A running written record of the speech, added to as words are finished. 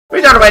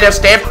We got away this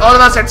game, all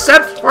of us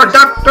except for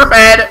Dr.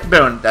 Bad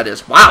Boone. That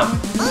is, wow.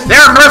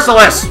 They're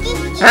merciless.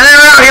 And they're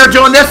out here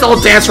doing this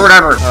little dance or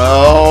whatever.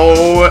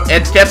 Oh,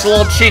 it gets a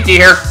little cheeky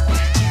here.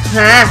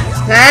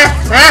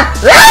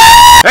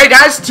 Hey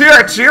guys,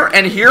 TRX here,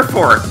 and here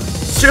for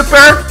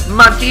Super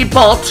Monkey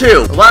Ball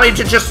 2. Allow me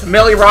to just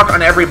melee rock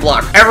on every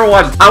block.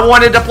 Everyone, I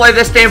wanted to play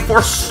this game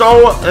for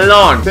so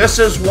long. This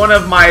is one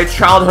of my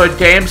childhood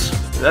games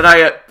that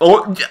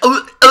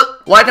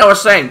like I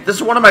was saying, this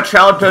is one of my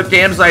childhood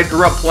games I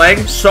grew up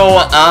playing, so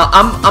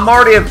I'm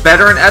already a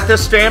veteran at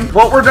this game.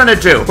 What we're gonna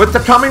do, with the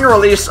coming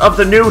release of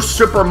the new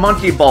Super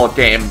Monkey Ball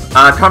game,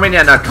 coming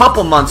in a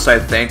couple months I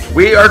think,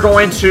 we are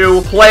going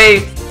to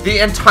play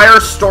the entire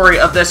story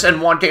of this in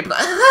one game.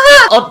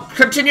 I'll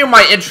continue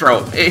my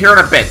intro here in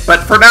a bit,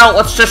 but for now,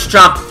 let's just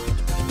jump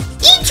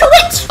into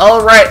it!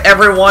 Alright,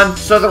 everyone,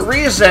 so the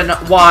reason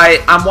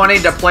why I'm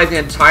wanting to play the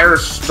entire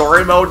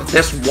story mode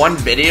this one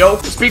video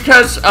is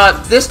because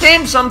this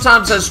game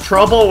sometimes has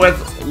trouble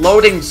with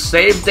loading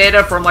save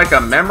data from like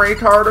a memory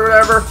card or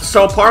whatever.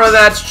 So part of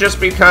that's just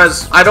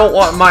because I don't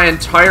want my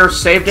entire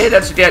save data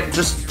to get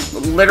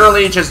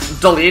literally just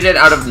deleted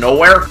out of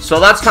nowhere. So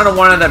that's kind of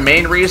one of the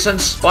main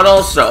reasons. But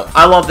also,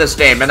 I love this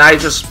game and I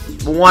just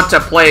want to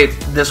play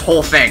this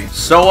whole thing.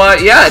 So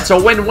yeah, it's a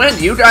win-win.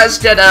 You guys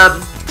get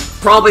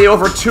probably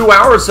over 2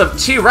 hours of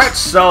TRex,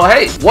 so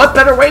hey, what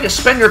better way to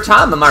spend your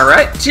time, am I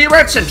right?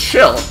 TRex and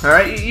chill,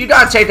 alright? You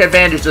gotta take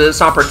advantage of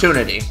this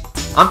opportunity.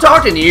 I'm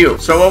talking to you,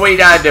 so what we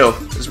gotta do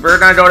is we're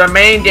gonna go to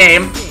main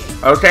game,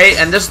 okay?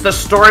 And this is the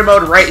story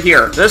mode right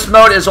here. This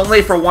mode is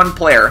only for one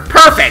player.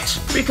 Perfect!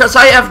 Because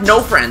I have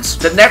no friends.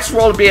 The next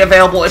world will be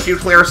available if you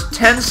clear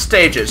 10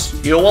 stages.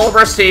 You will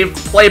receive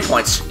play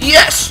points.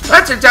 Yes!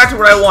 That's exactly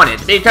what I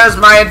wanted. Because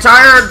my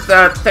entire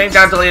thing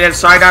got deleted,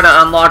 so I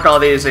gotta unlock all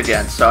these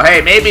again. So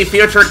hey, maybe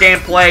future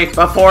gameplay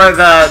before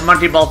the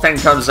Monkey Ball thing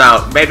comes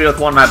out. Maybe with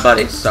one of my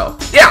buddies, so.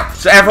 Yeah,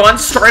 so everyone,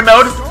 story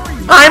mode.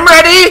 I'm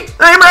ready!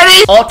 I'm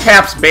ready! All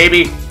caps,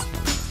 baby.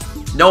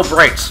 No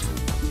breaks.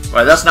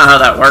 Well, that's not how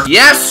that works.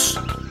 Yes!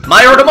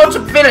 My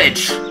automotive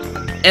village!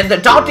 In the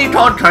Donkey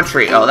Kong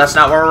country. Oh, that's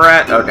not where we're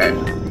at? Okay.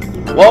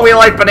 Well, we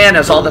like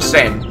bananas all the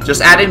same.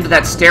 Just adding to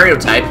that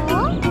stereotype.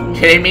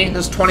 Kidding me?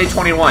 This is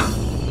 2021.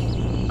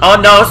 Oh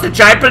no, it's the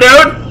giant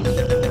balloon?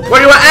 What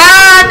do you want?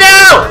 Ah,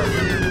 no!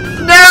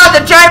 No,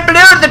 the giant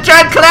balloon, the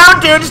giant clown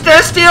dude's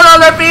gonna steal all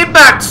the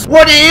V-Bucks.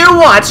 What do you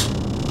want?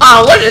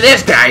 Oh, look at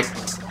this guy.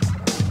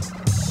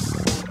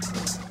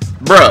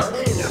 Bruh.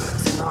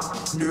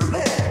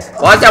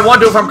 Why is that one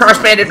dude from Crash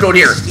Bandicoot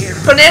here?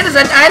 Bananas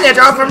and island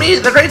are for me,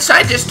 the great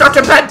scientist, Dr.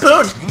 Bad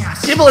Boone.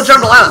 People of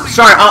Jungle Island.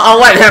 Sorry, I'll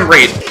let him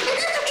read.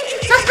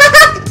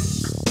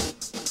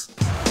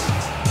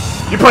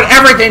 You put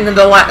everything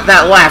into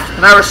that left,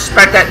 and I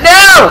respect that.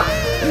 No!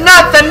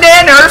 Not the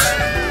nanners!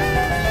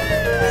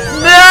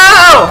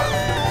 No!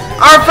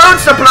 Our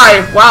food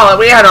supply! Wow,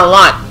 we had a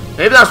lot.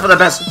 Maybe that was for the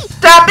best.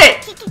 Stop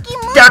it!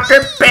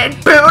 Dr. Bad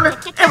Boone,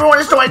 everyone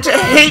is going to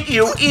hate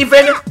you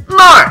even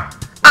more!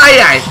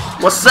 Aye,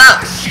 what's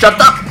up? Shut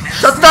up,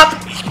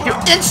 you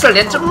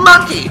insolent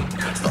monkey!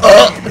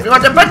 If you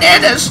want the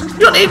bananas,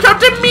 you'll need to come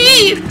to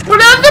me!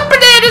 Without the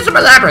bananas in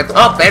my labyrinth!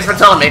 Oh, thanks for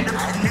telling me.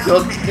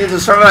 You'll need to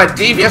sort of a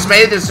devious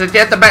methods to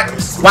get the back.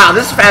 Wow,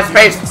 this is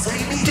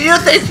fast-paced. Do you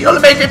think you'll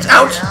make it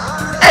out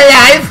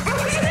alive?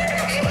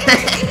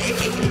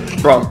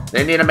 Bro,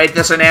 they need to make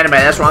this an anime,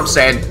 that's what I'm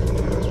saying.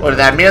 What did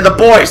that mean to the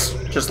boys?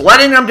 Just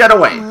letting them get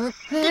away.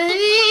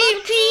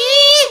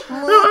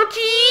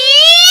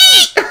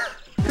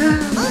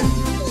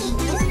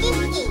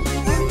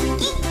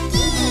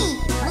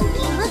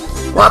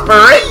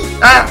 Cooperate?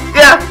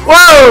 Yeah,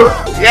 whoa!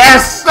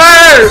 Yes,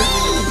 sir!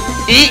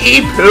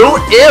 Poo,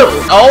 ew.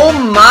 Oh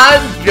my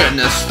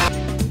goodness.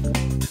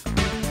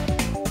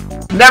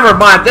 Never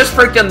mind, this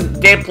freaking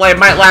gameplay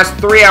might last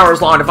 3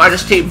 hours long if I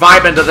just keep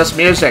vibing to this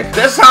music.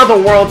 This is how the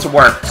worlds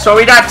work. So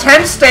we got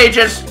 10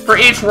 stages for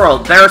each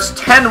world. There's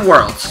 10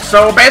 worlds.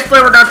 So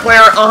basically we're gonna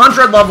clear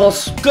 100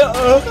 levels.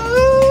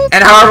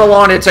 And however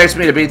long it takes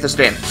me to beat this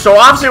game. So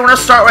obviously we're gonna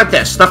start with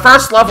this. The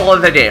first level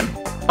of the game.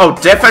 Oh,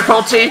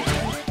 difficulty?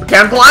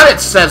 Can't believe it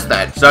says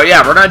that. So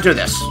yeah, we're gonna do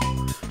this.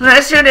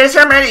 Let's do this,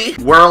 I'm ready.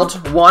 World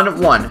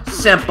 1-1.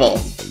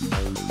 Simple.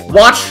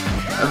 Watch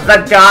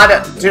the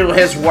god do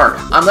his work.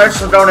 I'm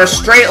just going a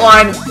straight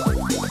line,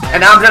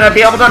 and I'm gonna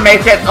be able to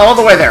make it all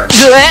the way there.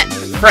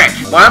 Frick,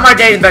 why am I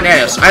getting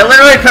bananas? I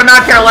literally could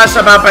not care less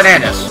about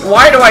bananas.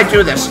 Why do I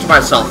do this to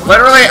myself?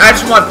 Literally, I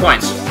just want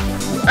points.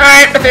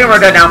 Alright, I think we're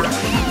good now.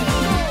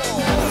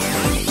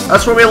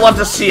 That's what we love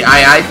to see,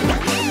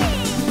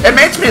 It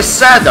makes me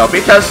sad, though,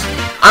 because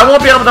I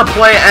won't be able to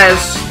play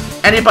as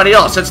anybody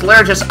else. It's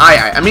literally just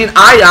I mean,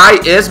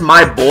 is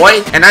my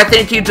boy, and I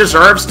think he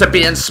deserves to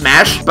be in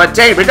Smash, but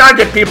dang, we gotta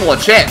give people a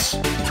chance.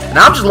 And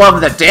I'm just loving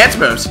the dance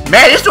moves.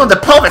 Man, he's doing the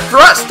pelvic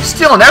thrust,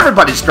 stealing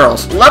everybody's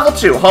girls. Level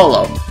 2,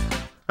 holo.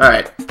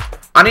 Alright,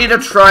 I need to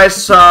try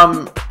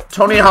some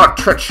Tony Hawk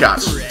trick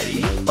shots.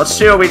 Let's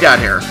see what we got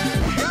here.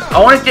 I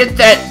want to get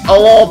that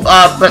little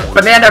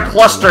banana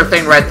cluster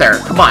thing right there.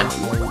 Come on.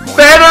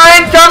 Banana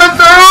ain't coming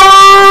through!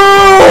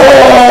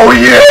 Oh,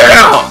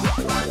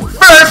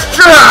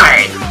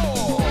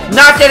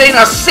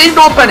 eating a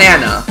single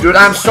banana. Dude,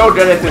 I'm so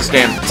good at this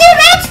game.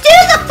 T-Rex, do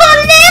the banana.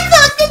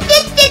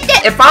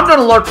 If I'm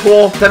gonna look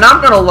cool, then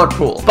I'm gonna look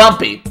cool.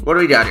 Bumpy, what do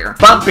we got here?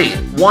 Bumpy,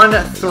 1,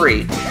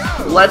 3.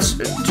 Let's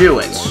do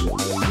it.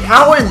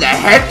 How in the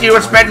heck do you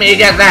expect me to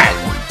get that?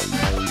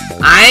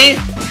 I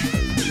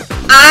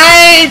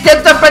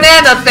did the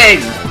banana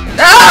thing.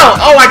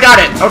 Oh, I got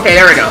it. Okay,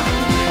 there we go.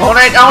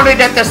 I only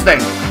did this thing.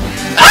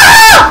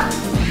 Ah!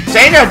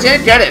 Dana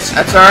didn't get it.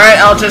 That's alright,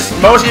 I'll just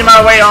mosey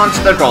my way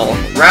onto the goal.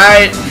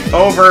 Right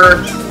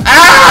over.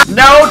 Ah!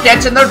 No,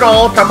 get in the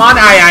goal. Come on,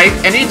 I.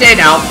 Any day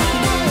now.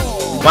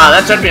 Wow,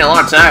 that took me a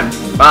long time.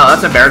 Wow,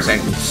 that's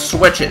embarrassing.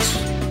 Switches.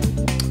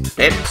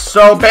 Okay,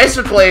 so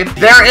basically,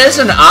 there is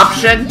an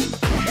option.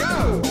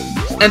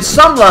 In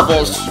some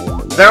levels,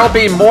 there will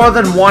be more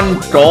than one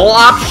goal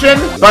option,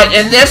 but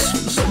in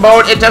this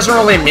mode, it doesn't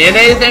really mean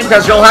anything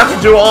because you'll have to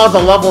do all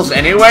the levels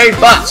anyway.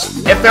 But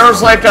if there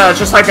was like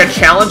just like a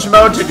challenge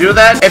mode to do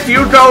that, if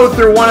you go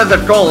through one of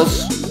the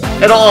goals,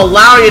 it'll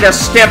allow you to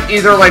skip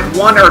either like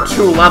 1 or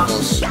 2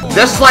 levels.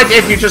 This is like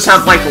if you just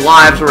have like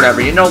lives or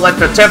whatever, you know, like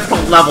the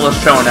difficult level is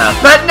shown up.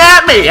 But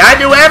not me, I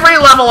do every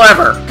level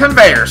ever.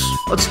 Conveyors.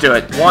 Let's do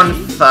it. 1,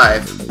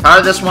 5. How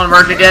did this one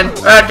work again?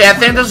 Okay, I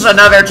think this is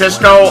another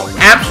just go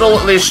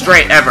absolutely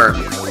straight ever.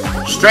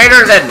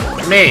 Straighter than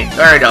me.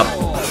 There you go.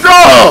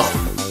 Go!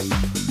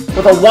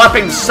 With a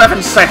whopping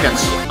 7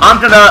 seconds.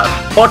 I'm gonna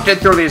book it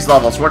through these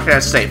levels. What can I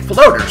say?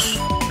 Floaters.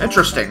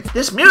 Interesting.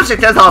 This music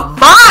is a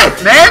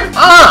vibe, man!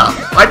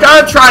 I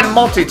gotta try and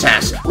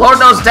multitask. Lord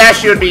knows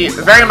Dash would be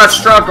very much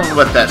struggling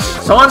with this.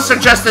 Someone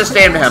suggest this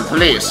game to him,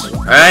 please.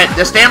 Alright,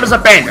 this game is a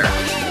banger.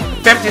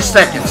 50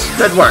 seconds.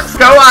 Good work.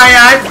 Go,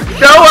 I.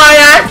 Go,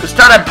 I. Just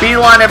try to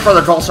beeline it for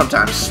the goal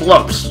sometimes.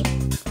 Slopes.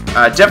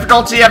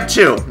 Difficulty of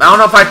 2. I don't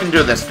know if I can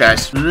do this,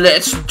 guys.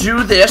 Let's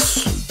do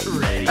this.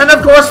 And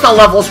of course the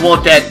levels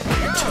will get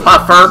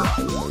tougher.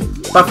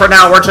 But for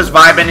now, we're just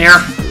vibing here.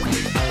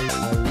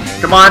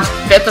 Come on,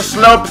 get the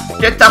slope,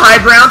 get the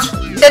high ground.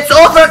 It's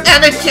over,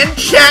 Anakin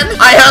Chen.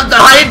 I have the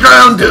high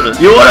ground.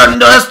 You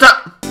wouldn't understand.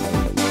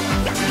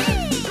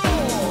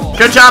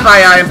 Good job,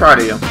 I am proud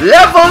of you.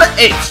 Level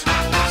 8.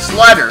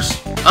 Sliders.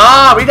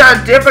 Oh, we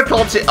got a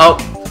difficulty. Oh,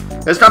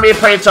 this is gonna be a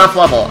pretty tough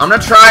level. I'm gonna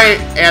try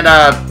and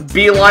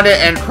beeline it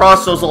and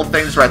cross those little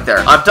things right there.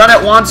 I've done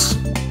it once.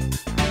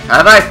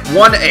 Have I?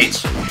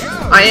 1-8.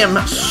 I am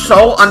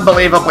so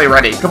unbelievably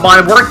ready. Come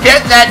on, we're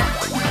getting that.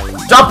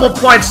 Double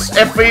points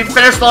if we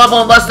finish the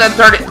level in less than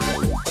 30.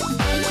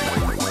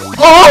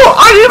 Oh,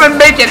 I didn't even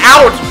make it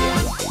out.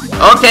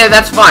 Okay,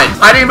 that's fine.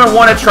 I didn't even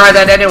want to try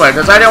that anyway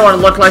because I didn't want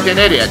to look like an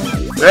idiot.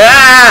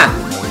 Ah!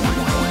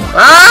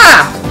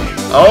 Ah!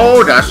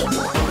 Oh, gosh.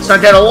 It's not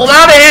getting a little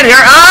out of hand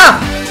here. Ah!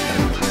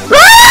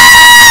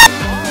 Ah!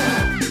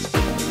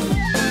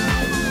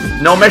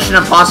 No mission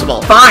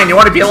impossible. Fine, you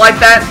want to be like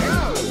that?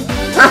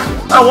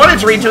 I wanted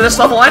to redo this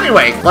level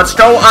anyway. Let's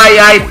go,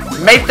 I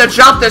make the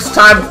jump this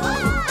time.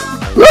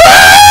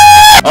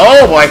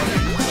 Oh boy.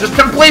 Just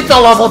complete the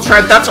level,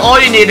 Trent. That's all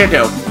you need to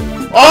do.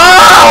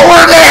 Oh,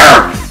 we're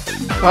there!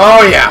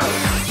 Oh yeah.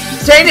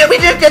 Dang it, we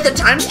didn't get the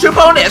 ×2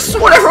 bonus.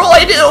 Whatever will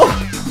I do?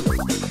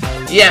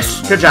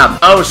 Yes, good job.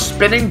 Oh,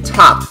 spinning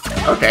top.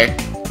 Okay.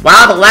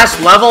 Wow, the last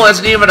level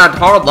isn't even a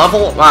hard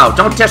level? Wow,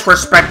 don't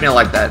disrespect me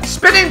like that.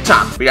 Spinning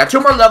top. We got 2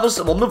 more levels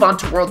and we'll move on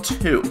to World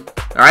 2.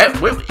 Alright,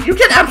 you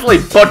can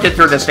absolutely book it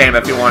through this game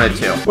if you wanted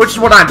to. Which is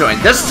what I'm doing.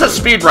 This is a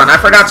speed run. I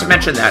forgot to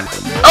mention that.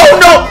 Oh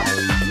no!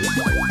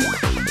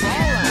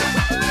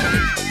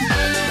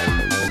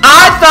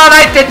 I thought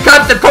I could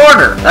cut the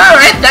corner.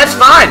 Alright, that's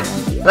fine.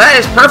 That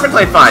is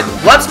perfectly fine.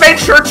 Let's make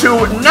sure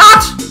to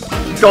not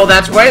go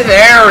that way.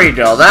 There we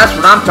go. That's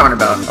what I'm talking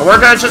about. We're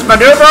gonna just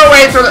maneuver our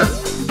way through the...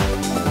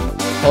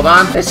 Hold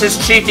on. This is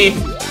cheeky.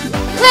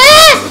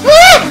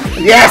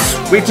 Yes,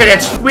 we did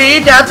it.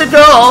 We got the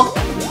goal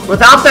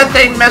without that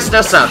thing messing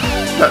us up.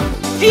 So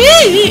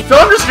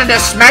I'm just gonna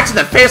smack in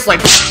the face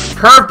like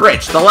curved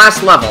bridge, the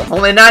last level.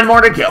 Only 9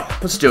 more to go.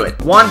 Let's do it.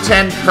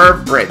 110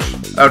 curved bridge.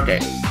 Okay.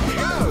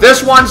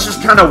 This one's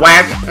just kind of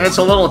whack, and it's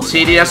a little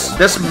tedious.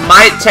 This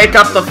might take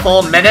up the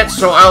full minute,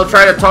 so I'll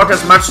try to talk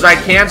as much as I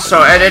can,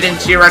 so editing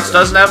T-Rex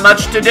doesn't have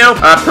much to do.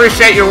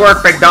 Appreciate your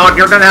work, big dog.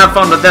 You're gonna have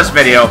fun with this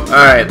video.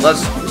 Alright,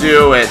 let's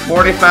do it.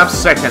 45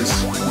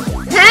 seconds.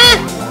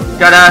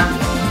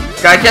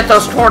 Gotta get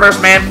those corners,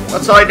 man.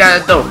 That's all I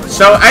gotta do.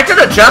 So, I could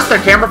adjust the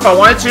camera if I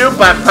wanted to,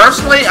 but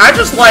personally, I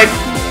just like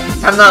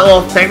having that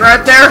little thing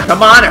right there.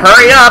 Come on,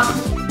 hurry up.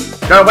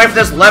 Gotta wait for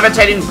this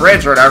levitating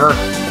bridge or whatever.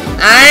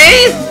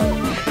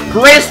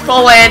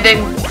 Graceful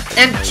landing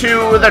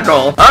into the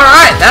goal.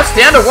 Alright, that's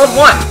the end of World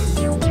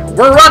 1.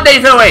 We're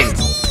rendezvousing.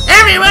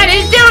 Everyone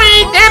is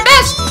doing their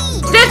best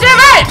to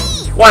survive.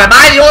 What, am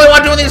I the only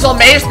one doing these little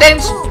maze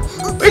things?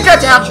 We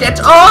got to help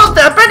get all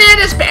the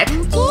bananas back.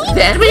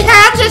 Then we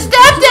have to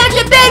stop that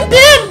big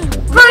boom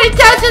before he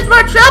causes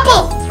more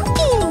trouble.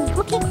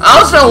 I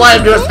was gonna let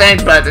him do his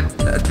thing, but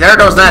there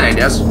goes that, I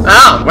guess.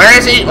 Oh, where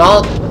is he?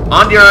 Well,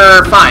 on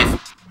your 5.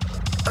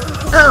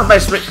 Oh, my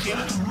sweet...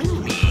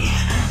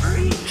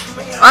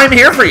 I'm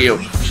here for you.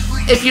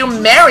 If you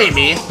marry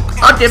me,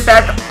 I'll give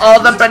back all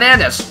the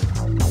bananas.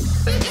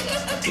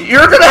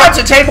 You're gonna have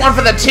to take one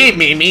for the team,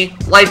 Mimi.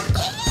 Like,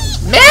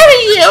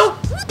 Marry you?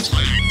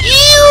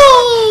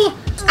 Ew!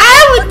 I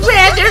would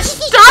rather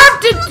starve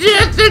to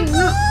death than...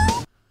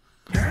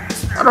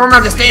 I don't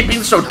understand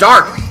being so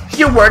dark.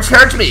 Your words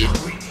hurt me.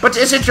 But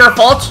is it your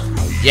fault?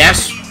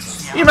 Yes.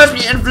 You must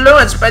be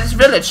influenced by this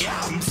village.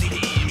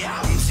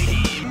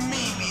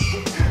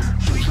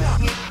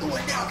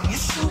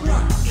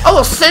 I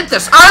will sink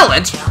this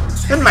island.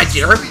 And my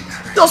dear,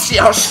 you'll see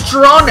how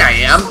strong I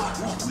am.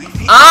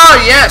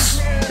 Oh, yes.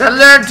 Then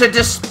learn to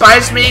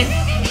despise me.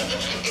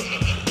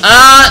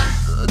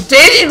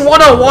 Dating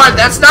 101.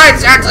 That's not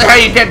exactly how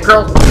you get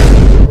girl.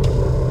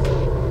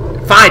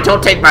 Fine,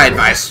 don't take my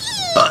advice.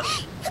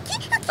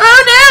 Oh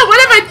no, what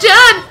have I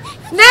done?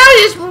 Now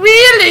he's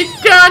really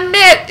gone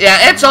mad.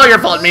 Yeah, it's all your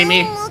fault,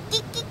 Mimi.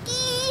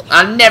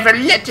 I'll never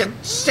let him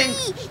sink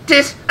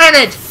this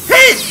island.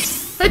 Hey!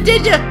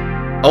 Did you?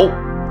 Oh.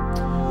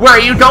 Where are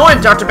you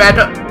going, Dr.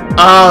 Bando?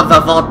 Oh, the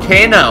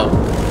volcano.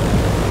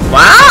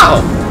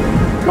 Wow.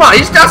 Wow,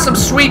 he's got some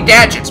sweet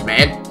gadgets,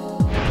 man.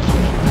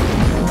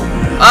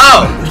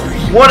 Oh,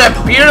 what a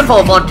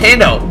beautiful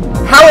volcano.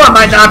 How am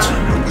I not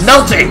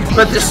melting?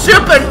 But the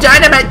super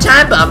dynamite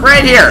time bomb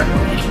right here.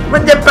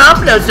 When the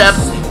bomb blows up,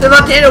 the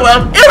volcano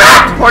will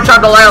erupt! Poor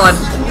Jungle Island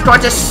is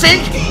going to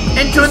sink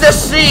into the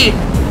sea.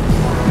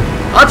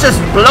 I'll just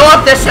blow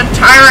up this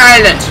entire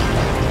island.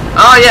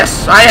 Oh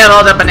yes, I have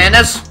all the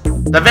bananas.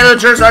 The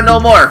villagers are no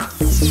more.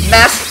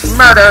 Mass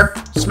murder.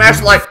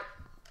 Smash like...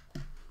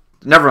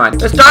 Never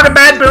mind. It's Dr.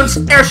 Badboon's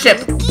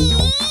airship.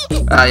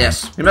 Ah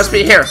yes, we must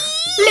be here.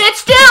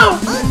 Let's go!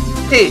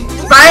 Hey,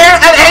 fire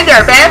and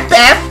anger,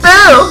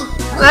 boo!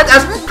 Let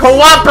us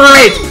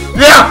cooperate!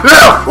 Yeah!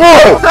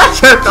 Whoa!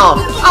 That's it! Oh,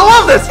 I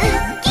love this!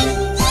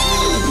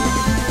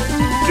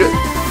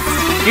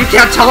 You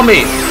can't tell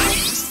me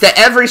that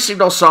every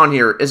single song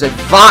here is a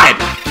vibe.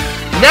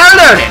 Now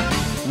learning!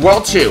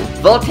 World 2,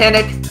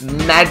 Volcanic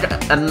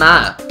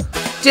Magma.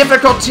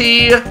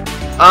 Difficulty,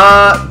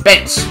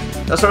 base.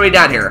 That's what we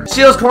got here.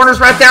 See those corners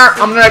right there?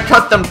 I'm gonna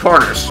cut them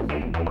corners.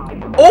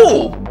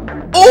 Oh!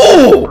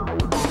 Oh!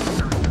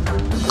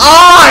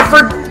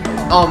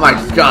 Oh my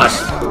gosh.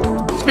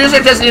 This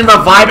music doesn't even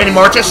have a vibe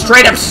anymore, it just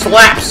straight up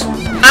slaps.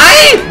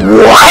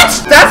 What?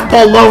 That's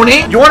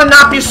baloney. You wanna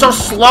not be so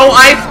slow,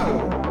 Ike?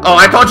 Oh,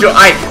 I told you,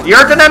 Ike.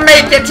 You're gonna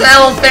make it to that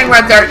little thing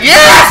right there.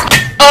 Yes!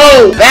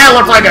 Oh, that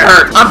looked like it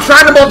hurt. I'm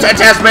trying to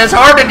multitask, but it's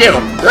hard to do.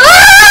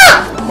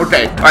 Ah!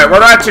 Okay, alright, where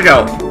do I have to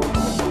go?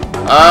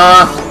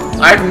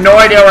 I have no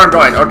idea where I'm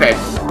going. Okay.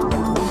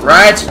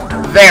 Right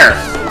there.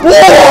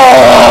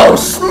 Whoa!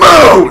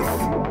 Smooth!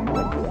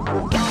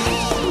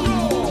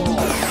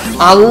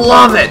 I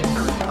love it.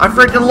 I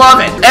freaking love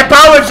it. It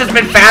probably would just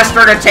been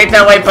faster to take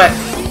that way, but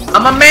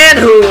I'm a man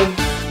who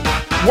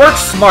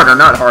works smarter,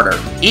 not harder.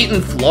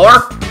 Eaten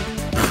floor?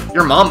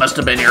 Your mom must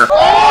have been here.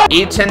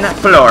 Eaten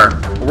floor.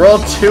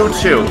 World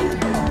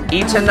 2-2.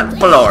 Eaten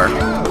floor.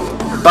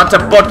 About to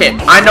book it.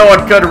 I know a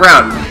good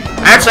route.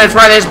 Actually, that's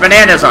where these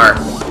bananas are.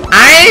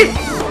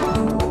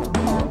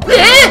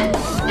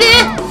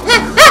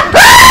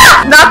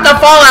 Not the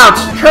fallout!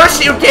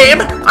 Curse you,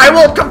 game! I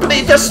will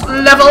complete this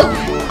level.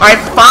 Alright,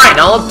 fine.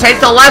 I'll take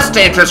the less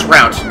dangerous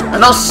route.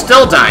 And I'll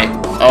still die.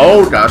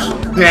 Oh, gosh.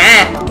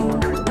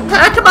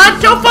 Come on,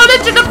 don't fall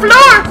into the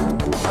floor!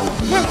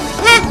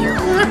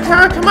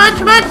 Come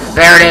on.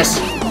 There it is.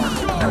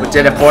 We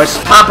did it, boys.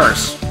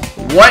 Poppers.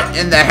 What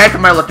in the heck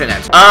am I looking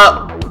at?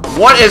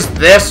 What is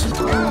this?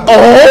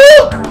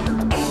 Oh!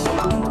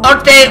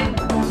 Okay.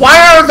 Why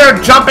are there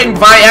jumping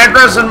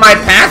Viagras in my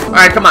path?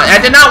 Alright, come on. I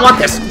did not want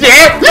this.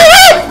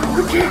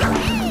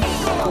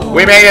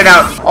 We made it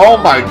out. Oh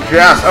my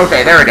gosh.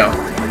 Okay, there we go.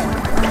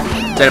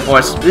 Did it,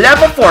 boys.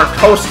 Level 4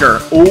 coaster.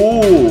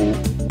 Ooh.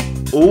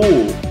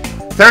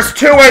 There's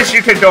two ways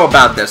you could go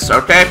about this,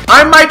 okay?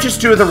 I might just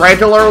do the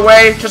regular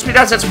way, just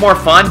because it's more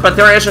fun, but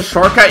there is a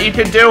shortcut you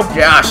can do.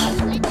 Gosh.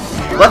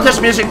 Let this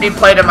music be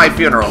played at my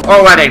funeral.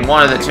 Or wedding,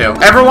 one of the two.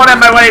 Everyone at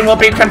my wedding will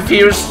be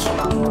confused.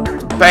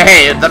 But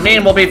hey, the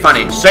meme will be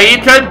funny. So you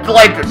could,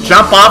 like,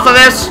 jump off of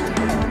this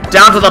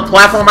down to the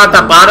platform at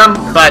the bottom,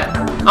 but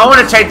I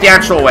want to take the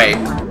actual way.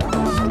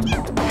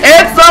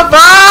 It's a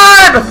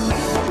vibe!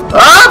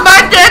 Oh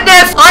my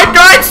goodness! I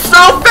died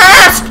so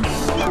fast!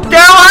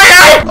 Now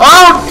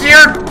oh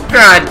dear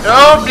God.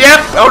 Oh,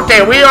 yep.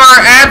 Okay, we are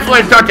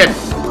absolutely cooking.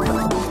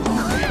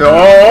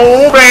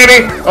 Oh,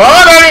 baby.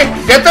 Oh, baby.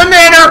 Get the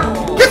nanner.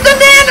 Get the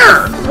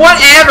nanner.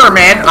 Whatever,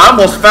 man. I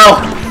almost fell.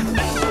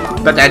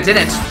 But I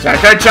didn't. I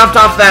could have jumped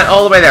off that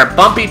all the way there.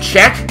 Bumpy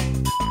check.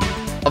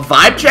 A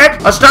vibe check?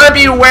 Let's try to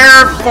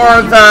beware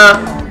for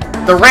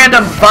the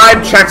random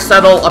vibe checks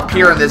that'll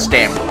appear in this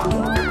game.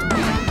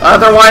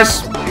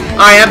 Otherwise,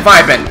 I am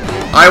vibing.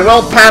 I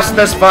will pass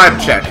this vibe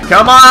check.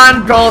 Come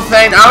on, gold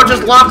thing. I would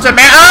just love to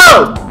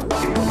Oh!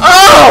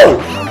 Oh!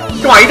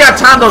 Come on, you gotta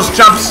time those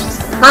jumps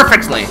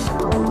perfectly.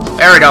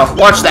 There we go.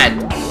 Watch that.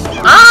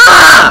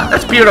 Ah!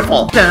 That's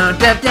beautiful. Dun,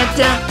 dun, dun,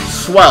 dun.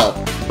 Swell.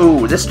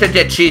 Ooh, this could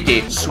get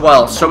cheeky.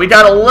 Swell. So we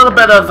got a little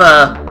bit of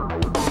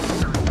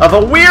of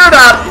a weird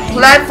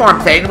platform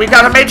thing. We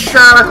gotta make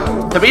sure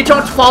that we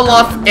don't fall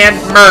off and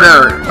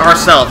murder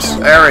ourselves.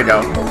 There we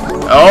go.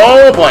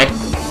 Oh boy.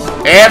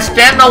 It's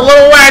getting a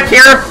little whack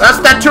here. That's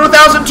that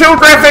 2002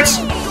 graphics.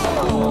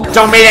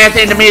 Don't mean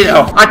anything to me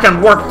though. I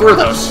can work through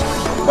those.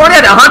 We're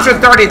at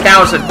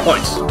 130,000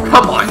 points.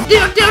 Come on.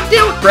 Do.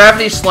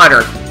 Gravity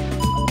slider.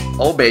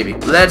 Oh baby.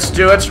 Let's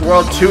do it.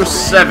 World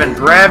 2-7.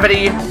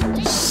 Gravity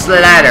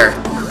slider.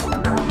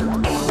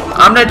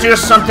 I'm gonna do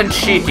something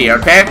cheeky,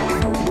 okay?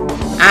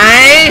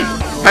 I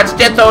had to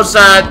get those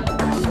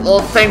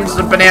little things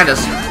of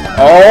bananas.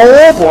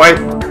 Oh boy.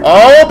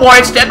 Oh boy,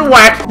 it's getting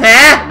wet.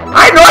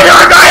 I know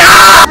you're going.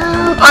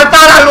 I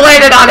thought I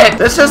landed on it.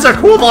 This is a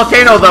cool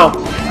volcano though.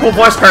 Cool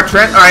voice card,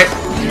 Trent. Alright.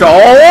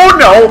 Oh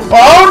no.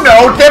 Oh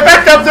no. Get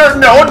back up there.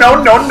 No.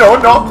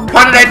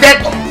 How did I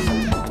get?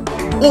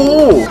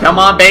 Ooh. Come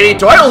on, baby.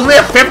 Do I only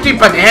have 50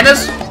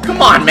 bananas?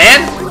 Come on,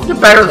 man. You're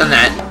better than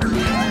that.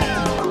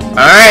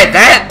 Alright,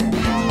 that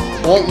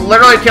will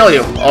literally kill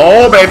you.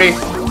 Oh, baby.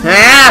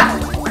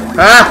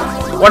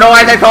 Wonder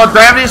why they call it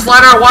gravity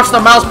slider? Watch the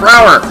miles per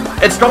hour.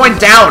 It's going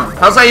down.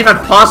 How's that even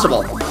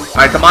possible?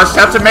 Alright, come on. Just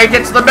have to make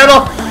it to the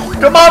middle.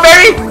 Come on,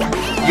 baby.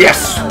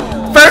 Yes.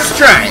 First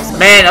try.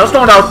 Man, that was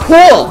going out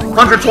cool.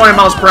 120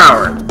 miles per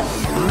hour.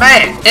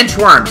 Man,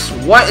 inchworms.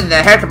 What in the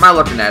heck am I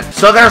looking at?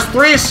 So there's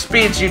 3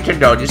 speeds you can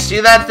go. Do you see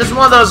that? This is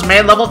one of those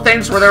main level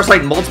things where there's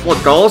like multiple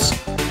goals.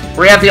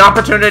 Where you have the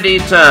opportunity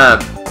to,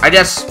 I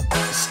guess,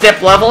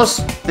 skip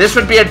levels. This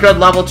would be a good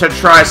level to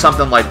try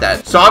something like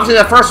that. So obviously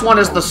the first one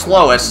is the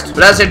slowest.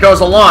 But as it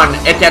goes along,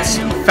 it gets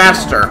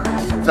faster.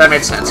 If that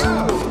makes sense.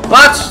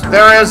 But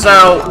there is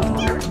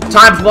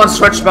times one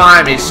switch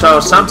behind me, so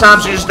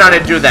sometimes you just gotta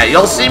do that.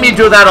 You'll see me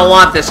do that a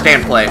lot this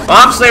gameplay.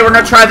 Obviously, we're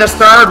gonna try this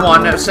third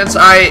one, since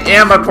I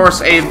am, of course,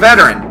 a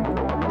veteran.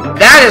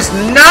 That is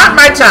not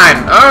my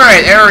time.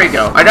 Alright, there we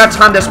go. I gotta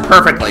time this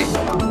perfectly.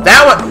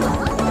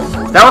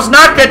 That was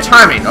not good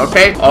timing,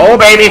 okay? Oh,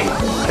 baby.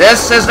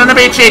 This is gonna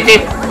be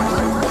cheeky.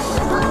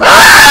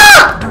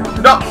 Ah!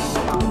 No.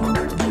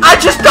 I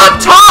just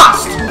got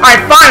tossed!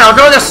 Alright, fine, I'll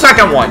go to the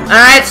second one.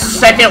 Alright,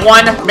 second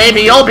one.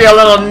 Maybe you'll be a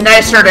little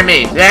nicer to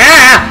me.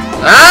 Yeah!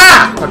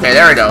 Ah! Okay,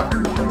 there we go.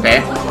 Okay.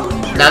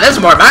 Now this is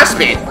more my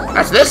speed.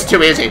 This is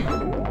too easy.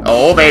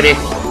 Oh, baby.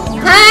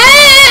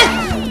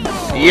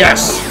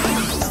 Yes.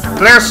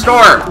 Clear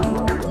store.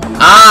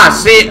 Ah,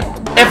 see,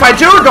 if I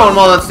do go in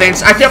one of those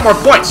things, I get more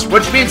points,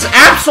 which means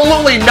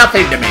absolutely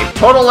nothing to me.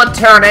 Total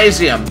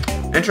Terranasium.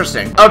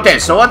 Interesting. Okay,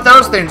 so what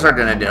those things are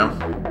gonna do.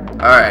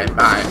 Alright,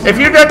 bye. If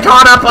you get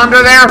caught up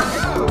under there,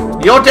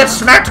 you'll get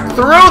smacked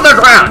through the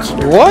ground.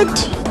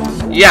 What?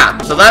 Yeah,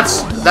 so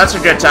that's a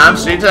good time.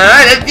 So you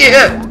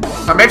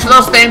make sure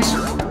those things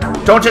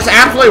don't just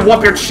absolutely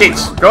whoop your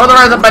cheeks. Go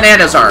where the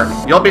bananas are.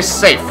 You'll be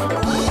safe.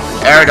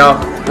 There we go.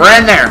 We're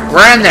in there.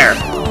 We're in there.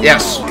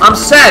 Yes. I'm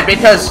sad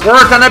because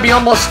we're gonna be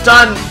almost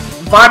done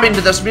vibing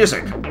to this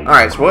music.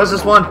 Alright, so what is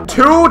this one?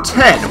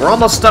 210. We're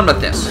almost done with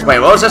this. Wait,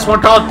 what was this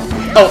one called?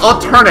 Oh,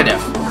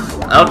 alternative.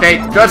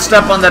 Okay, good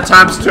step on the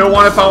 ×2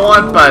 one if I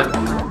want, but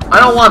I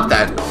don't want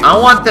that. I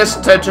want this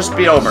to just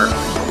be over.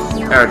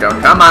 There we go.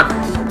 Come on.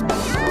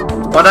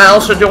 But I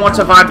also do want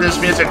to vibe to this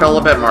music a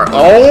little bit more.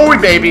 Oh,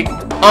 baby.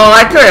 Oh,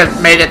 I could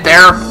have made it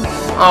there.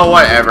 Oh,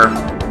 whatever.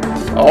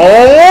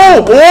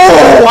 Oh,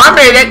 I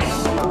made it.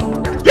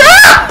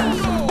 Yeah!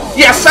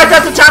 Yes, I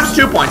got the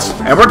 ×2 points.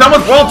 And we're done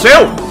with World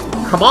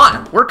 2. Come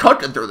on. We're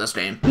cooking through this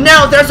game.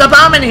 No, there's a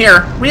bomb in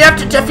here. We have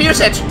to defuse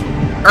it.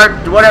 Or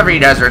whatever you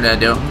guys are gonna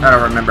do. I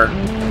don't remember.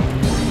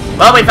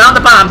 Well, we found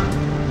the bomb.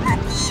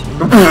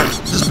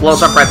 Just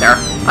blows up right there.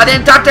 I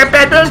think Dr.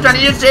 Bedbro's gonna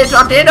use this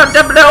volcano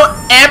to blow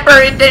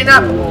everything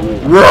up.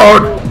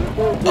 Run!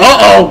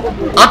 Uh-oh!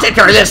 I'll take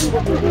care of this.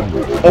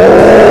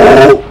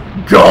 Oh!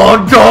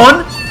 Gone!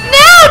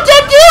 No!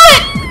 Don't do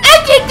it!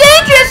 It's too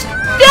dangerous!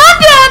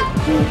 Gone!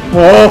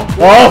 Oh!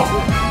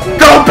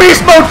 Go,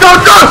 beast mode! Go!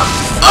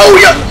 Oh,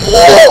 yeah!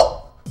 Oh!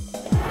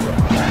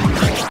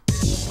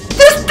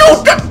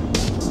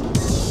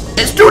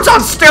 This dude's on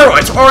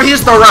steroids, or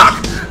he's the Rock.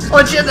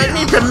 Oh, shit, they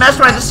need to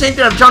mesmerize the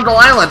sinking of Jungle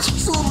Island.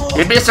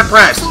 You'd be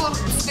surprised.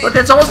 Look,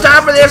 it's almost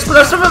time for the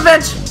explosive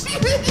event.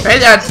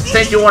 Maybe I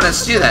think you want to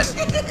see that.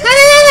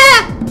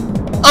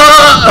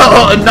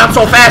 Not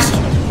so fast.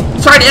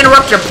 Sorry to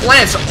interrupt your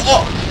plans.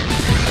 Oh.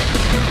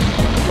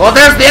 Well,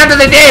 there's the end of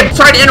the game.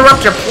 Sorry to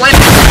interrupt your plans.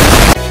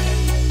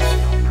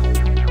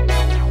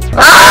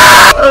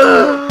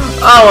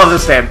 I love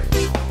this game.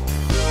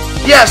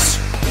 Yes,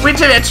 we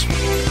did it.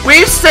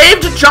 We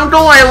saved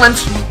Jungle Island.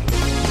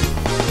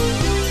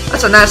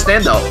 That's a nice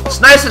name, though.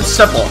 It's nice and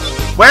simple.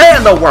 Where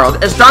in the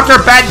world is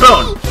Dr.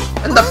 Badboon?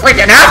 In the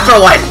freaking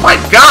afterlife. My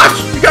gosh,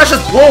 you guys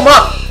just blew him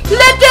up.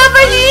 Look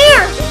over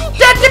here.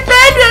 Dr.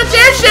 Badboon's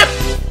airship.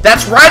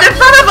 That's right in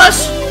front of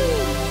us.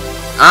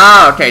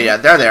 Ah, okay, yeah,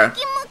 they're there.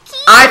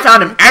 I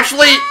found him.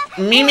 Actually,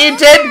 Mimi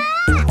did.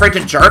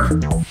 Freaking jerk.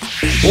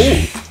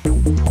 Ooh.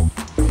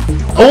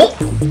 Oh.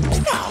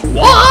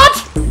 What?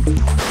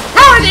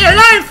 How are they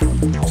alive?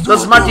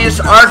 Those monkeys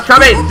are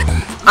coming.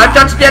 I've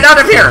got to get out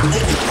of here.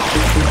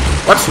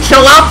 Let's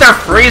chill out there,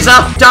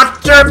 Frieza.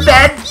 Dr.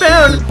 Bed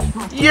Boon,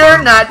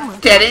 you're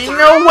not getting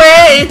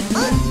away.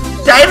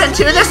 Dive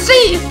into the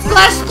sea.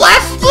 Splash,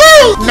 splash,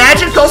 blue.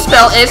 Magical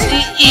spell is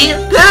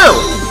E-E-Poo.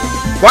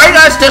 Why are you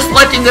guys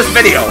disliking this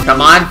video?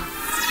 Come on.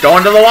 Go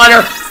into the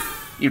water.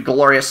 You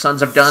glorious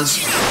sons of duns.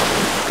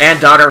 And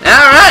daughter.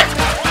 Alright.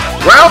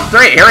 World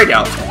 3. Here we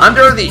go.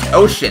 Under the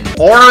ocean.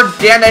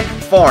 Organic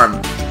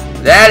form.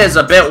 That is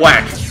a bit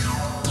whack.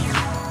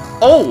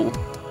 Oh.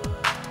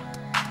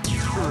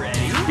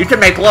 You can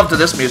make love to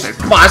this music.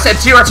 Come on, I said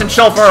T-Rex and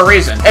chill for a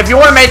reason. If you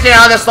want to make it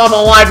out of this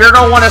level alive, you're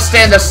going to want to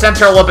stay in the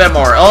center a little bit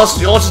more. Else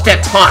you'll just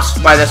get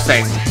tossed by this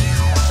thing.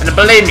 And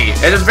believe me,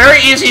 it is very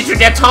easy to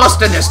get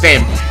tossed in this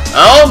game.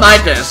 Oh my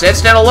goodness,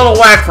 it's done a little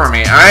whack for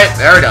me. Alright,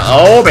 there we go.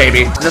 Oh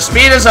baby. The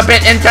speed is a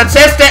bit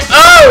inconsistent.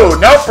 Oh,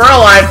 nope, we're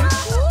alive.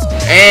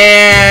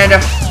 And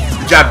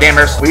good job,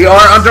 gamers. We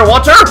are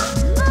underwater.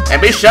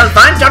 And we shall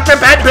find Dr.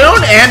 Bad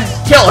Boon and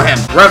kill him.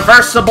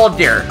 Reversible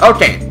gear.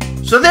 Okay.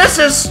 So this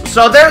is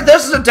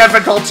a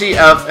difficulty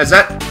of, is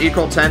that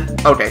equal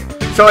 10? Okay.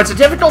 So it's a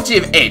difficulty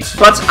of 8.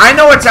 But I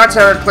know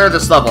exactly how to clear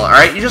this level,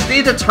 alright? You just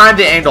need to time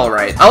the angle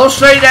right. I will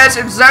show you guys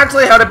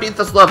exactly how to beat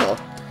this level.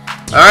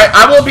 Alright,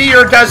 I will be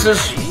your guys'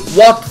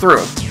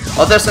 walkthrough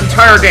of this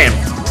entire game.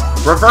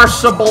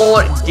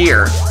 Reversible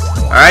gear.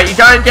 Alright, you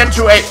gotta get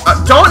to a,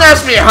 don't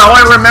ask me how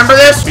I remember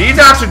this, but you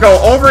got to go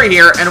over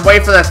here and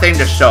wait for the thing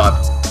to show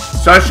up.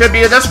 So it should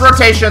be this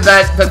rotation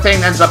that the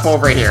thing ends up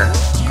over here.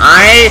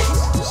 I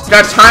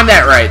gotta time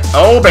that right.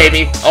 Oh,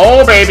 baby.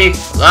 Oh, baby.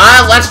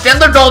 Let's get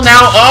the goal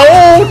now.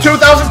 Oh,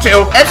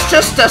 2002. It's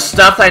just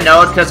stuff I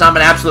know because I'm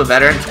an absolute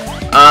veteran.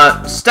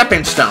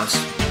 Stepping stones.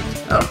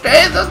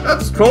 Okay,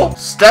 that's cool.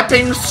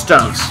 Stepping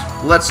stones.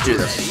 Let's do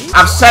this.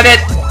 I've said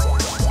it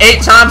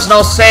 8 times and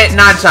I'll say it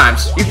 9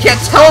 times. You can't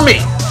tell me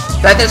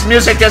that this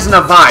music isn't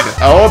a vibe.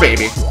 Oh,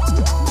 baby.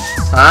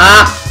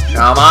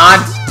 Come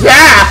on.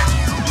 Yeah!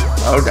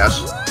 Oh,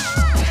 gosh.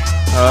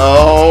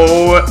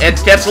 Oh, it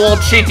gets a little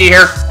cheeky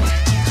here.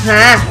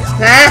 Are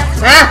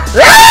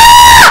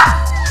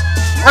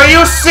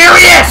you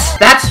serious?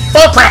 That's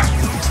bullcrap.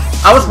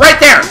 I was right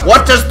there.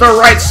 What does the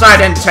right side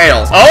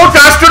entail? Oh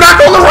gosh, do not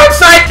go to the right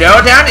side.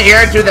 Go down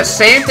here and do the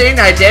same thing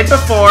I did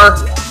before.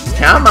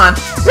 Come on.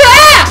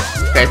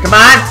 Okay, come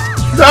on.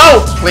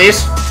 Go,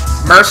 please.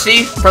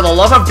 Mercy, for the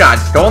love of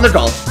God. Go in the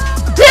goal.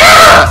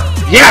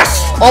 Yes.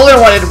 All I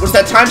wanted was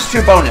that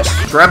 ×2 bonus.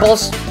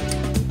 Dribbles.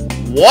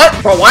 What?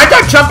 Bro, why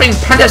got jumping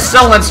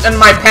penicillins in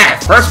my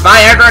path? First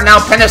Viagra, now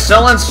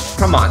penicillins?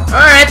 Come on.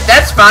 Alright,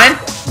 that's fine.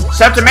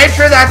 So I have to make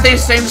sure that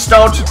these things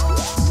don't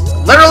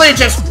literally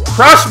just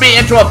crush me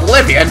into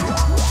oblivion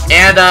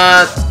and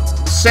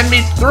send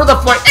me through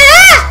the floor.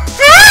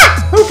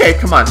 Okay,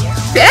 come on.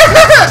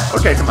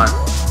 Okay, come on.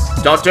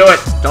 Don't do it.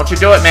 Don't you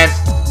do it, man.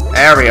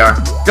 There we are.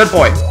 Good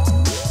boy.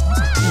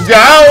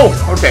 Go!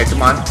 Okay,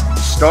 come on.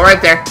 Still right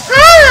there.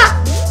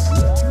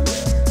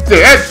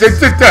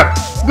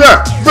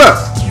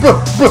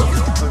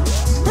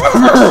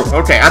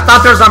 Okay, I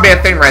thought there was gonna be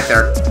a thing right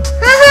there.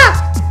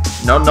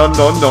 No. No!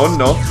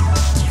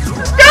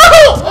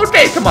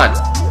 Okay, come on.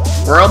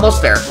 We're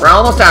almost there. We're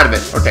almost out of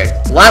it. Okay,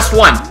 last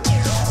one.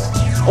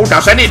 Oh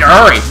gosh, I need to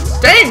hurry.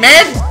 Dang,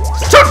 man.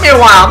 It took me a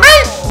while,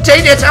 man.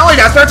 Dang, it's only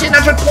got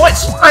 1,300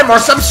 points. I have more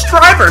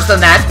subscribers than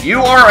that.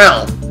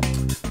 URL.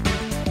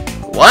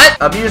 What?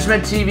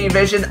 Amusement TV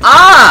Vision.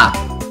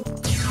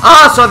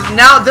 So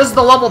now this is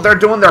the level they're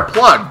doing their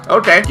plug.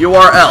 Okay.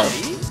 URL.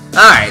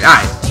 Alright.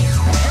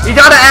 You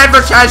gotta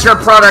advertise your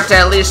product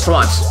at least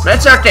once. But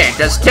it's okay,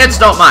 because kids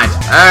don't mind.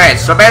 Alright,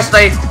 so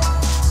basically,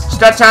 just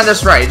gotta time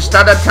this right. Just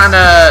gotta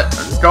kinda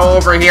go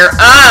over here.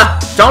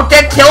 Don't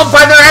get killed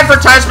by their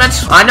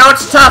advertisements. I know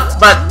it's tough,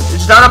 but you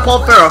just gotta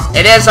pull through.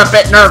 It is a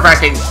bit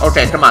nerve-wracking.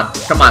 Okay, come on.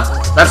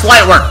 That's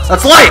light work.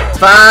 That's light!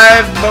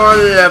 5 more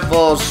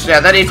levels. Yeah,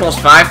 that equals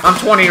 5. I'm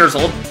 20 years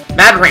old.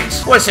 Mad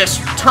Rings. What is this?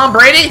 Tom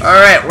Brady?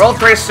 Alright, World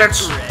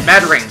 3-6,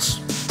 Mad Rings.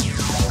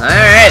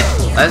 Alright,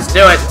 let's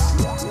do it.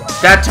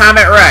 Gotta time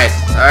it right.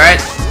 Alright.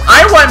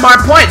 I want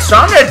more points, so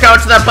I'm gonna go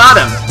to the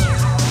bottom.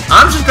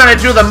 I'm just gonna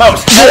do the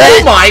most.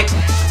 Oh my!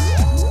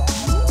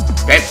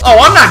 Okay. Oh,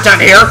 I'm not done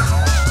here.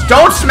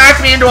 Don't smack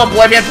me into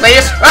oblivion,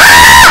 please.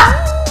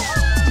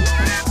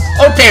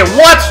 Okay,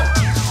 what?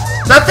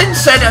 Nothing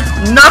said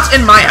not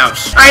in my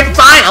house. Alright,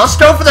 fine. Let's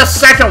go for the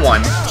second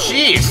one.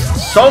 Jeez,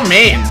 so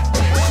mean.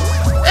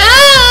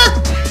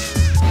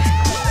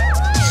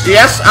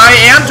 Yes, I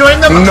am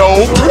doing them.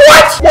 No.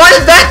 What? Why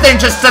did that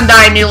thing just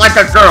deny me like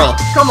a girl?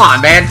 Come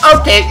on, man.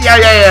 Okay,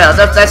 yeah.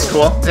 That's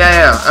cool.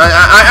 Yeah.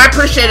 I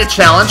appreciate a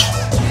challenge.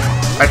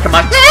 All right, come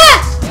on.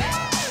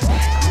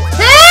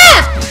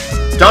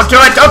 Don't do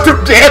it. Don't do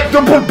it.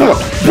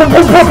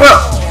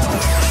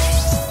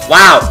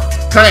 Wow.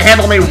 Couldn't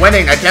handle me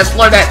winning. I guess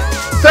for that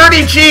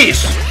 30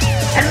 G's.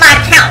 And my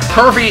account.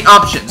 Curvy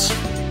options.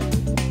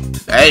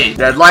 Hey,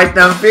 that like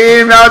them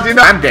females, you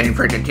know? I'm getting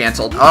freaking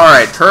canceled.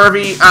 Alright,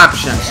 curvy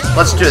options.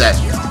 Let's do that.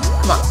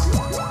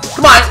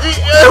 Come on.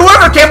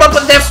 Whoever came up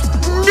with this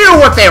knew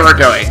what they were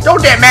doing.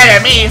 Don't get mad at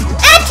me.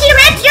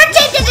 T-Rex, you're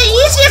taking the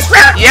easiest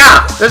route.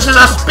 Yeah, this is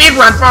a speed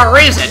run for a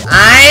reason.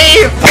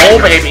 Oh,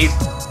 baby.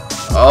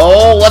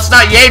 Oh, let's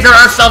not Jaeger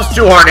ourselves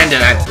too hard into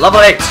that. Level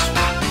 8.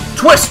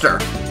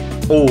 Twister.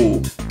 Ooh.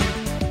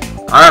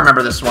 I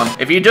remember this one.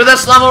 If you do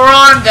this level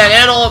run, then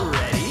it'll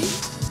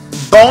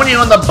bone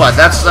you in the butt.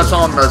 That's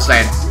all I'm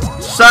saying.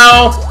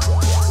 So,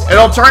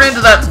 it'll turn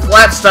into that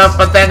flat stuff,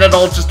 but then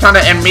it'll just kind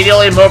of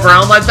immediately move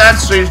around like that,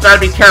 so you just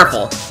gotta be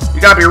careful.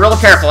 You gotta be real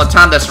careful and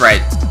time this right.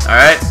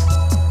 Alright?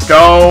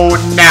 Go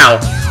now.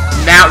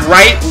 Now,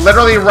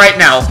 literally right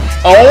now.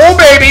 Oh,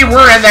 baby,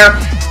 we're in there.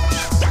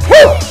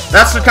 Woo!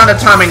 That's the kind of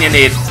timing you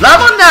need.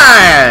 Level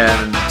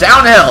 9!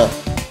 Downhill.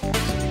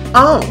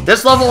 Oh,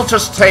 this level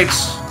just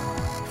takes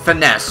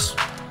finesse.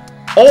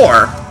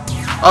 Or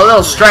a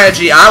little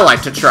strategy I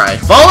like to try.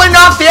 Falling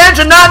off the edge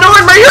and not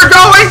knowing where you're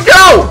going,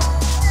 go!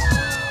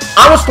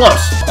 I was close.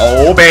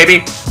 Oh,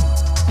 baby.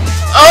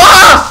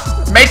 Ah!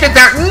 Make it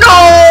there.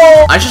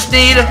 No! I just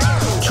need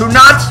to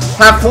not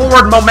have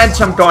forward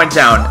momentum going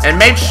down and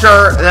make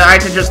sure that I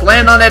can just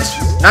land on it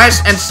nice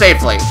and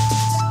safely.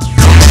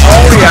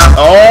 Oh, yeah.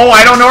 Oh,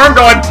 I don't know where I'm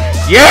going.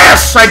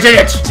 Yes, I did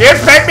it. You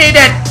expect me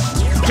to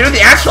do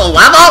the actual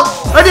level?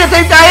 What do you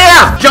think I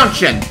am?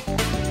 Junction.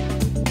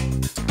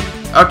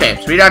 Okay,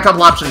 so we got a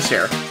couple options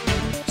here.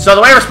 So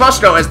the way we're supposed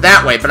to go is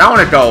that way, but I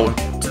want to go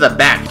to the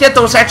back. Get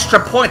those extra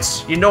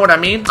points. You know what I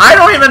mean? I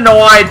don't even know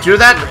why I do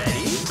that.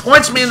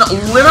 Points mean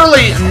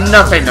literally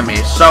nothing to me.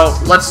 So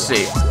let's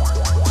see.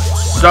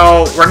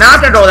 So we're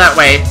not gonna go that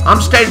way. I'm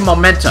just taking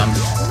momentum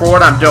for what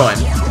I'm doing.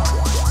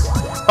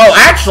 Oh,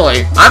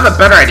 actually, I have a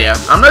better idea.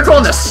 I'm gonna go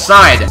on the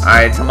side.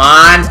 Alright, come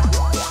on.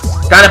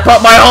 Gotta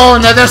put my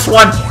hole into this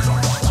one.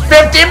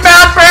 50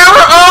 miles per hour.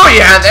 Oh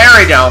yeah, there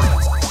we go.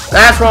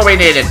 That's what we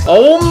needed.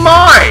 Oh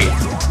my.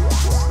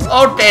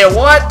 Okay,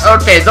 what?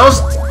 Okay,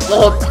 those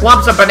little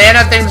clumps of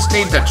banana things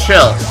need to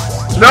chill.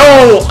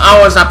 No, I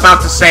was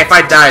about to say if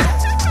I died.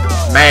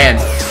 Man,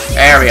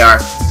 there we are.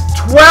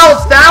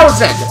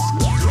 12,000!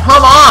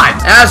 Come on!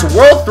 As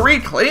World 3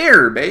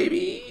 clear,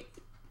 baby.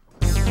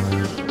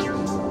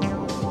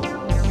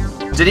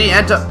 Did he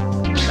enter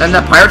in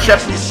the pirate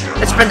ship?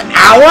 It's been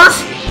hours?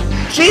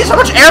 Jeez, how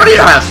much air do you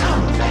have?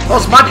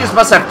 Those monkeys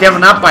must have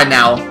given up by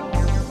now.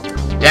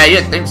 Yeah,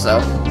 you'd think so.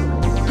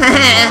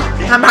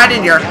 I'm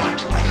hiding here.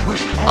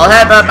 I'll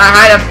head up my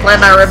hideout to plan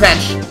my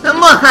revenge.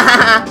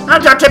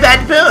 I'm Dr.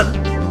 Bad Boon.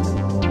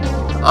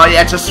 Oh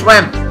yeah, just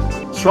swim.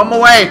 Swim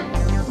away.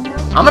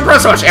 I'm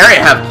impressed how much air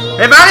you have.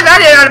 Hey,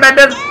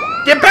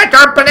 get back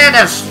our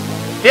bananas.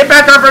 Get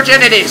back our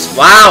virginities.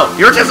 Wow,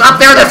 you're just up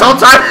there this whole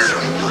time?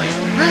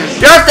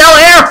 You're still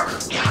here?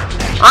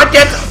 I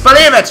can't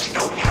believe it.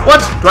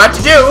 What do I have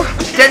to do?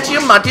 Get you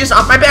monkeys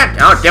off my back.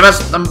 Oh, give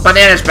us the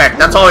bananas back.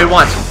 That's all we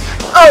want.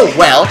 Oh,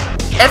 well,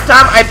 it's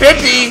time I bid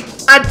thee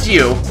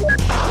adieu.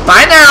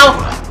 Bye now.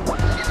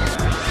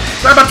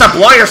 You're about to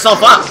blow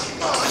yourself up.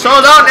 So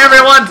long,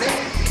 everyone.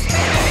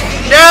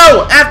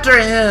 No, after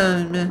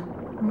him.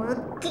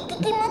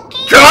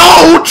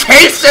 Go!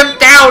 Chase him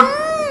down!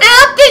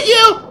 After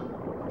you!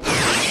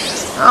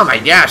 Oh my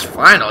gosh,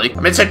 finally. I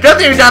mean, it's a good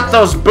thing we got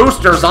those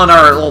boosters on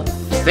our little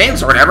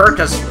things or whatever,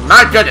 because,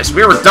 my goodness,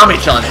 we were dummy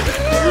chilling.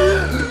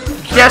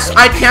 Yes,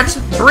 I can't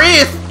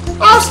breathe.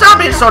 Oh, stop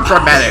being so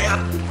dramatic.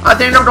 I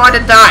think I'm going to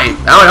die.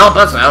 That would help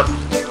us out.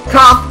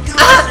 Cough.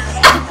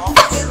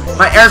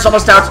 My air's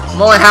almost out.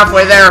 I'm only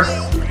halfway there.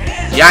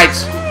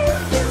 Yikes.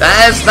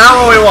 That is not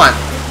what we want.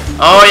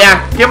 Oh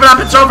yeah, give it up,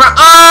 it's over.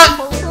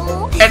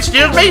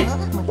 Excuse me?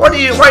 Why are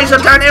you so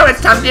tired now? It's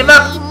time to give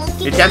up.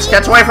 You can't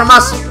get away from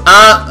us.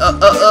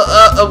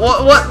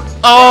 What?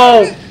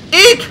 Oh,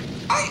 eek!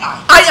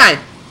 Aye.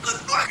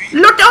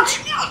 Look out!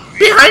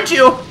 Behind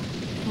you!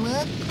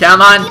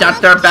 Come on,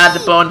 Dr.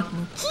 Badboon.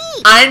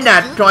 I'm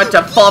not going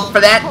to fall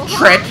for that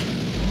trick.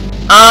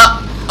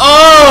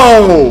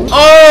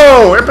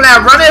 You're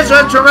planning on running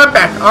to run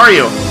back, are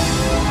you?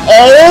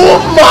 Oh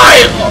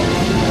my!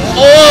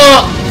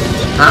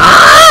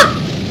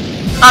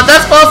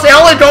 That's close. They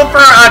only go for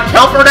a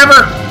kelp or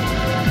whatever.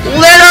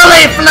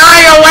 Literally fly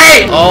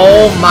away!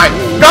 Oh my!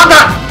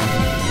 Gunga!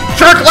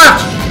 Jerk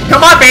left!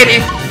 Come on, baby!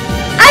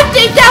 I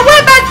think that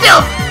went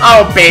myself!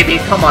 Oh, baby,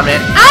 come on,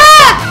 man.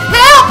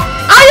 Help!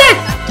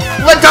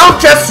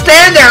 Don't just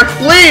stand there!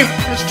 Leave!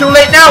 It's too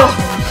late now!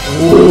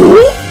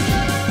 Ooh.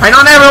 Hang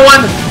on,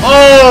 everyone!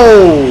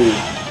 Oh!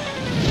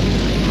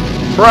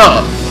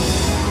 Bruh.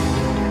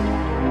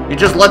 You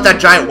just let that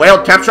giant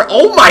whale capture.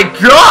 Oh my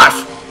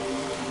gosh!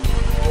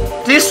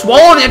 Did he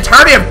swallow the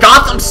entirety of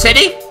Gotham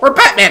City? Where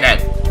Batman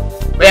at?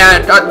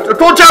 Yeah,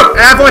 cool joke! And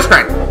I have voice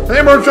crack. I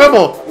think we're in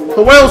trouble.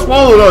 The whale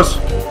swallowed us.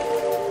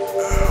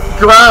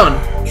 Grown.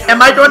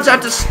 Am I going to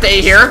have to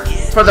stay here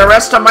for the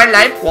rest of my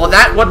life? Well,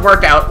 that would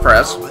work out for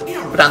us.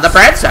 But on the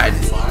bright side,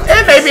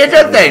 it may be a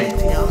good thing.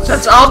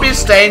 Since I'll be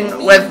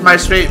staying with my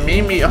sweet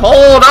Mimi.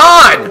 Hold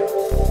on!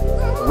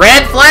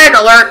 Red flag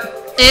alert!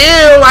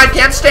 Ew, I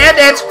can't stand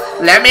it!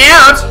 Let me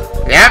out!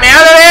 Get me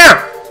out of here!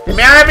 Get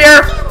me out of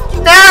here!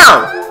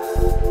 Now!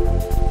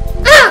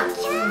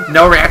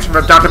 No reaction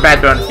from Dr.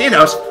 Badboon. He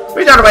knows.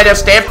 We got away to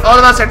escape, all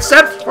of us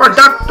except for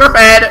Dr.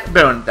 Bad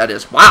Boone. That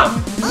is, wow.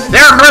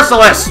 They're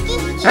merciless.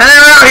 And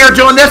they're out here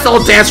doing this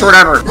old dance or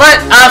whatever. Let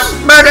us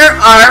murder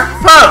our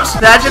foes.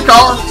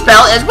 Magical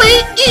spell is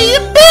we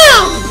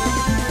boom.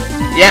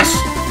 Yes.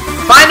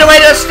 Find a way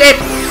to escape.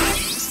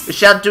 We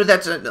shall do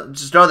that to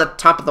just go to the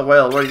top of the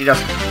whale. Where you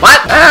just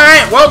what?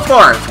 Alright, World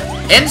 4.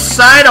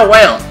 Inside a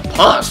whale.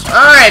 Pause.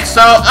 Alright,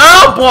 so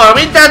oh boy,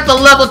 we got the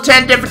level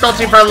 10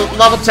 difficulty for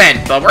level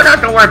 10, but we're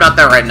not gonna worry about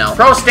that right now.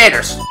 Pro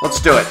staters.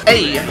 Let's do it.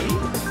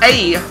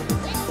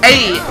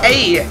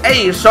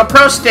 So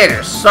pro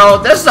staters. So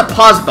this is a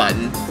pause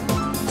button.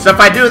 So if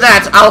I do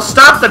that, I'll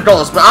stop the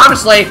goals, but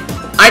obviously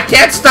I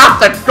can't stop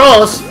the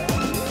goals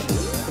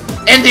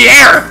in the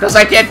air because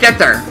I can't get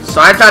there.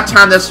 So I gotta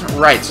time this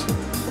right.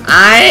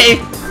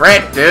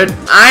 Frick, dude.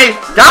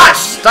 Gosh,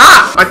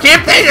 stop! I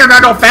keep thinking you're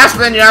gonna go faster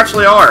than you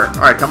actually are.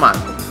 Alright, come on.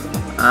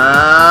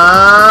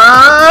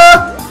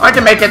 I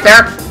can make it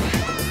there.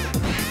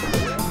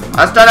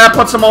 Let's gotta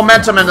put some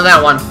momentum into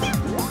that one.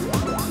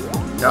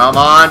 Come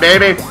on,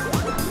 baby.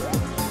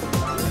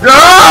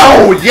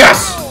 Oh,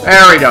 yes!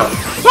 There we go.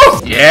 Woo!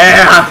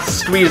 Yeah,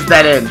 squeeze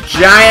that in.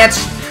 Giant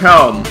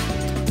comb.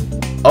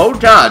 Oh,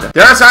 God.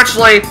 There's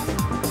actually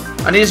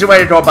an easy way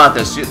to go about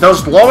this.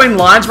 Those glowing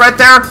lines right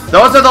there,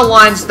 those are the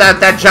lines that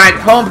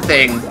giant comb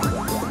thing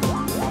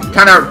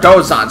kind of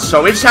goes on.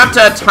 So we just have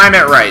to time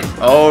it right.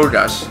 Oh,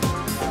 gosh.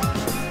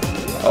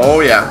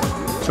 Oh, yeah.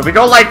 So if we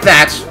go like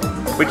that,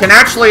 we can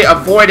actually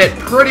avoid it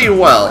pretty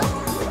well.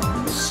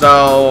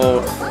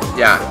 So,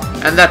 yeah.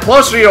 And the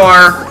closer you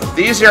are,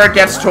 the easier it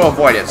gets to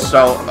avoid it.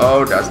 So,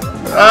 oh, gosh.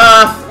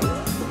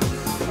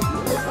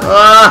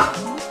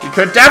 You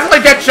could definitely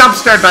get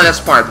jump-scared by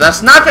this part. But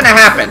that's not going to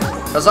happen.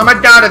 Because I'm a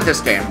god at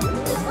this game.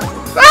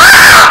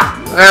 Ah!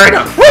 There we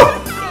go. Woo!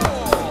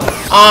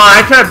 Oh,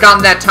 I could have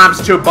gotten that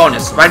 ×2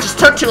 bonus, but I just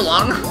took too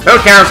long. Who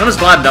cares? I'm just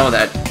glad to know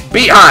that.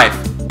 Beehive.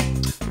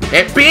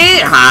 Okay,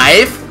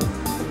 Beehive?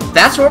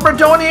 That's what we're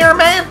doing here,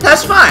 man?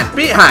 That's fine.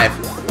 Beehive.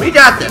 We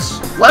got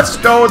this. Let's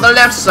go to the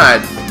left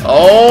side.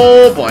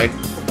 Oh, boy.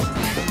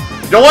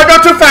 Don't want to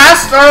go too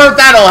fast, or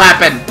that'll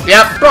happen.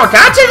 Yep. Bro, can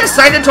I take a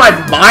second to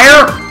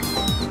admire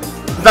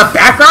the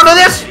background of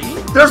this?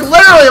 There's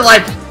literally,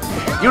 like,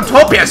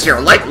 utopias here.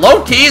 Like,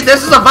 low-key,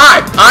 this is a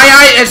vibe.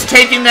 II is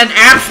taking an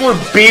absolute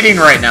beating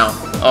right now.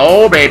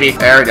 Oh, baby.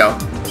 There we go.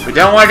 We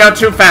don't want to go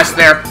too fast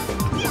there.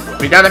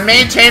 We gotta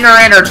maintain our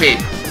energy.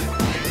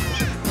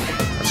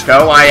 Let's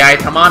go, II.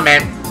 Come on,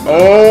 man.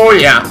 Oh,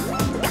 yeah.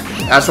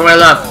 That's what I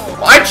love.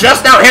 Well, I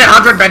just now hit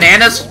 100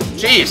 bananas.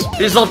 Jeez.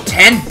 These little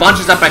 10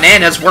 bunches of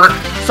bananas were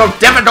so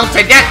difficult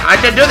to get. I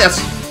can do this.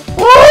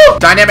 Woo!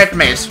 Dynamic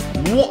maze.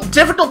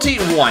 Difficulty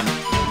 1.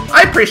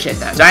 I appreciate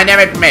that.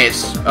 Dynamic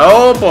maze.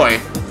 Oh, boy.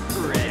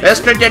 This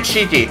could get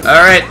cheeky.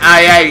 Alright,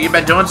 II, you've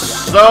been doing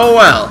so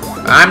well.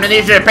 I'm gonna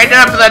need you to pick it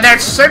up for the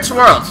next 6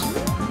 worlds.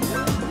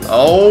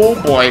 Oh,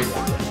 boy.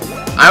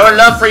 I would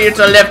love for you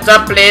to lift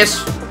up, please.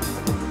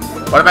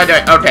 What am I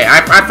doing? Okay,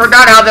 I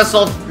forgot how this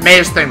little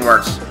maze thing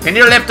works. Can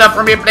you lift up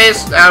for me,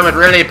 please? I would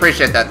really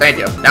appreciate that. Thank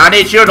you. Now I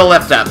need you to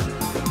lift up.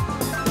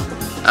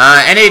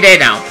 Any day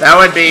now. That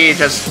would be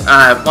just,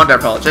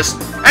 wonderful. Just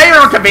at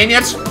your own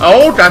convenience.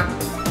 Oh, God.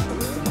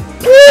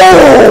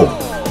 Woo!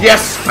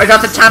 Yes, I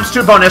got the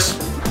 ×2 bonus.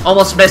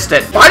 Almost missed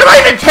it. Why do I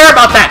even care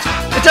about that?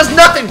 It does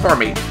nothing for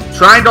me.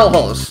 Triangle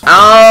holes.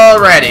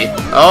 Alrighty.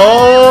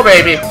 Oh,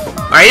 baby.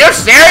 Are you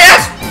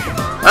serious?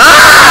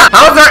 Ah!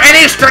 How is there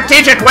any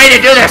strategic way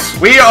to do this?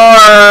 We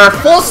are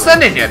full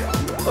sending it.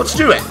 Let's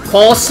do it.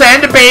 Full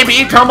send,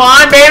 baby. Come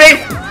on,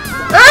 baby.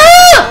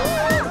 Ah!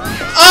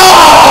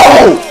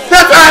 Oh!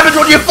 That's what happens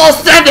when you full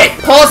send it.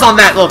 Pause on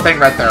that little thing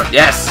right there.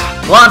 Yes.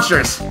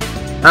 Launchers.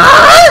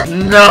 Ah!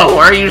 No,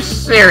 are you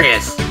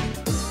serious?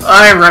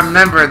 I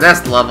remember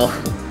this level.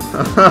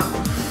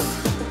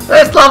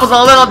 This level's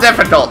a little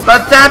difficult,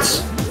 but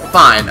that's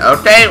fine,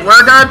 okay?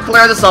 We're gonna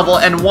clear this level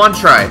in 1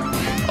 try.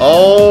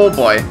 Oh,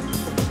 boy.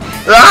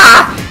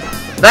 Ah!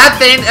 That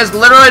thing is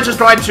literally just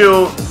going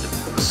to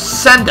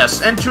send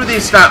us into the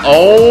sky.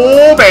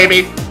 Oh,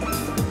 baby.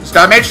 Just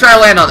gotta make sure I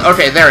land on it.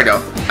 Okay, there we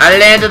go. I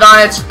landed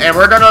on it, and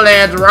we're gonna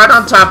land right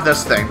on top of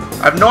this thing.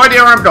 I have no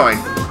idea where I'm going.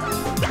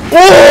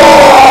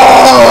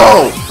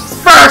 Whoa!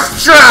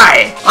 First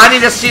try! I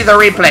need to see the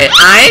replay.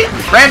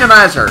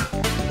 Randomizer.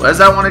 What is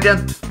that one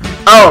again?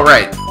 Oh,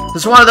 right.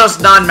 This is one of those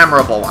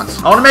non-memorable ones.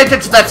 I want to make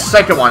it to that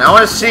second one. I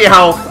want to see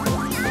how...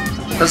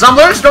 Because I'm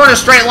literally just going a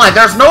straight line.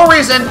 There's no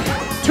reason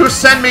to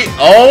send me...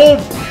 Oh,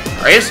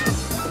 Grace.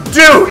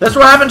 Dude! That's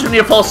what happens when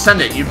you full send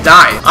it. You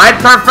die.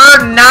 I'd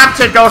prefer not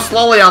to go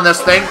slowly on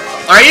this thing.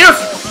 Are you...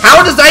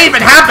 How does that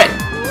even happen?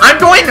 I'm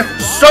going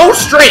so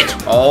straight.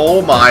 Oh,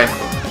 my.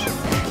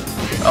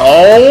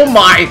 Oh,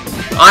 my.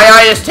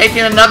 II is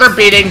taking another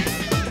beating.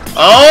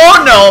 Oh,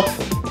 no.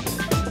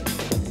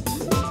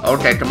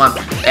 Okay, come on.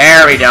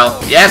 There we go.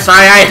 Yes,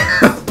 I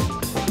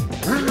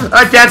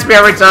gets me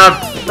every time.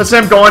 That's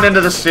him going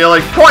into the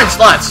ceiling. Coin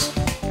slots.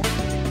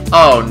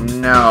 Oh,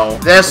 no.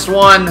 This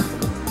one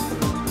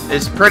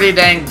is pretty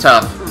dang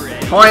tough.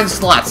 Coin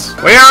slots.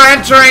 We are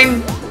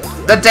entering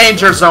the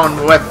danger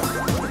zone with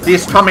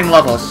these coming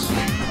levels.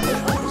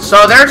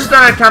 So they're just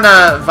gonna kind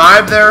of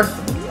vibe there.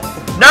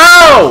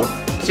 No!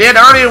 See, it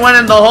already went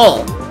in the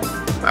hole.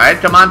 Alright,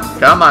 come on,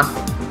 come on.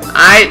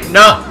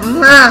 No.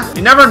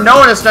 You never know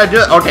when it's gonna do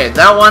it. Okay,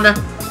 that one.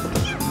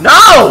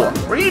 No!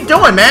 What are you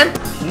doing, man?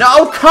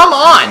 No, come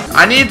on!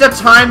 I need to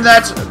time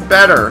that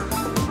better.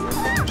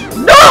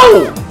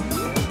 No!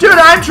 Dude,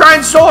 I'm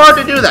trying so hard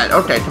to do that.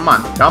 Okay, come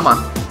on, come on.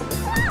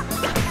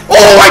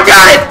 Oh, I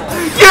got it!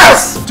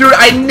 Yes! Dude,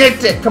 I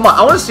nicked it. Come on,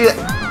 I want to see it.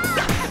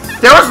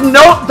 There was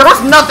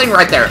nothing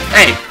right there.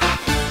 Hey,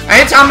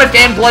 anytime a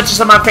game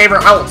glitches in my favor,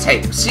 I will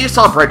take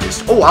Seesaw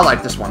Bridges. Oh, I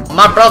like this one.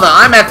 My brother,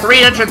 I'm at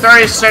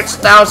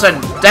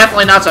 336,000,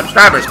 definitely not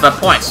subscribers, but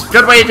points.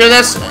 Good way to do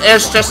this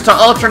is just to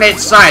alternate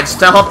sides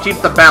to help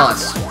keep the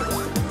balance.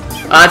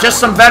 Just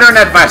some veteran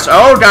advice.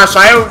 Oh gosh,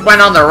 I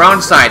went on the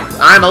wrong side.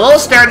 I'm a little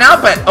scared now,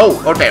 but oh,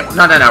 okay.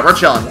 No, we're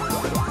chilling.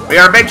 We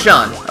are big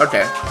chilling.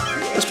 Okay.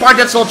 This part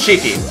gets a little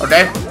cheeky,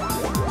 okay?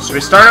 So we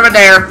start over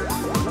there.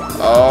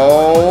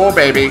 Oh,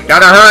 baby.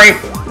 Gotta hurry.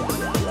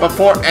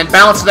 And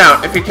balance it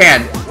out if you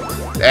can.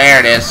 There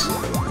it is.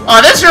 Oh,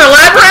 this is your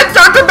labyrinth,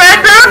 Dr.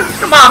 Badboon?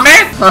 Come on,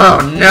 man.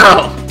 Oh,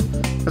 no.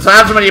 That's what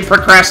happens when you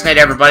procrastinate,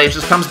 everybody. It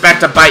just comes back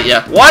to bite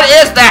you. What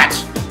is that?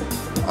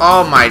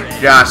 Oh, my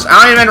gosh.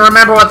 I don't even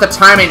remember what the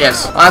timing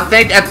is. I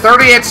think at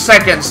 38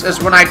 seconds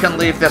is when I can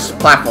leave this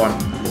platform.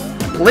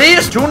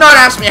 Please do not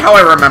ask me how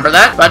I remember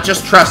that, but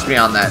just trust me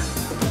on that.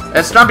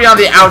 It's gonna be on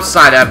the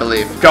outside, I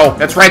believe. Go.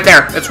 It's right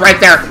there. It's right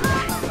there.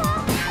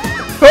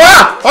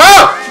 Ah!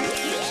 Oh!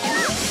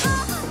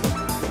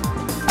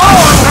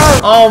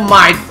 Oh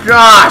my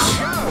gosh!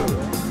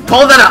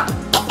 Pull that up.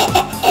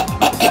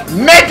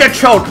 Mega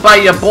choke by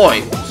your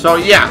boy. So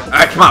yeah,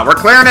 alright, come on, we're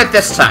clearing it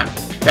this time.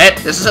 Okay,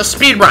 this is a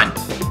speed run.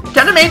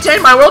 Gonna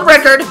maintain my world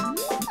record.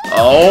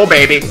 Oh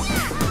baby.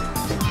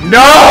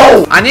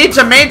 No! I need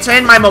to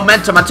maintain my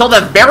momentum until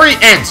the very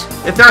end.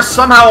 If there's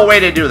somehow a way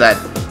to do that.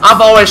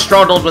 I've always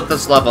struggled with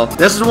this level.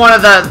 This is one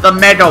of the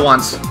mega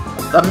ones.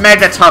 The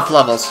mega tough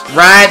levels.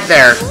 Right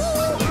there.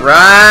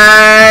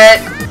 Right.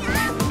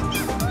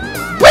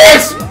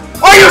 Please!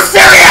 Are you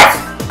serious?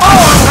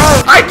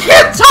 Oh, I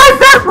can't time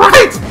that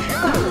right!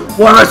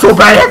 Why am I so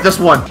bad at this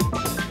one?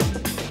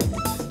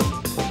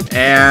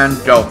 And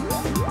go.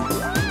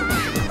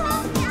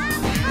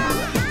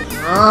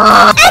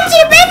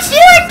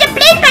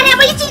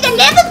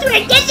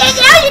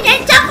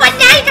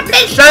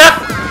 Shut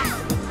up!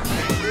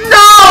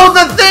 No!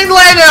 The thing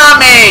landed on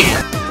me!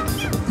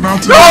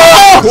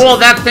 No! Cool,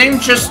 that thing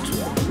just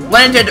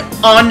landed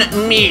on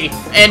me.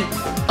 And,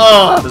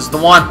 oh, this is the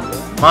one.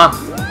 Come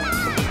on.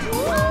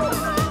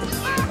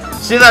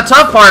 See, the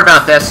tough part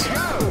about this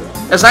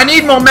is I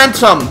need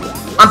momentum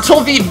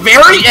until the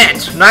very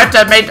end. And I have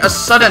to make a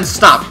sudden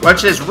stop,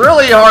 which is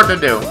really hard to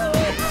do.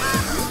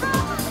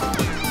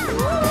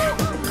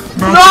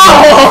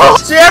 No!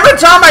 See, every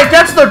time I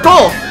get to the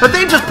goal, the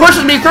thing just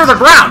pushes me through the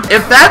ground.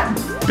 If that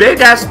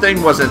big-ass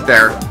thing wasn't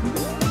there,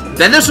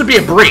 then this would be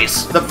a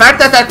breeze. The fact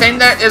that that thing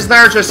that is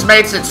there just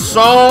makes it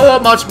so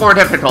much more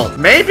difficult.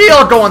 Maybe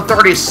I'll go in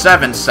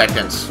 37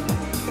 seconds.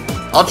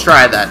 I'll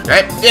try that,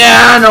 right?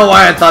 Yeah, I know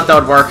why I thought that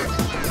would work.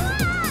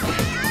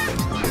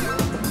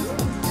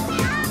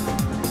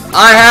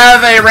 I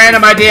have a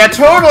random idea,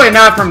 totally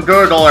not from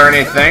Google or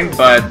anything,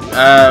 but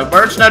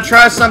we're just gonna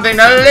try something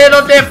a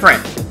little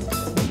different.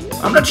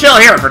 I'm gonna chill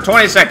here for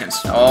 20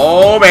 seconds.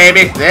 Oh,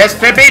 baby, this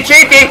could be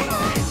cheeky.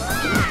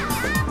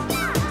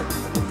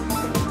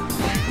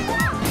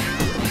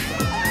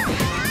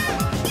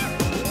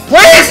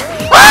 Please!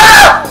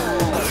 Ah!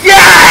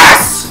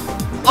 Yes!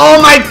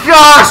 Oh my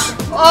gosh!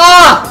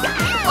 Oh!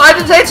 I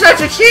just ate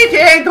such a cheeky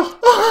angle.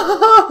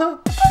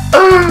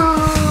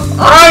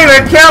 I don't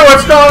even care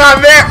what's going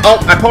on there. Oh,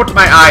 I poked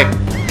my eye.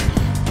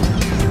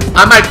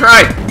 I might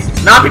cry.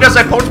 Not because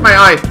I poked my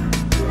eye.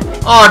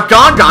 Oh,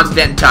 Gongon's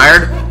getting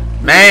tired.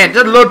 Man,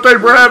 didn't look like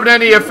we're having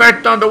any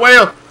effect on the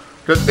whale.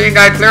 Good thing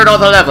I cleared all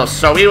the levels,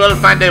 so we will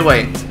find a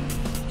way.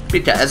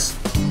 Because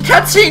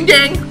cutscene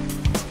ding.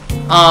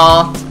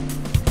 Aw.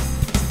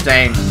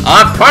 Dang.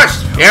 Of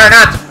course, you're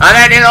not on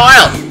any of the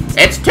oil.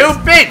 It's too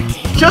big.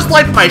 Just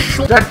like my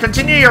shoulder.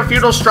 Continue your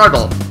futile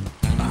struggle.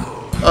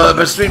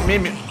 But sweet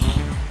me.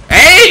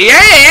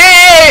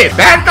 Hey!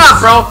 Back up,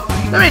 bro.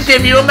 Let me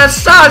give you a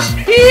massage.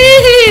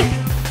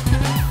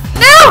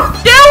 No!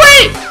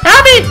 Wait!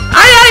 Help me!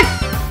 Aye!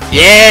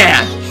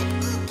 Yeah!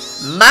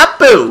 My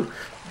boo!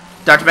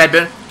 Dr.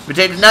 Badboon, if you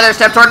take another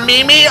step toward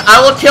Mimi, I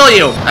will kill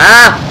you.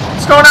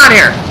 What's going on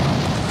here?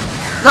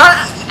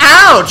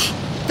 Ouch!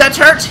 That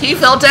hurts. He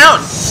fell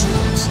down.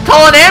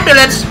 Call an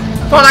ambulance.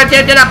 Thought I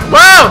can't get up.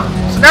 Whoa!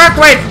 It's an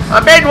earthquake. A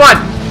big one.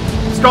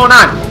 What's going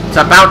on? It's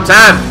about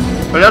time.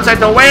 But it looks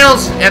like the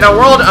whale's in a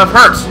world of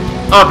hurt.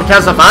 Oh,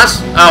 because of us?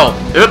 Oh,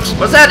 oops.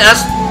 Was that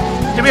us?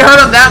 Did we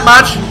hurt him that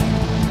much?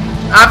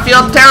 I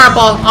feel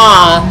terrible.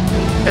 Aw.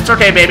 It's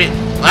okay, baby.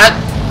 What?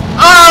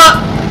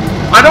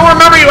 I don't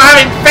remember you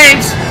having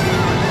faints.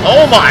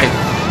 Oh my.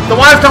 The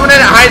water's coming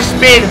in at high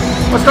speed.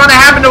 What's going to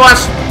happen to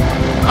us?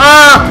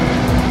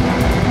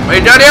 Are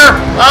you done here?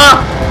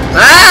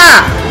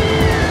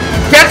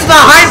 Get to the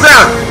high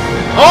ground!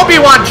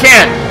 Obi-Wan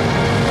Chan!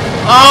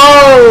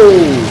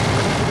 Oh!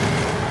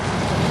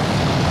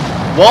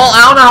 Well,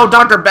 I don't know how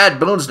Dr. Bad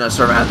Boon's gonna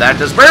survive that,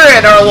 because we're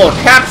in our little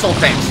capsule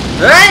things.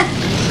 Eh?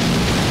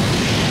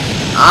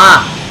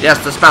 Ah, yes,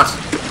 the spouts.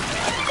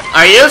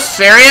 Are you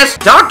serious?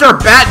 Dr.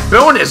 Bat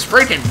Boon is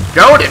freaking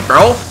goated,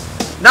 bro.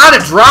 Not a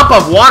drop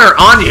of water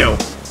on you.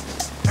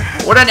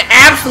 What an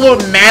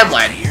absolute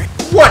madlad.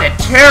 What a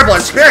terrible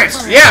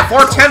experience. Yeah,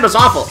 410 was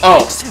awful.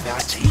 Oh.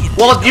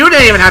 Well, you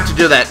didn't even have to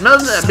do that.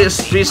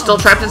 He's still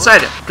trapped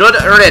inside it. Good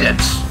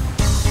riddance.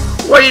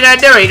 What are you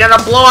gonna do? You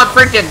gonna blow up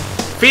freaking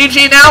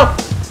Fiji now?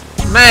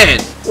 Man,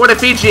 what did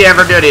Fiji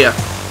ever do to you?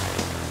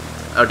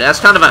 Oh, that's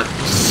kind of a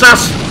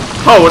sus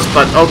pose,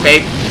 but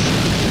okay.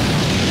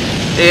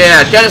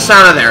 Yeah, get us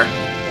out of there.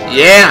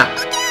 Yeah.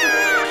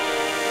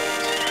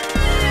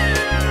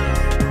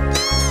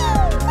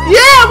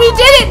 Yeah, we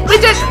did it! We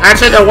did.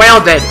 Actually, the whale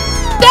did.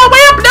 The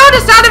whale blew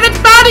us out of its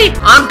body!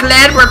 I'm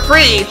glad we're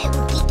free.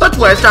 But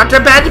where's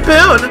Dr. Bad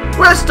Boon?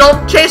 We're still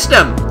chasing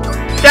him.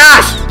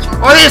 Gosh,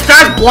 are these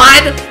guys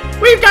blind?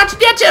 We've got to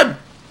get him!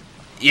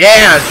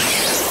 Yeah.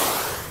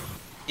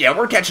 Yeah,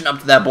 we're catching up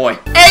to that boy.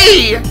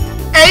 Hey!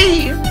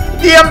 Hey!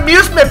 The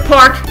amusement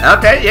park!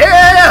 Okay,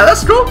 yeah,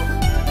 that's cool.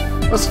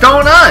 What's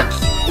going on?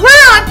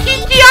 We're on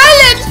Kiki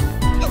Island!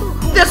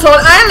 This whole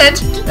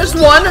island is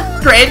one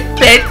great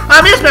big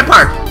amusement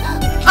park.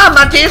 A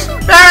monkey's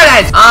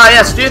paradise. Ah,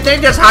 yes. Do you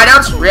think there's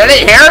hideouts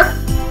really here?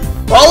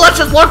 Well, let's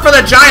just look for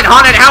the giant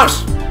haunted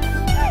house.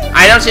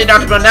 I don't see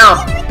Dr. Boon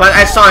now, but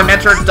I saw him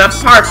enter the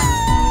park.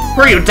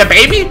 Were you the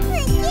baby?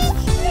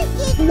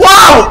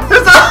 Whoa!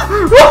 It's a...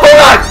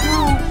 Hold on!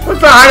 What's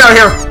the hideout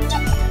here?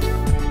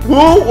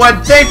 Who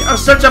would think of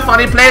such a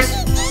funny place?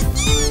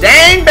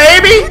 Dang,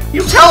 baby!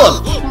 You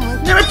tell him.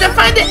 Now we have to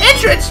find the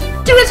entrance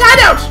to his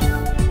hideout.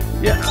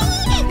 Yeah.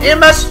 It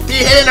must be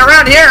hidden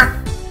around here.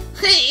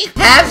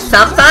 Have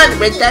some fun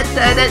with that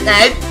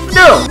knife.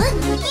 No.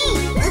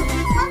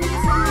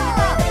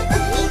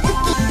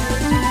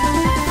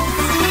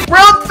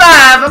 World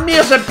 5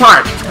 amusement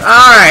park.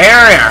 Alright,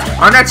 here we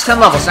are. Our next 10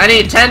 levels.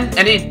 Any 10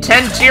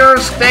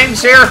 tiers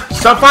things here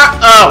so far?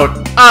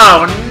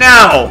 Oh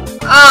no.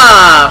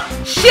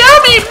 Show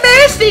me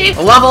mercy.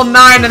 Level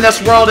 9 in this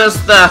world is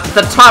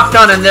the top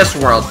gun in this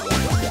world.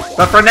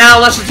 But for now,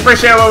 let's just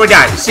appreciate what we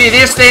got. See,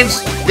 these things,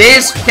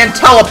 these can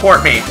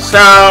teleport me. So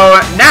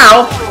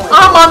now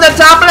I'm on the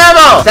top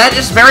level. That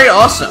is very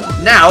awesome.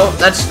 Now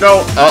let's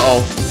go.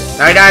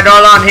 I got a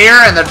door on here,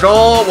 and the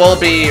door will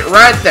be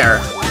right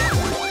there.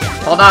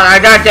 Hold on, I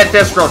gotta get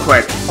this real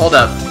quick. Hold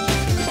up.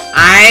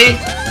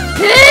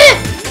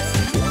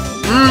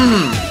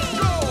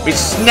 We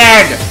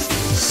snagged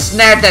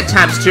that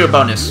 ×2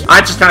 bonus.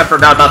 I just kind of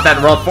forgot about that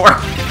in World 4.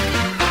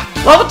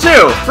 Level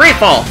 2, free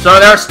fall. So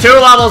there's 2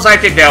 levels I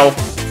could go,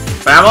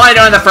 but I'm only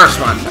doing the first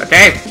one.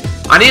 Okay.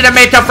 I need to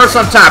make up for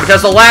some time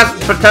because the last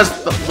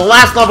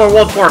level of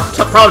World 4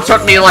 probably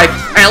took me like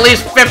at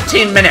least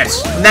 15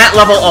 minutes. And that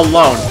level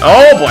alone.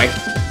 Oh boy.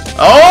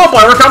 Oh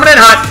boy, we're coming in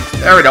hot.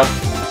 There we go.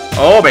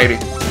 Oh baby.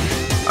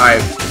 Alright.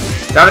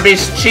 Gotta be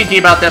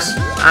cheeky about this.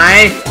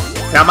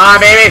 Come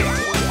on, baby.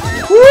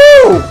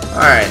 Woo!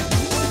 Alright.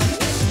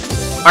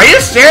 Are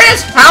you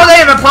serious? How are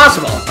they even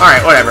possible?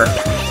 Alright, whatever.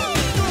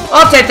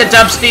 I'll take the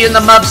Dubsty and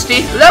the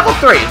Mubsty. Level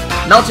 3.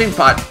 Melting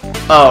pot.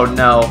 Oh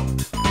no.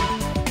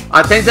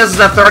 I think this is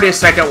a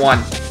 30-second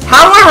one.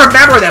 How do I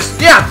remember this?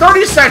 Yeah,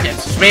 30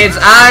 seconds. Which means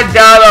I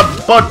gotta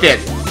book it.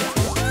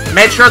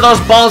 Make sure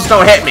those balls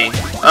don't hit me.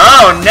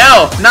 Oh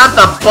no, not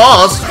the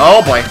balls.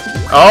 Oh boy.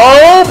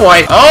 Oh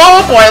boy.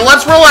 Oh boy,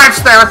 let's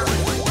relax there.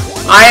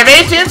 I have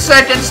 18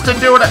 seconds to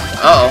do it.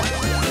 Uh-oh.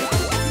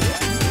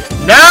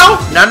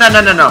 No.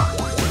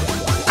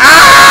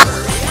 Ah!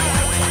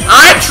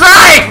 I'm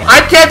trying!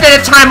 I can't get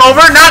a time over,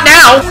 not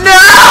now!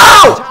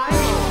 No!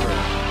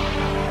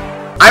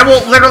 I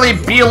will literally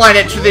beeline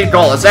it to the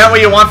goal. Is that what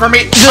you want from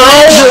me?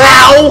 Oh,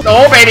 ow!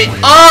 Oh, baby.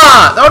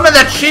 Those are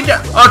the cheat.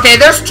 Okay,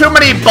 there's too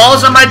many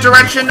balls in my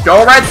direction.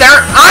 Go right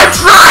there. I'm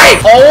trying!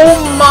 Oh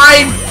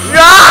my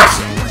gosh!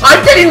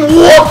 I'm getting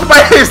whooped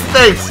by these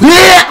things.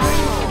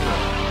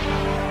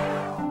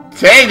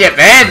 Dang it,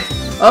 man.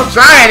 I'm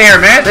trying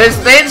here, man. These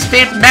things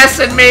keep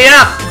messing me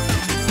up.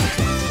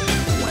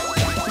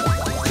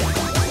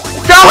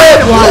 Go in!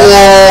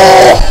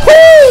 Whoa!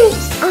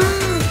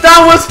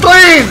 That was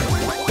clean!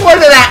 Look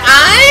at that!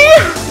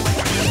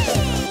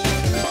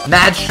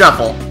 Mad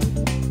Shuffle.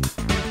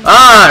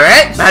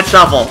 Alright, Mad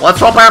Shuffle. Let's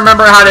hope I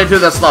remember how to do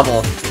this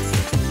level.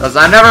 Because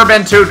I've never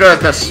been too good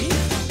at this.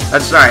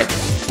 That's right.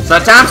 So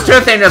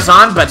 ×2 thing is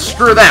on, but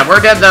screw that. We're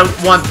getting the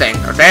one thing,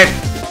 okay?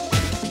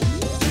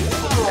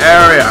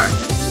 There we are.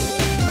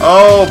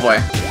 Oh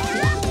boy.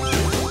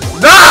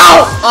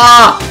 No!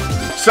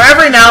 So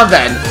every now and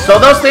then, so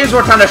those things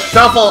will kind of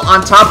shuffle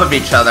on top of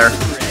each other,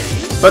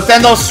 but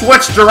then they'll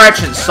switch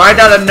directions, so I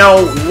gotta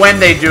know when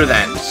they do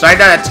that. So I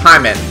gotta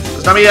time it.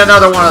 So let me get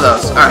another one of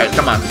those. Alright,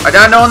 come on. I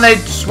gotta know when they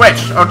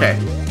switch. Okay,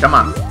 come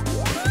on.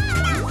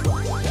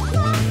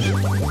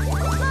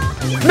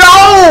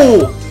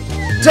 No!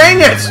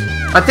 Dang it!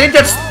 I think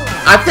it's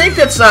I think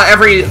it's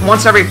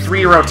once every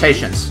 3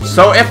 rotations.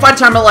 So if I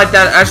time it like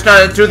that, I just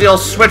gotta do the old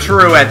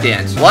switcheroo at the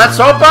end. Let's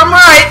hope I'm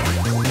right.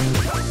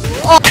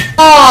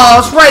 Oh,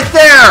 it's right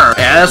there.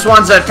 Yeah, this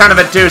one's a kind of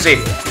a doozy.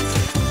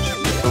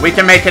 But we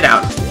can make it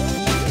out.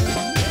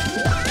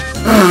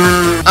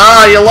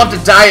 Oh, you love to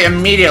die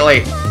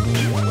immediately.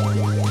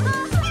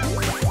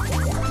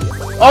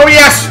 Oh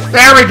yes,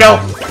 there we go.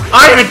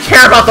 I don't even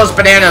care about those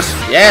bananas.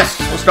 Yes,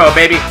 let's go,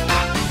 baby.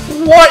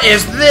 What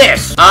is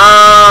this?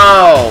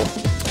 Oh.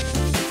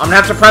 I'm gonna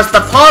have to press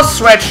the pause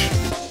switch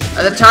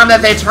at the time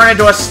that they turn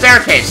into a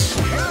staircase.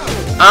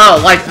 Oh,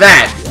 like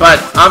that. But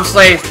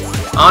obviously,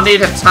 I'll need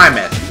to time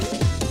it.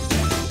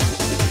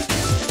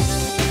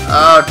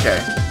 Okay.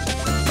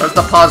 Where's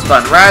the pause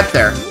button? Right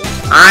there.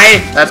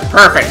 That's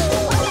perfect.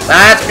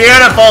 That's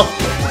beautiful.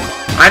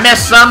 I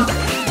missed some.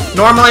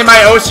 Normally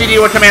my OCD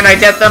would command I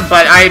get them,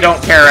 but I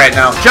don't care right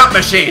now. Jump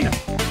machine.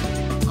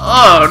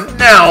 Oh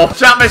no.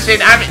 Jump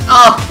machine. I mean,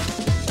 oh.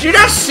 Do you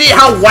guys see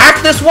how whack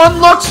this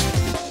one looks?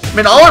 I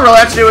mean, all I really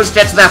have to do is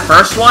get to that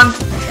first one.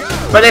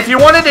 But if you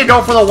wanted to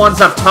go for the ones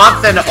up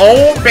top, then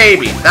oh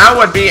baby, that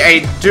would be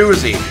a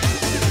doozy.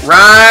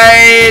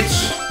 Right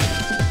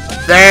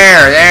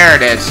there. There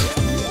it is.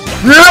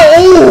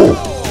 Ooh!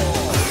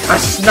 I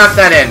snuck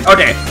that in.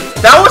 Okay.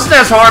 That wasn't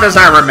as hard as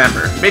I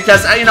remember,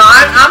 because, you know,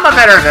 I'm a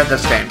veteran at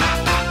this game.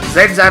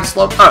 Zigzag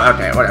slope. Oh,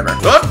 okay, whatever.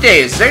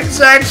 Okay,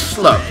 zigzag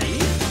slope.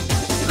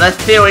 Let's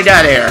see what we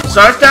got here.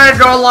 So I just gotta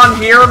go along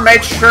here,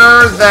 make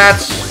sure that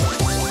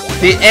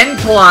the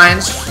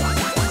inclines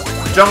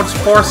don't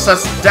force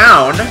us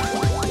down.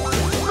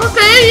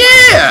 Okay,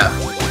 yeah.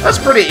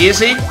 That's pretty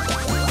easy.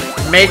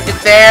 Make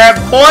it there,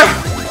 boy.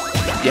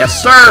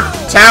 Yes, sir.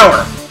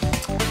 Tower.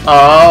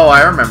 Oh,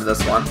 I remember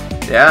this one.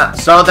 Yeah,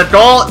 so the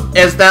goal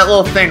is that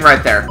little thing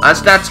right there. I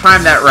just gotta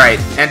time that right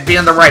and be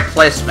in the right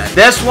placement.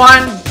 This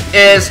one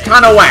is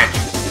kind of whack,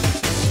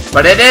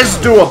 but it is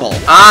doable.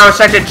 I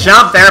wish I could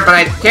jump there, but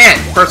I can't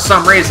for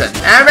some reason.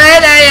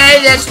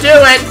 Alright, let's do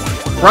it.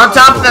 We're on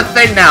top of the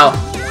thing now.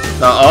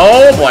 So,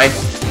 oh boy.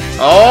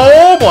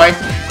 Oh boy.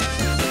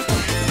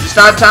 Just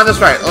gotta time this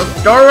right. Let's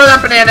go where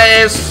that banana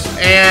is,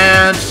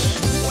 and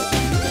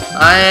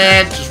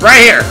just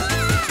right here.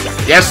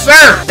 Yes,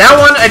 sir! That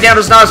one, again,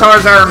 was not as hard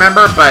as I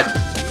remember, but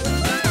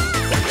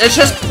it's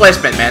just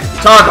placement, man.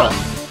 Toggle.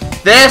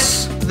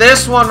 This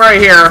one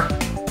right here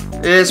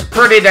is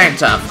pretty dang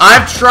tough.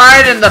 I've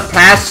tried in the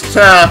past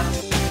to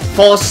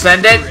full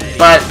send it,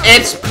 but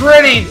it's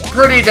pretty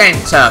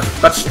dang tough.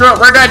 But screw it,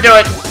 we're gonna do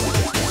it.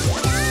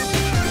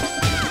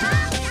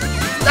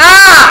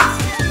 Ah!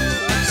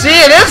 See,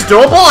 it is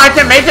doable. I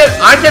can make it,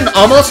 I can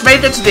almost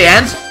make it to the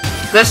end.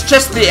 That's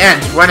just the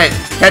end when it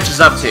catches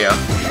up to you.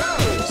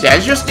 Yeah, I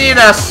just need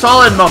a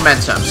solid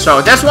momentum.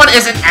 So this one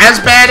isn't as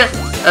bad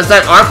as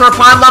that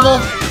arthropod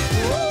level.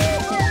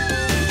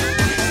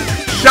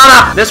 Shut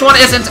up! This one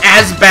isn't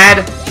as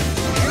bad,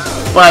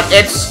 but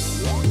it's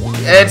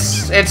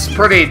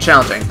pretty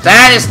challenging.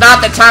 That is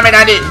not the timing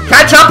I need. Can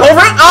I jump over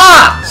it?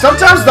 Ah!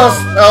 Sometimes those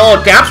little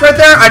gaps right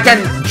there, I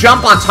can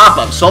jump on top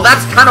of. So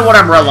that's kind of what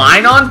I'm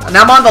relying on. And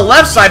I'm on the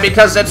left side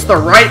because it's the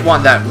right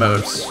one that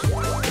moves.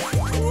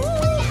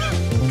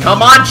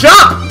 Come on,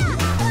 jump!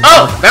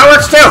 Oh, that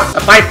works too!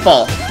 If I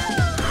fall.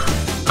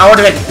 I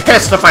would have been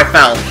pissed if I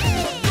fell.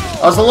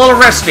 I was a little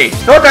risky. I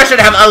feel like I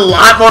should have a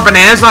lot more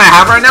bananas than I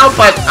have right now,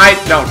 but I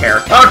don't care.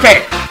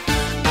 Okay.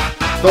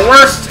 The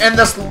worst in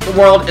this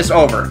world is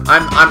over.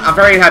 I'm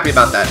very happy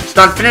about that. Just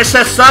done finish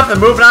this up and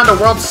moving on to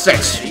World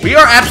 6. We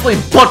are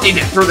absolutely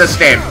booking it through this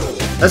game.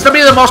 This is gonna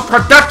be the most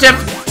productive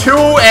 2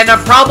 and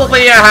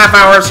probably a half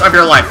hours of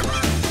your life.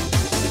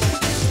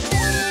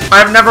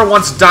 I've never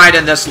once died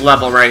in this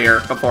level right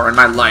here before in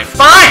my life.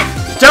 Fine!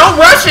 Don't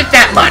rush it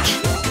that much!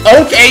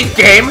 Okay,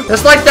 game.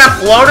 It's like that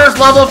floaters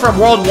level from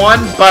World 1,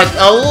 but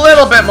a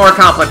little bit more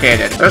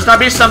complicated. There's gonna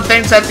be some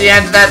things at the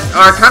end that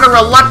are kind of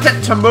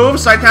reluctant to move,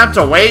 so I have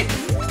to wait.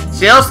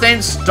 See, those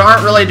things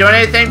aren't really doing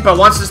anything, but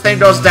once this thing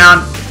goes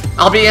down,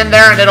 I'll be in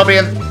there and it'll be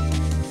in...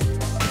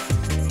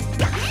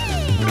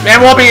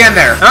 And we'll be in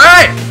there.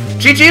 Alright!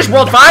 GG's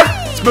World 5.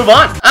 Let's move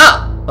on.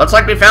 Oh, looks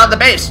like we found the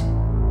base.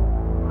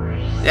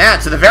 Yeah,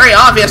 it's the very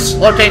obvious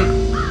looking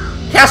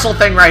castle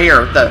thing right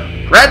here with the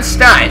red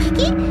sky.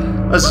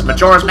 This is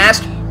Majora's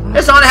Mask.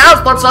 His own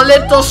house looks a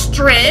little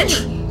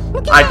strange.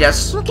 I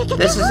guess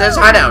this is his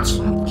hideout.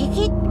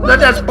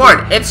 Look at this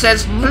board. It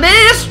says,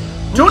 please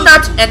do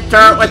not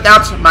enter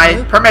without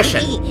my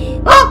permission.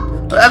 Oh,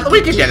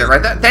 we can get it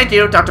right there. Thank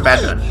you, Dr.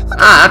 Badmoon.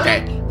 Ah,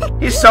 okay.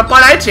 He's so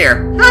polite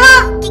here.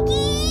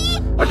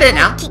 Okay,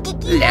 now,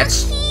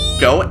 let's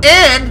go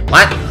in.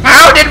 What?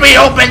 How did we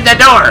open the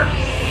door?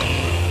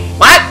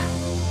 What?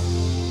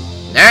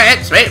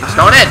 Alright, sweet, let's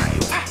go in.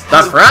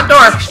 The front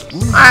door.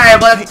 I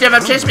will give a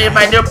chase me if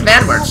my new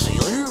plan works.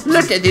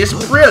 Look at these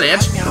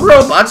brilliant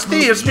robots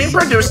thieves being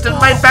produced in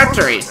my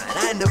factory.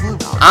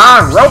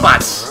 Ah,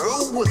 robots.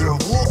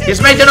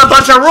 He's making a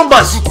bunch of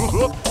Roombas.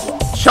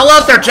 Chill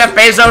out there, Jeff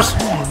Bezos.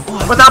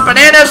 Without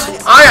bananas,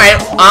 aye.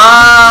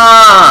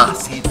 Ah,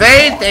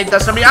 they think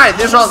that's gonna be aye.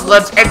 These are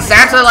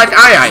exactly like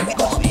aye.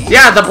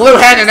 Yeah, the blue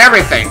head and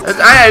everything.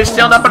 Ai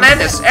stealing up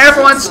bananas.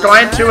 Everyone's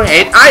going to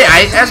hate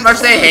Ai as much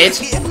as they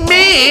hate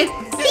me.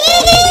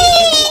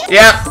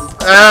 Yep,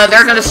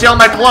 they're gonna steal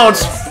my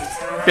clothes.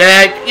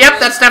 Yep,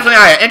 that's definitely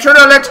Ai.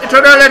 Intruder alert,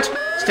 intruder alert.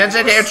 Stands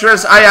into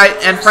intruders, Ai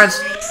and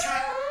friends.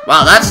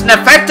 Wow, that's an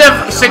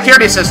effective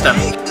security system.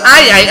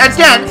 Ai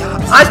again.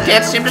 I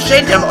can't seem to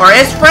shake him or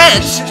his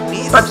friends,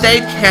 but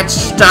they can't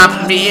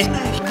stop me.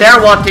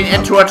 They're walking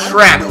into a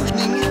trap.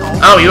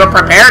 Oh, you were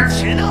prepared?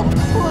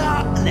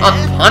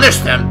 I'll punish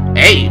them.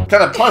 Hey, you could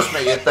have punished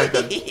me, you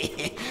thinking.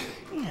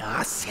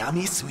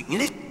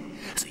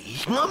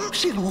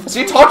 Is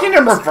he talking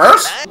in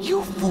reverse?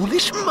 You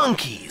foolish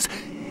monkeys.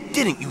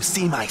 Didn't you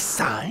see my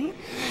sign?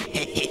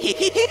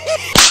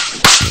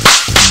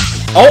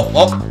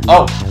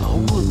 Oh.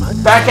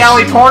 Back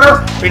alley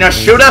corner? You gonna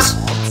shoot us?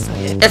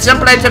 It's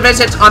simply to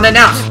visit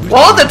unannounced.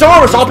 Well, the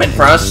door was open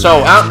for us,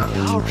 so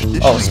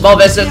oh, small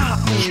visit.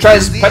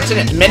 Tries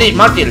putting mini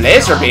monkey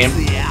laser beam.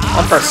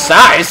 On for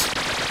size.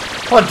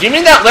 Oh, do you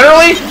mean that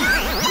literally?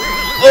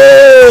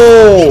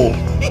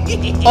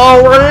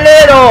 Oh, we're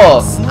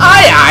little.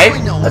 Aye.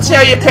 Let's see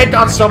how you pick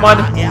on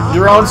someone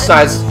your own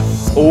size.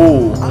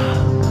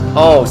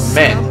 Oh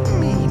man.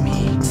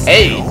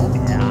 Hey,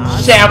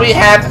 shall we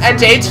have a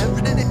date?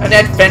 An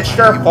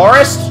adventure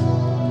forest?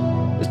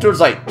 This dude's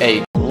like,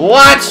 hey,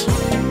 what?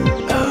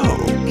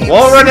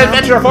 Well, we're in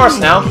adventure forest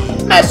now.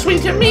 My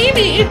sweet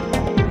Mimi.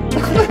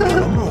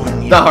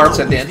 The hearts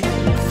at the end.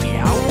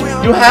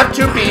 You have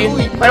to be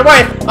my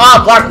wife.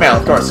 Blackmail,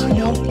 of course.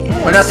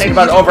 We're not thinking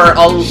about over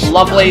a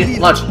lovely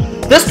lunch.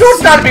 This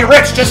dude's got to be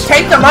rich. Just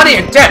take the money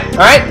and dip,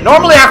 alright?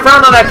 Normally I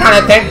frown on that kind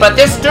of thing, but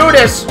this dude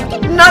is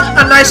not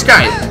a nice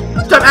guy.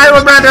 So I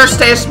would rather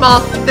stay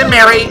small than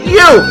marry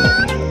you.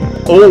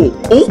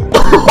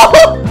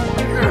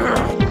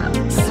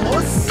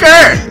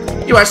 Sure,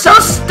 you are so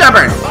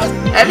stubborn.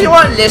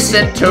 Everyone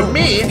listen to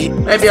me.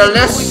 Maybe you'll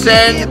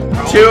listen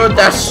to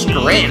the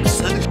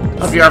screams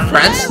of your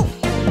friends.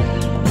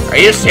 Are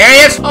you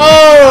serious?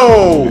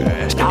 Oh!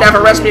 You have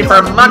a recipe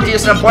for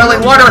monkeys in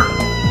boiling water.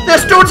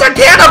 This dude's a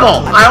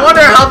cannibal. I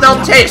wonder how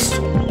they'll taste.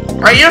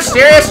 Are you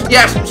serious?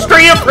 Yes. Screw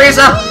you,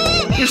 Frieza.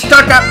 You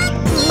stuck up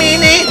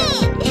meanie.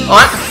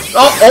 What?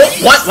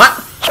 What?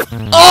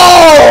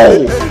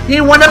 Oh!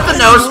 He went up the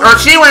nose, or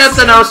she went up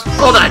the nose.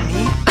 Hold on.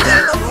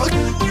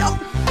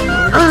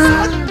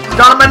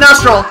 Got on my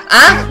nostril.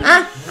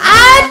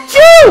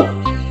 Achoo!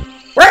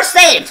 We're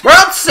saved.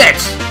 World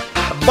 6.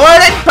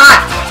 Boiling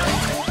pot.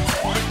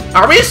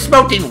 Are we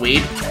smoking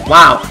weed?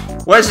 Wow.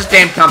 What does this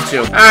game come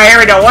to? Alright, here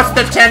we go. What's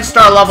the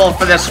 10-star level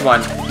for this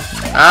one?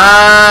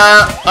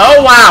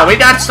 Oh wow, we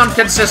got some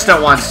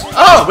consistent ones.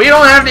 Oh, we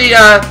don't have the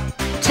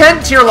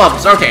 10 tier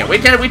levels. Okay, we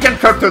can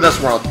cook through this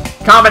world.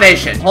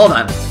 Combination. Hold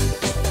on.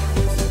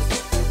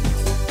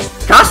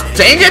 Gosh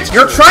dang it!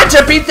 You're trying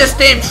to beat this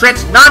game,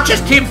 Tritz, not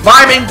just keep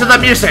vibing to the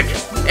music.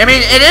 I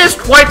mean, it is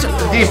quite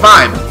the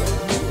vibe.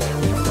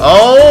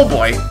 Oh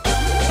boy.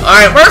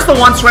 Alright, where's the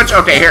one switch?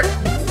 Okay, here.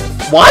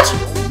 What?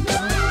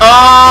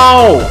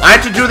 Oh, I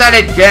have to do that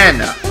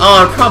again.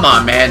 Oh, come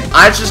on, man.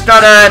 I just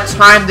gotta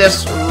time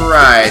this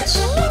right.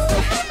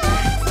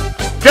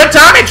 Good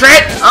timing,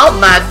 Trit! Oh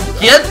my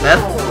goodness.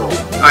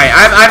 Alright,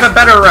 I have a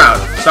better route.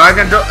 So I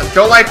can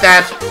go like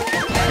that,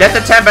 get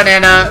the 10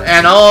 banana,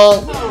 and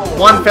all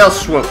one fell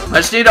swoop. I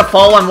just need to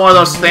fall on one of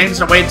those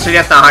things and wait to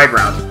get the high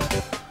ground.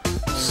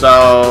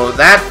 So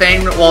that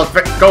thing will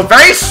go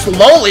very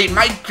slowly.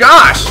 My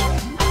gosh.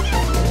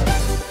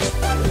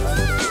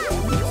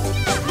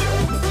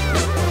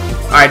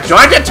 Alright, do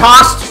I get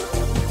tossed?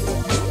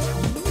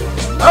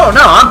 Oh,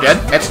 no, I'm good.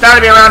 It's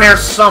gotta be around here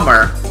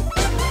somewhere.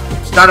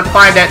 Just gotta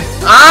find it.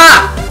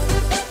 Ah!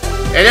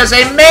 It is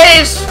a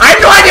maze! I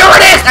have no idea what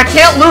it is! I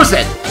can't lose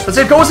it! Because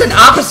it goes in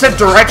opposite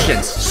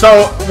directions.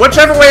 So,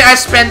 whichever way I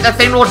spin, the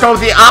thing will go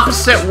the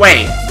opposite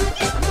way.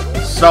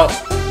 So,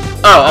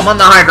 oh, I'm on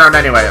the high ground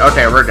anyway.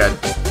 Okay, we're good.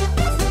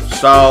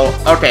 So,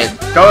 okay,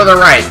 go to the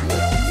right.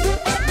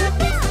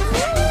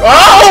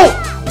 Oh!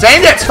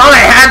 Dang it! Thought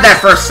I had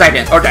that for a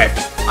second. Okay.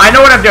 I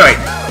know what I'm doing,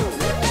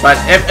 but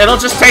it'll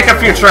just take a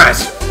few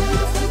tries.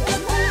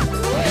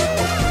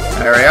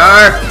 There we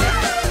are.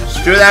 Let's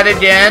do that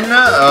again.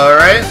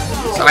 Alright.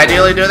 So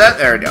ideally do that.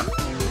 There we go.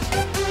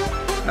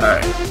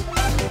 Alright.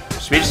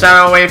 Speed just out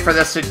of the way for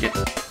this to get...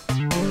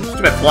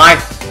 Stupid fly.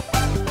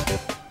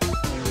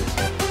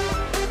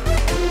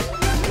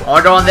 I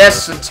want to go on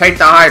this and take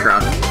the high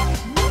ground.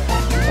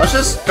 Let's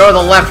just go to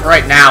the left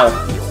right now.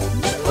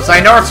 Because I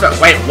know it's...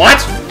 Wait,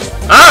 what?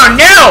 Oh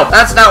no!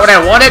 That's not what I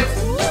wanted.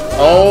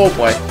 Oh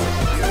boy.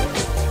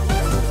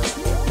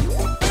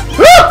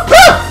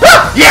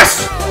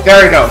 Yes!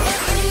 There we go.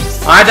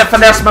 I had to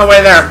finesse my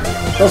way there.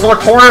 Those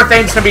little corner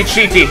things can be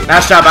cheeky.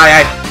 Nice job,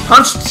 I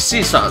punched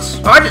seesaws.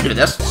 Oh, I can do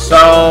this.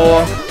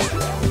 So...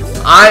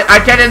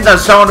 I get in the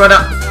zone with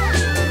a...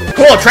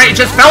 Cool, Trey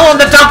just fell on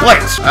the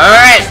dumplings.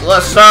 Alright,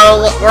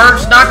 so we're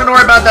just not gonna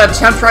worry about that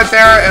attempt right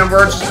there, and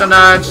we're just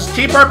gonna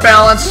keep our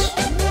balance.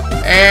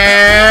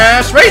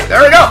 And... Sweet,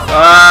 there we go.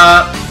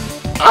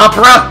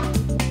 Opera.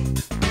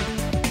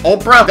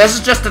 Oprah, this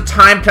is just a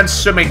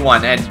time-consuming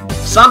one, and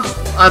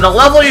the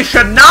level you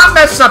should not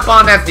mess up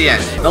on at the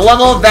end. The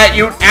level that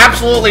you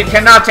absolutely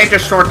cannot take a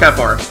shortcut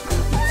for.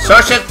 So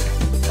shit.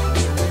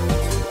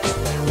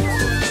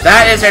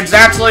 That is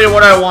exactly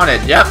what I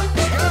wanted. Yep.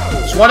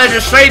 Just wanted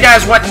to show you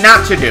guys what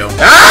not to do.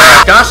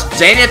 Ah! Gosh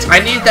dang it, I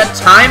need that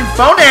time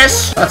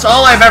bonus. That's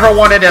all I've ever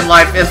wanted in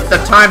life is the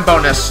time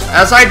bonus.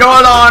 As I go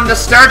along, the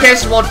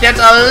staircase will get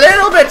a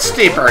little bit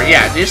steeper.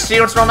 Yeah, do you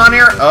see what's going on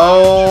here?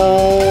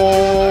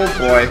 Oh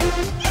boy.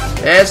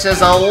 This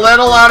is a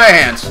little out of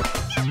hand.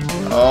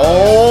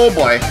 Oh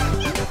boy.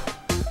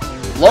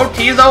 Low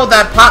key though,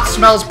 that pot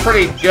smells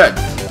pretty good.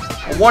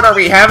 What are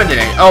we having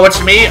today? Oh, it's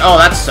me? Oh,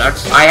 that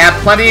sucks. I have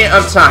plenty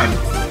of time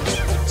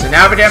to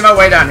navigate my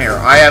way down here.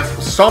 I have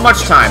so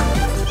much time.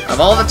 I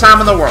have all the time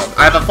in the world.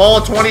 I have a full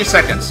 20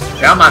 seconds.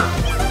 Come on.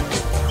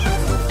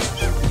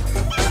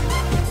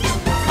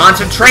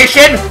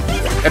 Concentration!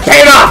 It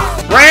paid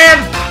off!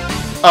 Ran!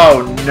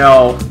 Oh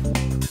no.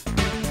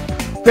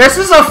 This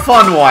is a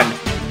fun one.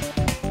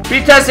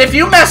 Because if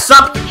you mess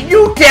up,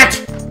 you get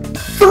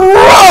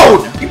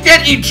thrown! You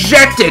get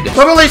ejected!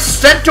 Literally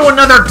sent to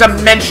another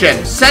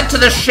dimension. Sent to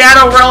the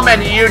Shadow Realm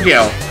and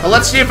Yu-Gi-Oh! Well,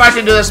 let's see if I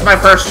can do this my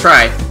first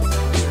try.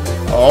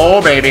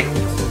 Oh, baby.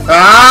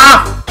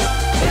 Ah!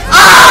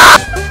 Ah!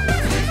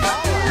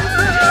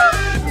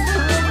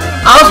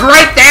 I was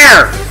right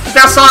there!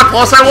 That's how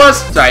close I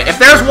was? Sorry, if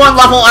there's one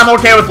level I'm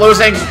okay with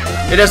losing,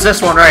 it is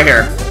this one right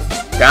here.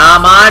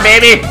 Come on,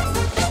 baby!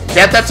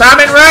 Get the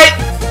timing right!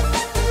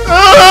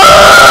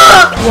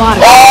 Ah!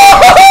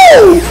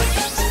 Oh!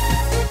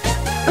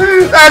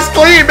 That's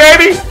clean,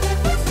 baby!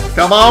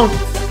 Come on.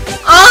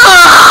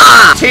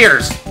 Ah!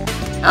 Tears.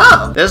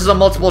 Oh, this is a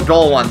multiple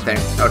goal one thing.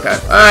 Okay.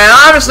 Alright,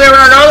 obviously we're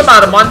gonna go to the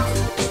bottom one.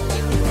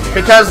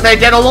 Because they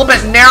get a little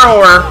bit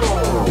narrower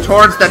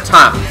towards the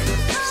top.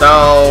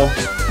 So,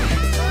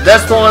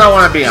 this one I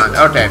want to be on.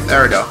 Okay,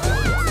 there we go.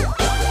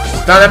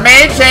 So to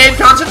maintain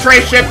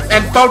concentration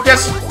and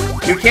focus,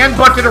 you can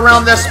bucket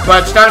around this,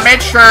 but you gotta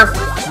make sure,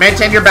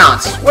 maintain your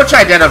balance. Which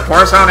I did, of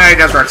course. I don't know how you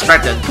guys were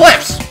expecting.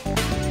 Cliffs!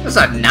 This is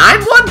a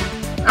 9-1?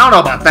 I don't know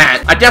about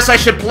that. I guess I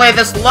should play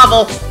this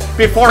level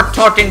before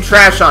talking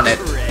trash on it.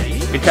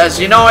 Because,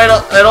 you know,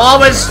 it'll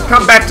always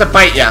come back to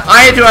bite you.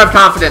 I do have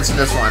confidence in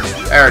this one.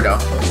 There we go.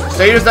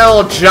 So use that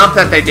little jump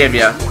that they give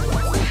you.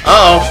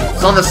 Uh-oh.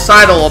 It's on the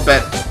side a little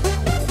bit.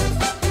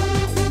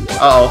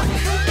 Uh-oh.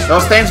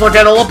 Those things will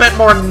get a little bit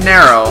more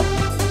narrow.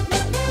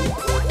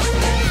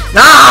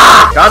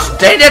 Ah! Gosh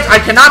dang it! I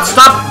cannot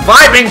stop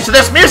vibing to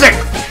this music!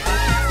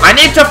 I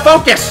need to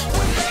focus!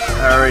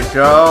 There we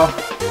go.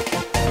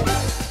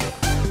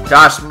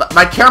 Gosh,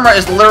 my camera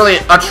is literally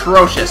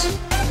atrocious.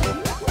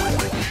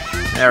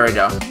 There we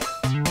go.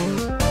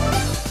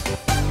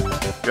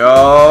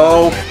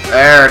 Go.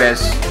 There it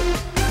is.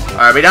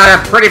 Alright, we got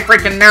a pretty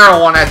freaking narrow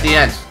one at the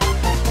end.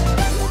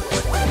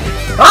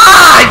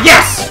 Ah,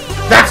 yes!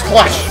 That's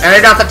clutch. And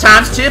I got the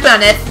times too,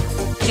 Bennett.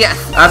 Yes.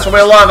 That's what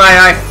we love,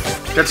 aye.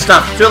 Good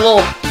stuff. Do a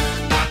little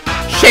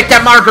shake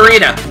that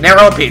margarita.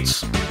 Narrow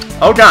peaks.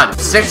 Oh god.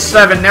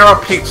 6-7 narrow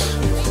peaks.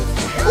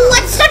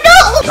 Let's go!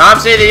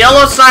 Obviously, the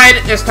yellow side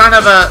is kind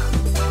of a...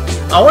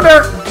 I want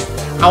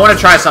to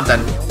try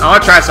something. So,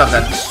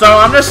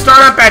 I'm going to start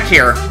up back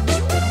here.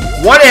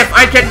 What if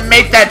I could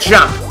make that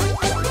jump?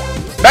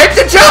 Make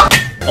the jump!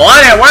 Well,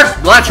 that didn't work.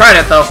 Well, I tried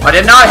it, though. I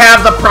did not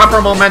have the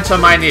proper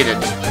momentum I needed.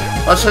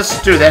 Let's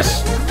just do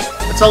this.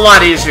 It's a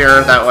lot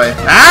easier that way.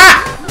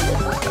 Ah!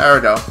 There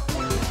we go.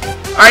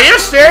 Are you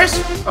serious?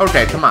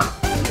 Okay, come on.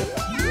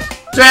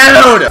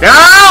 Dude!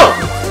 Go!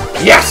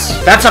 Yes!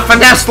 That's a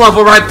finesse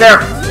level right there.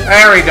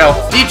 There we go.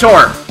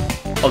 Detour.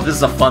 Oh, this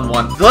is a fun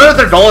one.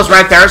 Literally, the goal is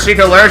right there, so you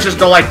can literally just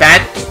go like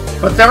that.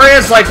 But there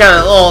is like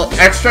a little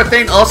extra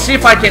thing. I'll see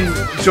if I can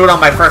do it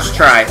on my first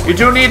try. You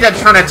do need to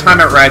kind of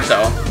time it right,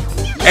 though.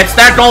 It's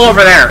that goal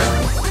over there.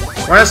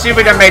 We're gonna see if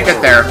we can make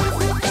it there.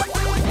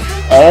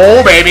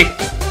 Oh, baby.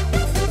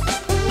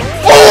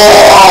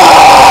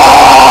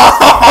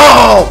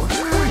 Oh!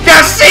 You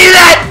see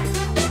that?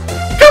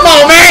 Come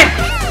on, man!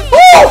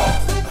 Woo!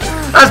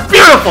 That's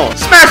beautiful!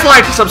 Smash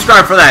like and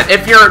subscribe for that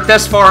if you're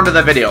this far into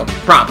the video.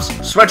 Props.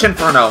 Switch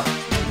Inferno.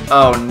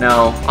 Oh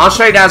no. I'll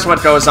show you guys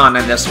what goes on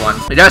in this one.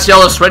 You guys see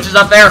all those switches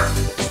up there?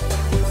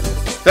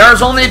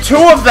 There's only 2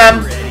 of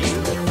them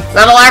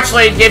that'll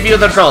actually give you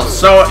the goals.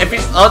 So if you,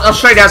 I'll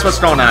show you guys what's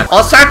going on.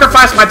 I'll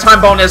sacrifice my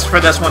time bonus for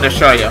this one to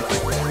show you.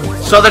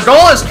 So the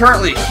goal is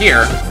currently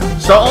here.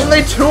 So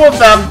only 2 of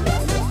them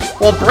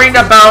will bring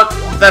about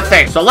the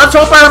thing. So let's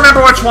hope I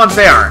remember which ones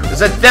they are.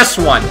 Is it this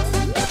one?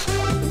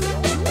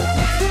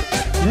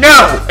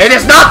 No, it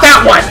is not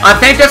that one. I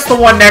think it's the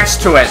one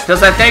next to it.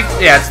 Because I think,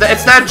 yeah,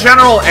 it's that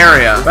general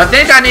area. But I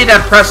think I need to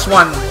press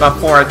one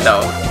before it,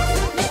 though.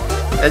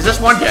 Is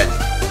this one good?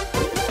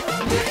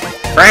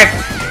 Frank.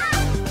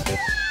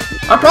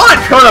 I probably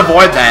could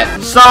avoid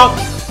that. So,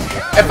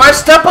 if I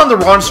step on the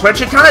wrong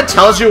switch, it kind of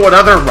tells you what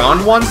other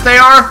round ones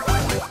they are.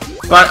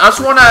 But I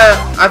just want to,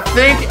 I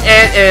think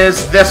it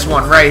is this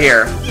one right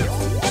here.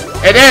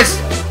 It is.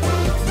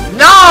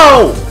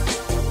 No!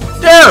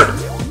 Dude!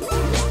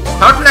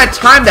 How can I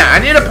time that? I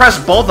need to press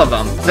both of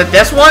them. Is it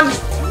this one?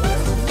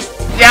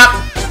 Yep.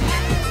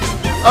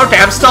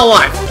 Okay, I'm still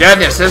alive.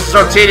 Goodness, this is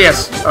so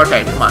tedious.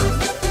 Okay, come on.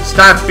 It's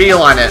time to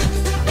feel on it.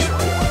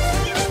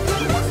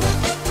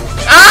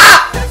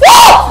 Ah!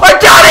 Whoa! I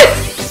got it!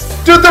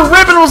 Dude, the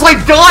ribbon was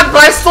like gone,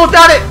 but I still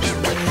got it.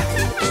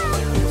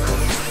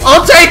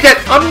 I'll take it.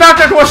 I'm not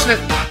gonna question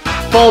it.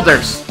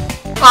 Folders.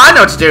 Oh, I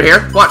know what to do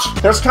here. Watch.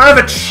 There's kind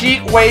of a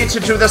cheat way to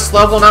do this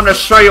level, and I'm gonna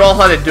show you all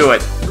how to do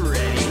it.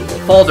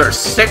 Folders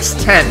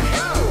 610.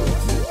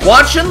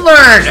 Watch and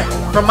learn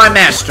from my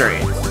mastery.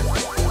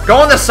 Go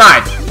on the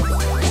side.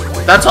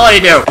 That's all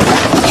you do.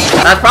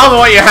 That's probably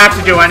what you have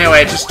to do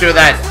anyway. Just do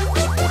that.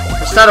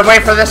 Just gotta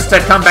wait for this to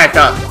come back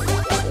up.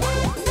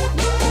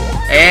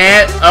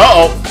 And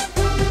uh-oh.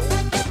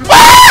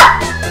 Ah!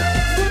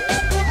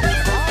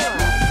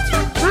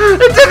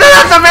 It did that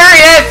at the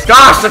very end!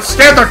 Gosh, that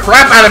scared the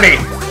crap out of me!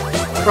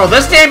 Bro,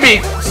 this game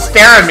be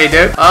staring me,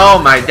 dude.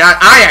 Oh my god.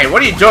 Aye,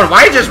 what are you doing?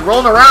 Why are you just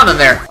rolling around in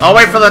there? I'll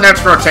wait for the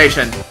next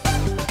rotation.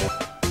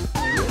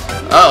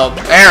 Uh-oh,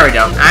 there we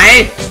go.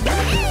 Aye.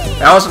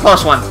 That was a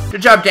close one.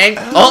 Good job, gang.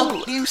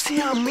 Oh! You see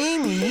how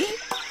Mimi?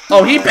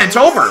 Oh, he bent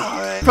over!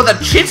 For the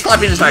cheat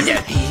slapping is not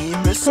yet.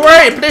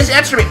 Hooray, please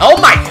answer me. Oh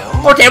my!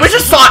 Okay, we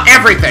just saw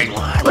everything.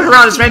 Look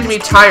around, it's making me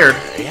tired.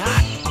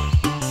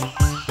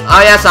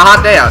 Oh yes, a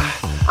hot day out.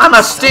 I'm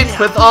a stink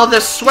with all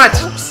this sweat.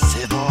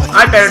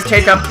 I better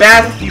take a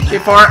bath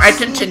before I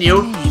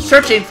continue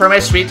searching for my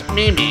sweet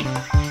Mimi.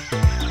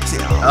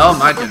 Oh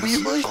my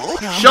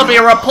goodness. She'll be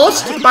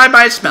repulsed by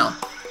my smell.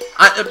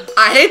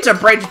 I hate to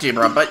break it to you,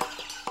 bro, but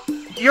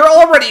you're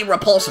already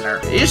repulsing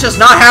her. You're just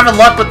not having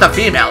luck with the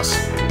females.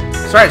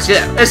 Sorry to see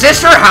that. Is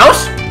this your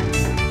house?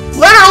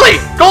 Literally!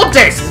 Gold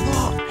dig!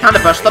 Time to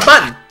push the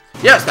button.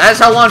 Yes, that is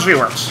how laundry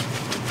works.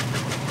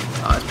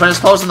 Let's put his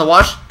clothes in the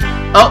wash.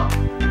 Oh.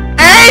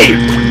 Hey!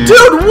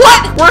 Dude,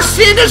 what? We're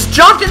seeing his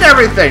junk and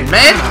everything,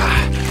 man!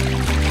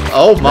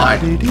 Oh my.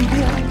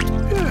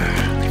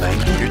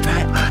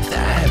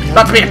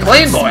 About to be a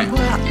clean boy.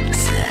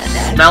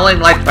 Smelling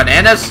like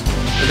bananas?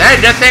 Is that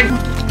a good thing?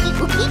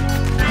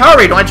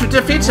 Hurry, don't you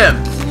defeat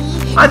him.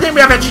 I think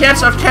we have a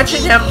chance of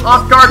catching him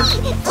off guard.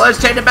 Let's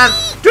take a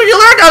bath. Dude, you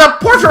learned how to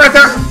portrait right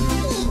there!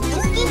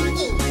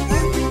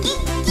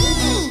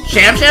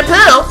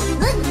 Shampoo!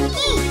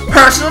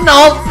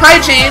 Personal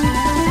hygiene!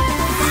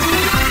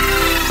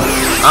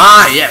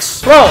 Ah,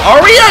 yes. Bro,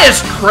 are we at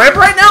his crib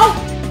right now?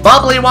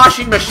 Bubbly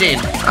washing machine.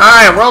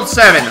 Alright, World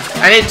 7.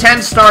 I need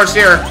 10 stars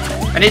here.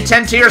 I need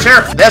 10 tiers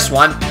here. This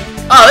one.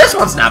 Oh, this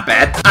one's not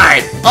bad.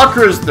 Alright, I'll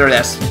cruise through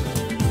this.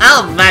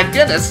 Oh my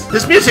goodness.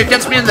 This music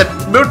gets me in the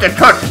mood to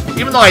cook,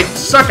 even though I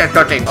suck at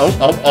cooking. Oh,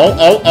 oh, oh,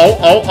 oh, oh,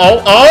 oh,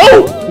 oh,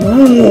 oh!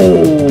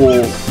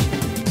 Ooh.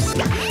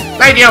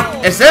 Thank you.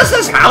 Is this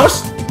his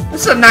house?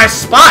 This is a nice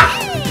spot.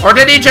 Or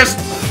did he just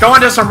go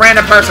into some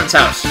random person's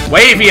house?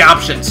 Wavy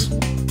options.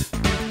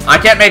 I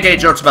can't make any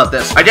jokes about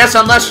this. I guess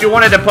unless you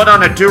wanted to put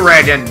on a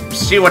do-rag and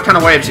see what kind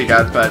of waves you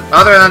got, but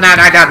other than that,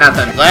 I got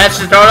nothing. Let's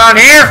just throw it on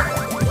here.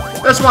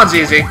 This one's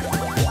easy.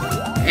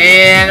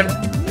 And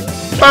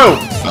boom.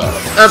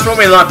 That's what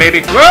we love,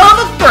 baby. World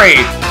of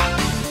 3.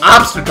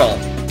 Obstacle.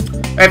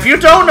 If you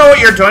don't know what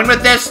you're doing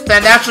with this,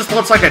 then that just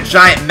looks like a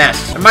giant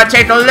mess. It might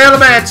take a little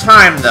bit of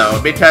time, though,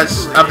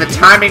 because of the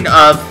timing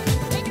of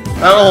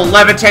that little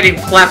levitating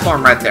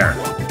platform right there.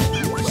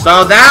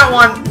 So that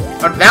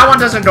one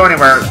doesn't go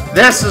anywhere.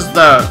 This is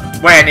the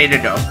way I need to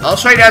go. I'll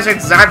show you guys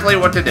exactly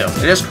what to do.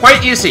 It is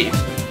quite easy.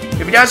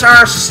 If you guys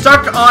are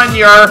stuck on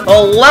your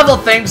level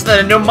things,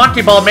 the new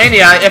Monkey Ball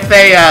Mania, if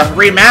they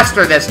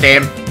remaster this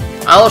game,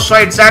 I'll show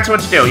you exactly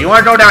what to do. You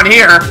want to go down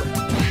here,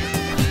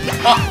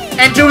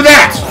 and do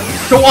that.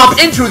 Go up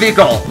into the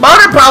goal.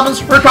 Modern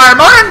problems require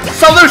modern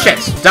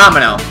solutions.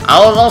 Domino.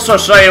 I'll also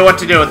show you what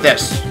to do with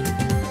this.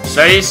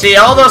 So you see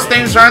all those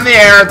things are in the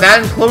air.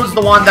 That includes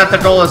the one that the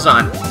goal is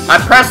on. I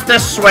press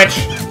this switch,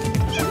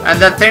 and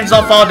the things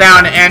will fall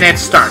down, and it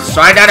starts. So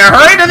I gotta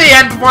hurry to the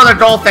end before the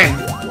goal thing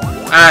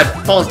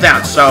falls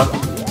down. So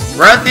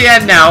we're at the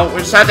end now.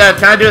 We just had to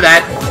kind of do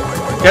that.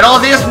 Get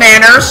all these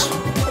manners.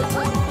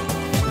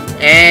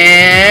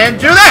 And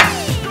do that.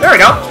 There we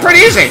go. It's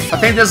pretty easy. I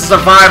think this is a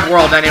Vive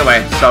world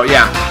anyway. So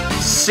yeah.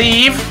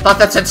 Steve. Thought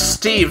that said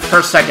Steve for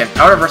a second.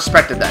 I would have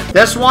respected that.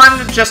 This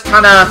one just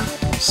kind of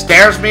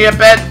scares me a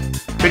bit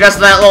because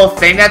of that little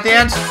thing at the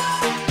end.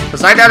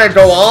 Because I gotta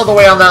go all the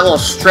way on that little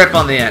strip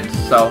on the end.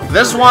 So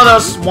this is one of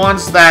those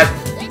ones that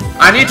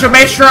I need to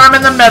make sure I'm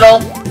in the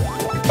middle,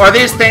 or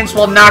these things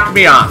will knock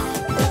me off.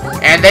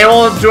 And they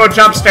will do a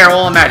jump scare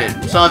while I'm at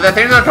it. So the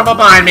things that come up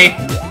behind me,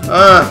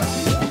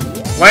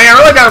 what you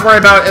really gotta worry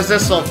about is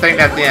this little thing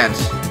at the end.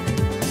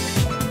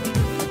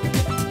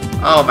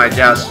 Oh my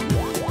gosh.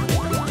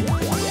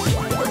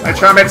 Make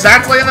sure I'm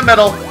exactly in the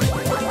middle.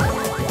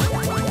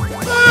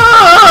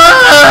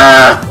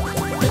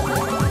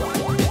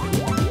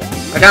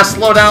 I gotta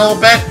slow down a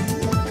little bit.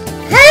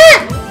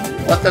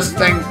 Let this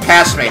thing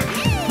pass me.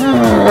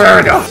 There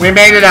we go. We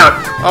made it out.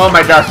 Oh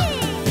my gosh.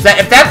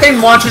 If that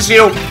thing launches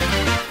you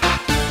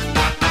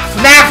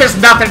Math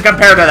is nothing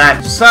compared to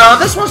that. So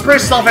this one's pretty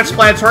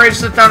self-explanatory. You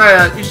just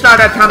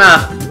gotta kind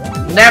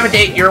of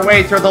navigate your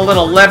way through the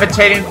little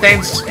levitating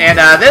things. And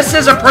this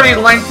is a pretty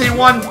lengthy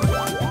one.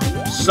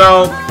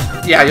 So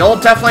yeah, you'll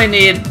definitely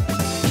need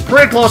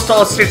pretty close to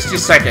all 60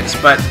 seconds.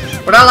 But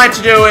what I like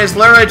to do is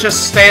literally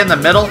just stay in the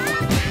middle.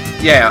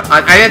 Yeah,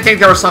 I didn't think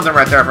there was something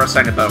right there for a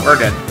second, but we're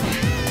good.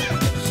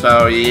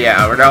 So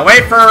yeah, we're gonna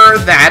wait for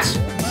that.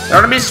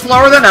 They're gonna be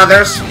slower than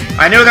others.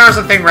 I knew there was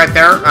a thing right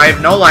there. I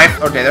have no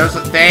life. Okay, there's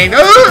a thing.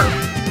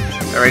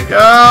 There we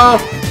go.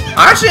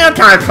 Actually, I'm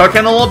kind of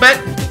cooking a little bit.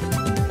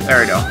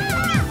 There we go.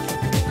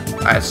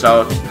 Alright,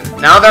 so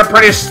now they're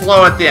pretty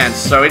slow at the end.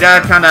 So we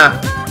gotta kind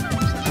of...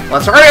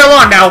 Let's hurry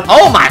along now.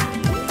 Oh my!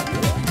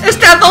 It's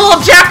got the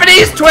little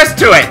Japanese twist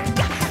to it.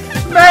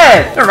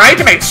 Man, they're right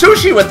to make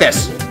sushi with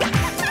this.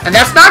 And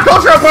that's not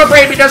cultural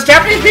appropriate because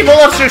Japanese people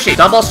love sushi.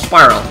 Double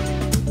spiral.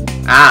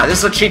 Ah, this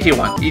is a cheeky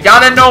one. You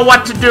gotta know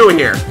what to do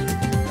here.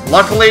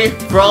 Luckily,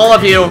 for all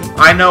of you,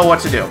 I know what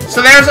to do.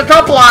 So there's a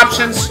couple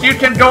options. You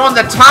can go on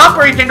the top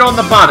or you can go on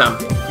the bottom.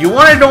 You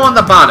want to go on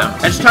the bottom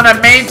and just kind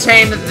of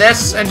maintain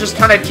this and just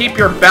kind of keep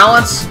your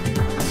balance.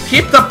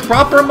 Keep the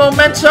proper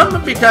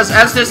momentum because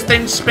as this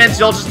thing spins,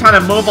 you'll just kind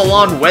of move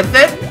along with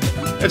it.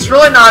 It's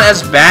really not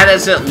as bad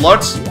as it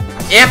looks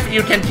if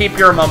you can keep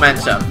your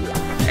momentum.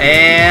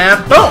 And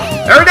boom!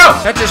 There we go!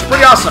 That's just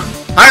pretty awesome.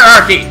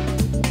 Hierarchy.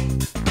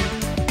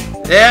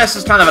 This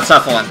is kind of a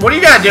tough one. What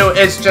you gotta do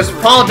is just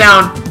pull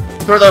down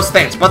through those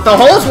things. But the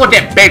holes will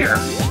get bigger.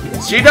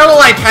 So you gotta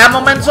like have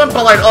momentum,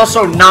 but like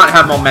also not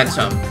have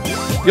momentum.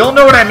 You'll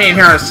know what I mean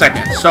here in a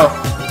second. So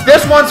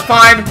this one's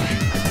fine.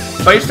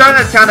 But you're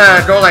starting to kind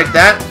of go like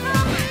that.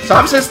 So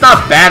obviously it's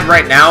not bad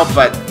right now,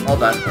 but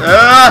hold on.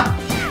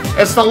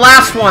 It's the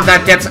last one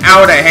that gets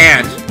out of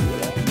hand.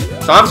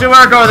 So obviously we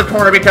want to go to the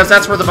corner because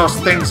that's where the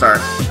most things are.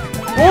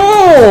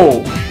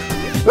 Ooh!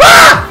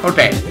 Ah!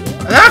 Okay.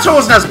 That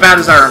wasn't as bad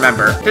as I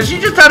remember. Because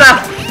you just gotta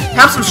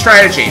have some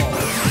strategy.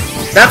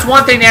 That's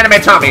one thing the anime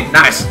taught me.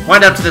 Nice.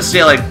 Went up to the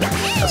ceiling.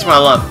 That's what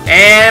I love.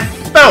 And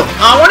boom!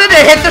 I wanted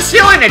to hit the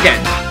ceiling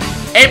again.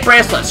 8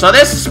 bracelets. So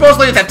this is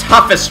supposedly the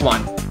toughest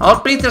one. I'll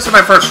beat this in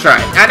my first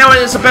try. I know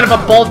it is a bit of a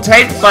bold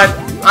take, but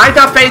I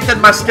got faith in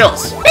my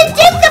skills. But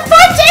did the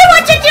fun day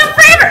what you do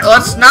forever?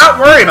 Let's not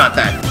worry about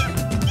that.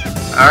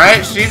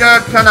 Alright, so you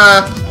gotta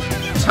kinda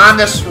time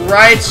this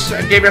right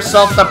and give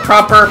yourself the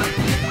proper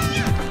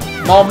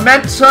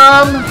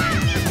momentum.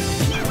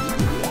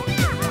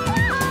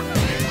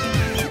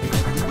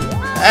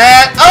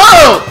 And,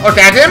 oh!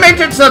 Okay, I didn't make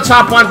it to the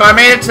top one, but I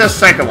made it to the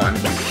second one.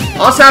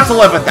 I'll also have to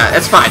live with that.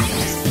 It's fine.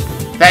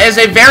 That is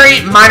a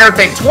very minor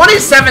thing.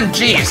 27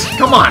 G's.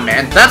 Come on,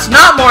 man. That's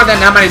not more than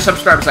how many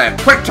subscribers I have.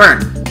 Quick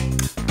turn.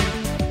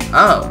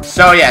 Oh.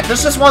 So, yeah.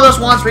 This is one of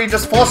those ones where you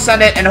just full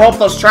send it and hope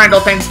those triangle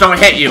things don't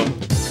hit you.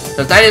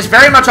 Because that is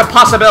very much a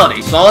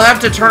possibility. So, I'll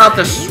have to turn off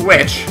the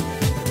switch.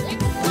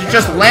 You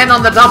just land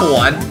on the double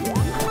one.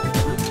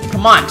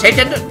 Come on. Take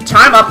it.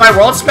 Time up my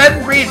world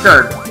sped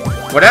record.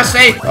 What'd I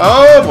say?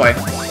 Oh, boy.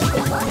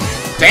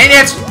 Dang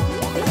it.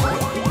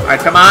 Alright,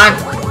 come on.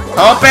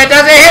 Hope it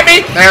doesn't hit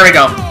me. There we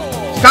go.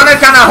 Kind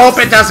of hope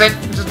it doesn't.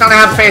 Just kind of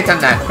have faith in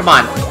that. Come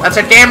on. That's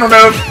a game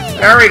removed.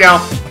 There we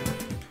go.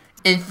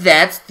 And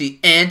that's the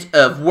end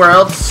of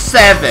World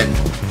 7.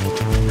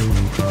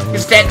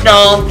 Is that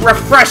all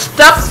refreshed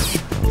up?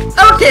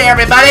 Okay,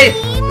 everybody.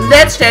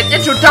 Let's get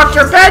into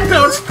Dr.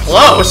 Badboon's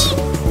clothes.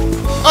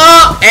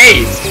 Oh,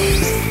 hey.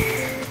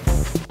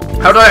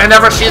 How did I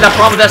never see the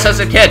problem with this as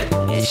a kid?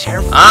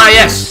 Ah,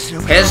 yes.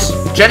 His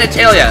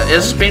genitalia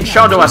is being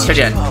shown to us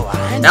again.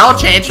 Now I'll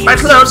change my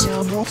clothes.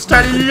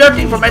 Start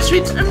looking for my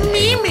sweet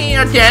Mimi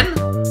again.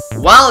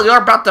 Well, you're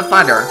about to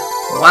find her.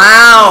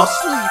 Wow.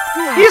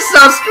 He's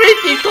so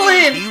squeaky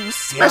clean.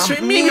 My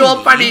sweet Mimi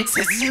will find me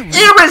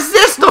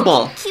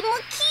irresistible.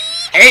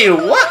 Hey,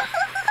 what?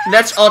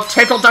 Let's all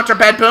tickle Dr.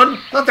 Badboon.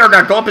 Thought they were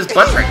gonna go up his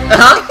butt trick.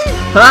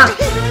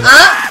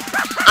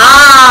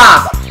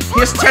 Ah!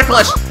 He's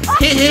ticklish.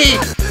 Hee.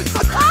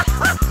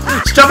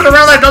 He's jumping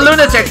around like a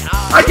lunatic.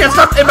 I can't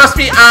stop. It must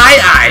be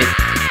I.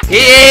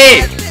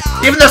 Hee.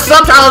 Even the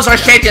subtitles are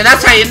shaking.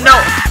 That's how you know.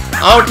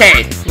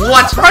 Okay.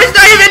 What? Bro, he's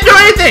not even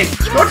doing anything.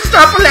 Don't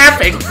stop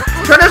laughing.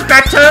 Turn us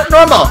back to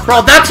normal.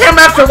 Bro, that's him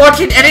after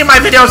watching any of my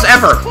videos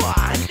ever.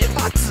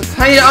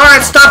 Hey,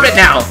 alright, stop it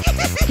now.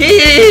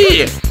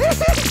 Hee.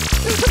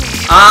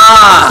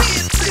 Ah.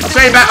 I'll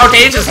tell you about.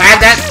 Okay, he just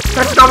had that.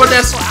 Let's go with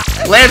this.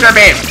 Laser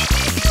beam.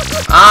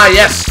 Ah,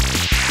 yes.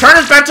 Turn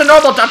us back to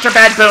normal, Dr.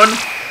 Badboon.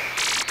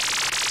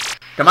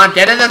 Come on,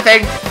 get in the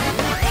thing.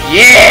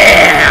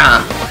 Yeah!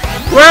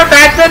 We're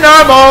back to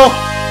normal!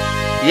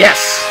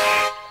 Yes.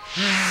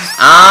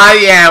 Ah,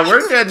 yeah,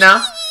 we're good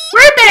now.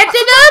 We're back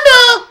to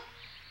normal!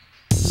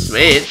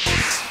 Sweet.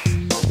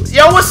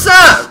 Yo, what's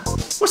up?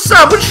 What's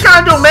up? What you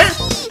trying to do, man?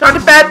 Dr.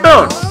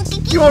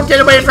 Badboon. You won't get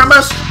away from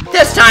us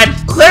this time.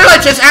 Literally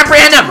just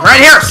apprehend him. Right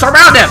here.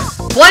 Surround him.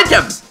 Flank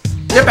him.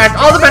 Get back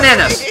all the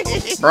bananas.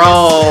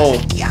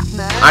 Bro.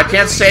 I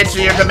can't say it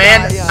to your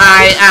command.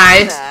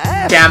 I.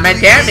 Damn it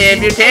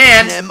if you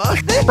can.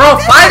 Bro,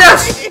 fight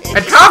us!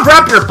 And cover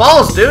up your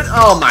balls, dude.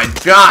 Oh my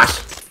gosh.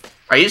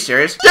 Are you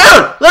serious?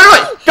 Dude,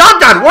 literally,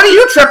 Don, what are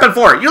you tripping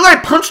for? You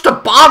like punched a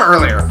bomb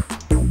earlier.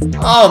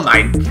 Oh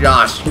my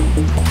gosh.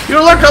 You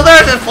look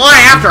alert and fly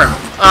after him.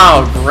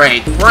 Oh,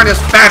 great. We're in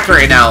his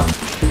factory now.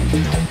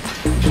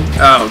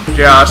 Oh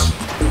gosh.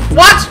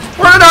 What?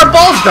 Where did our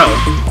balls go?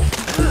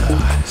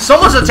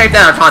 Someone should take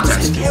that out of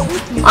context.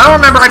 I don't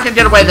remember I can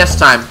get away this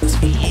time.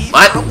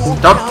 What?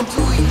 Don't.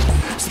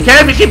 You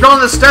can't even keep going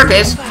to the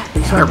staircase.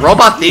 Sorry,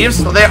 robot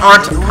thieves? They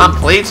aren't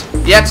complete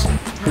yet.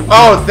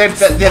 Oh, their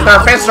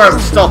faces are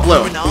still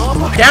blue.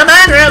 Come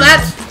on,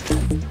 robots!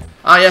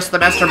 Oh yes, the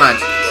mastermind.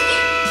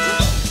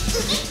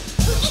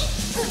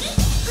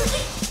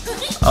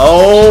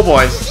 Oh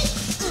boy.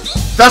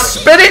 The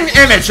spitting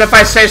image, if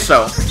I say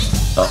so.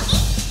 Oh.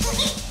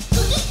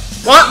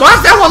 What? Why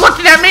is that one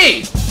looking at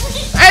me?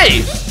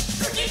 Hey!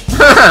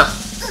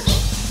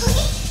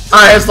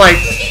 I was like,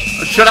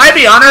 should I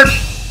be honored?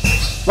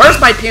 Where's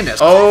my penis?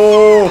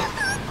 Oh,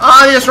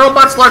 these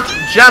robots look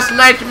just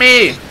like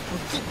me.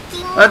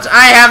 But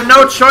I have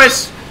no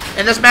choice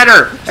in this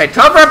matter. Hey,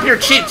 cover up your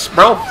cheeks,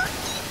 bro.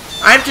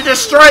 I have to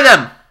destroy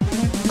them.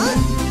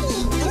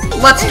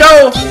 Let's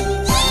go,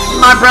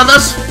 my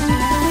brothers.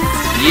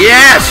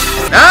 Yes.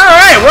 All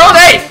right, World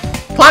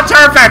 8, Plot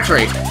Tower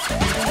Factory.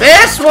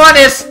 This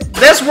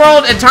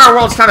entire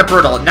world's kind of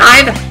brutal.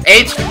 9,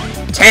 8,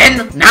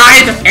 10,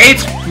 9,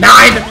 8,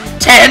 9,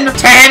 10,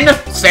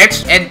 10,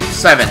 6, and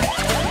 7.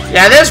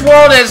 Yeah, this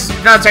world is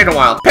gonna take a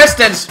while.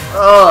 Pistons.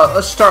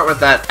 Let's start with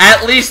that.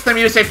 At least the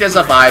music is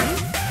a vibe.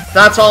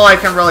 That's all I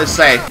can really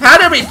say. How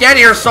did we get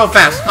here so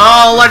fast?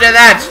 Oh, look at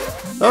that.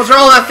 Those are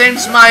all the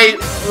things my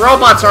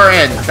robots are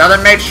in.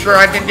 Gotta make sure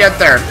I can get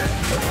there.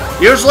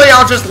 Usually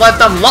I'll just let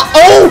them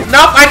oh,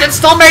 nope, I can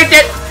still make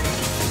it.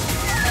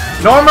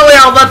 Normally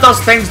I'll let those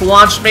things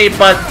launch me,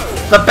 but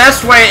the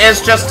best way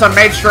is just to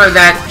make sure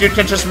that you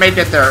can just make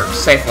it there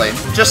safely.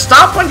 Just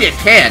stop when you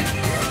can.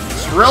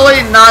 It's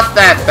really not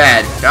that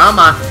bad. Come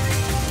on.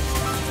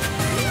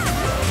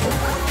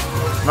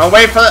 I'm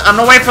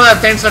gonna wait for the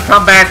things to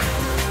come back.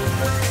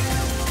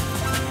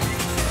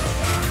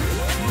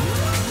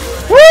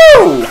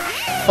 Woo!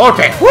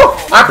 Okay, woo!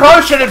 I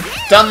probably should have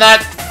done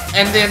that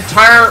in the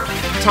entire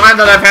time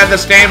that I've had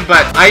this game,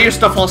 but I used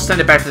to full send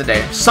it back to the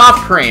day.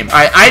 Soft cream.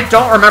 I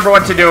don't remember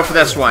what to do for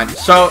this one.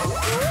 So,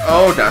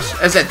 oh gosh.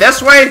 Is it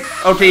this way?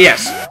 Okay,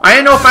 yes. I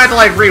didn't know if I had to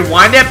like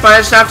rewind it, but I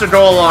just have to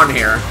go along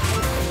here.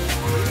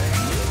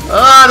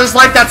 There's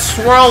like that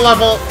swirl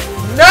level.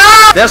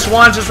 No! This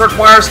one just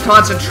requires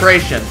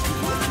concentration.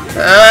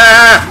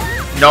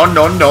 No.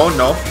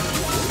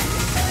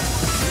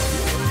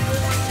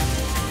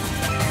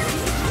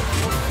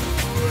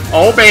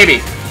 Oh,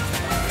 baby.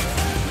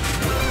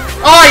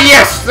 Oh,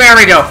 yes! There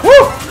we go.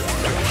 Woo!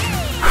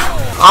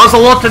 I was a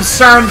little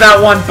concerned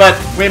that one, but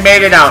we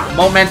made it out.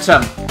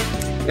 Momentum.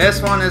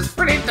 This one is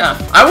pretty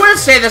tough. I wouldn't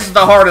say this is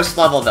the hardest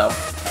level, though.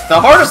 The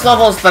hardest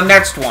level is the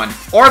next one,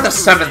 or the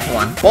 7th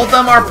one. Both of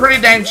them are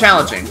pretty dang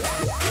challenging.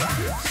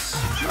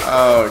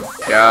 Oh,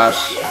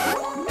 gosh.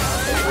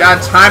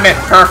 Gotta time it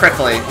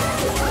perfectly.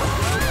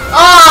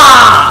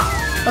 Ah!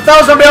 I thought I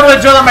was gonna be able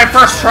to do it on my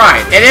first try.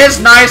 It is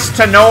nice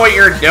to know what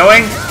you're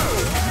doing,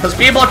 because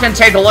people can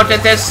take a look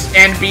at this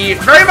and be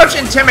very much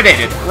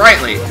intimidated,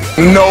 rightly.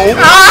 No.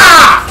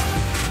 Ah!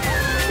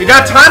 You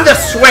got time to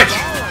switch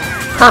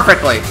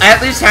perfectly. At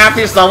least half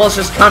these levels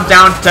just come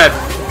down to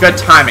good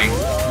timing.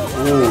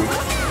 Ooh.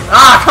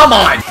 Ah, come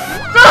on!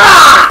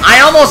 Ah!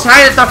 I almost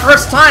had it the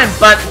first time,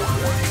 but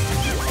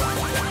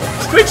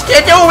Screech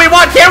can't do what we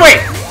want, can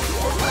we?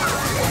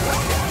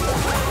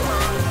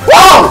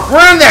 Whoa!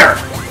 We're in there!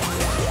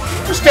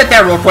 Just get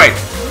that real quick.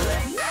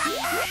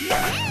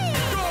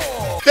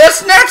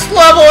 This next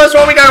level is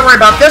what we gotta worry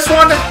about. This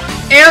one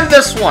and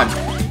this one.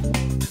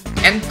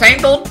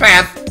 Entangled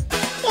Path.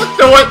 Let's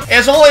do it.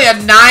 It's only a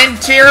 9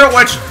 tier,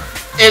 which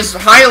is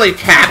highly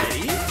capped.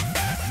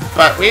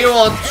 But we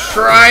will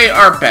try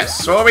our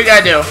best. So what we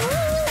gotta do?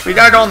 We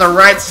gotta go on the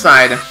right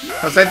side.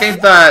 Because I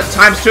think the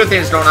 ×2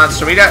 thing is going on.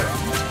 So we got...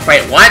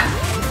 Wait, what?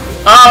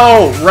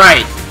 Oh,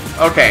 right.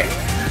 Okay.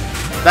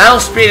 That'll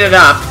speed it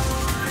up.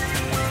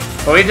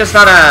 But we just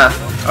gotta...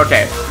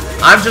 Okay.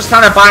 I'm just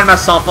kind of buying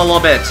myself a little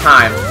bit of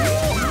time.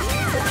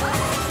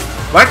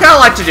 What I kind of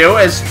like to do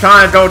is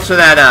kind of go to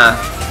that,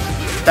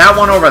 that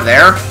one over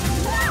there.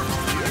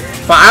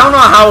 But I don't know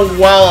how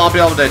well I'll be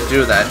able to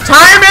do that.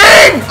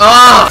 Timing!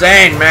 Oh,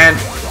 dang, man.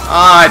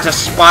 Oh, I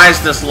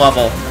despise this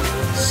level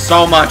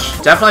so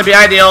much. Definitely be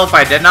ideal if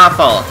I did not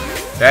fall.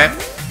 Okay?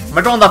 I'm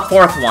gonna go on the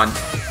 4th one.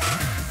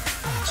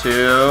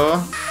 2,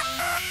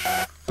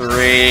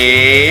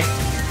 3...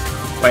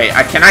 Wait,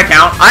 can I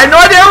count? I have no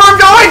idea where I'm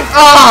going!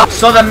 Oh!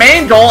 So the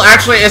main goal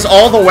actually is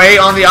all the way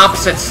on the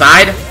opposite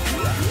side.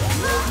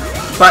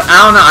 But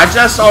I don't know, I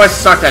just always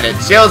sucked at it.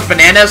 See those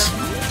bananas?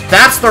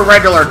 That's the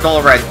regular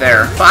goal right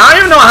there. But I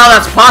don't even know how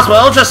that's possible.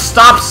 It'll just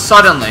stop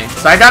suddenly.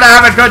 So I gotta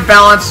have a good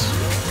balance.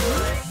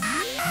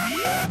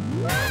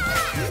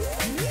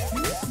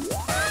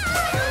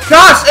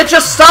 Gosh, it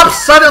just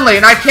stops suddenly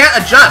and I can't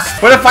adjust.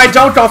 But if I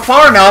don't go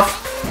far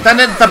enough, then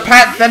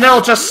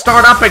it'll just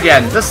start up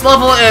again. This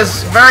level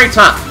is very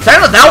tough.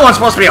 That one's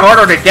supposed to be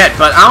harder to get,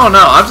 but I don't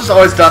know. I've just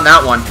always done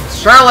that one.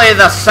 Surely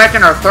the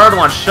second or third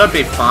one should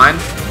be fine.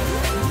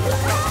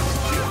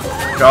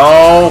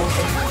 Go.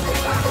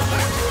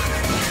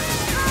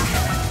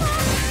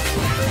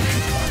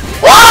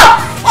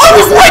 I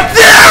was right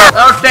there!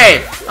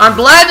 Okay, I'm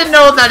glad to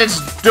know that it's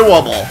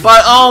doable.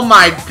 But oh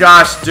my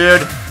gosh,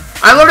 dude.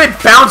 I literally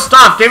bounced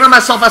off, giving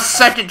myself a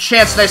second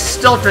chance, and I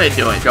still couldn't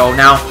do it. Go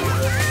now.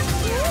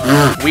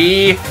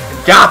 We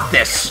got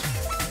this.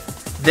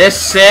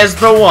 This is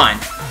the one.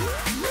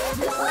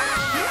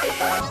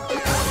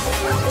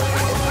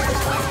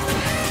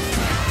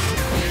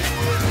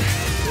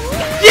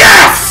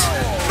 Yes!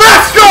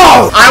 Let's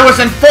go! I was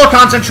in full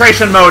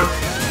concentration mode.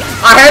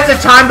 I had to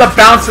time the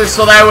bounces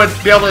so that I would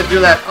be able to do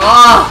that.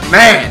 Oh,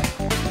 man.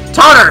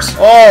 Totters.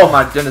 Oh,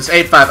 my goodness.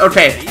 8-5.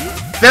 Okay.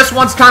 This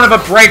one's kind of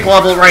a break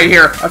level right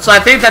here. So I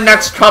think the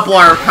next couple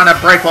are kind of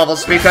break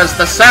levels because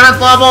the 7th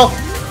level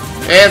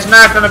is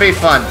not going to be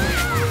fun.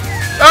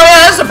 Oh,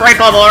 yeah, this is a break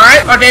level,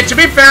 alright? Okay, to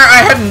be fair,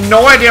 I had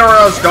no idea where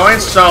I was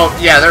going, so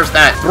yeah, there's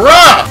that.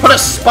 Bruh! Put a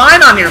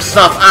spine on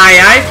yourself,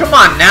 aye. Come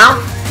on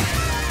now.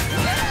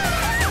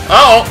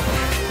 Uh-oh.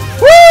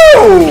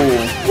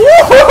 Woo!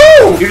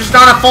 Woo-hoo-hoo! You just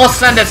gotta full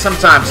send it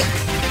sometimes.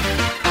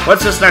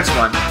 What's this next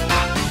one?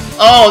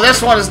 Oh,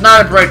 this one is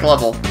not a break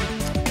level.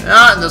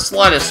 Not in the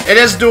slightest. It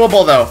is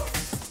doable, though.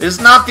 It is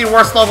not the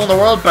worst level in the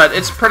world, but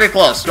it's pretty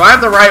close. Do I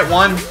have the right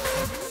one?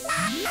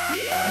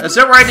 Is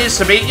it where it needs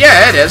to be?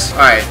 Yeah, it is.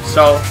 Alright,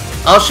 so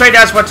I'll show you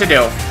guys what to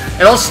do.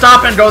 It'll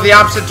stop and go the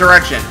opposite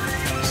direction.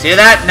 See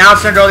that? Now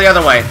it's gonna go the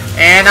other way.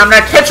 And I'm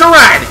gonna catch a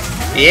ride!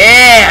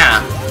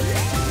 Yeah!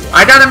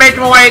 I gotta make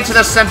my way to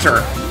the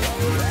center.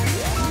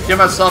 Give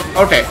myself...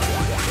 Okay.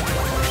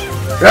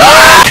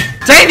 Ah!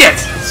 Dang it!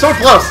 So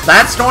close.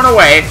 That's going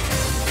away.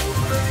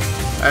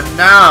 And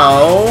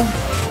now...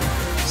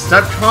 Does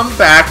that come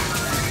back?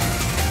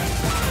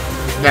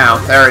 Now,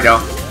 there we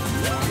go.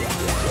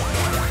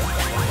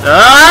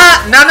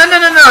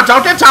 No,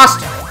 don't get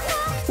tossed.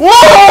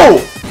 Whoa!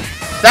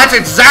 That's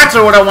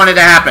exactly what I wanted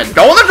to happen.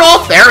 Go with the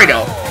goal. There we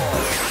go.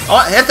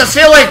 Oh, hit the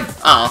ceiling.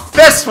 Oh,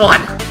 this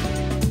one.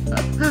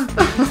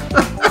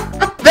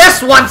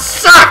 This one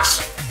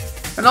sucks.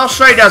 And I'll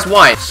show you guys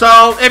why.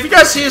 So, if you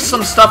guys see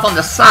some stuff on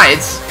the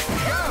sides,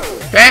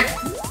 okay?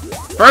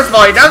 First of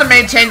all, you gotta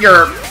maintain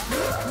your...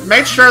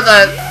 Make sure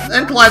that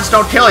inclines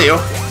don't kill you.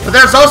 But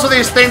there's also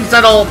these things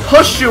that'll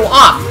push you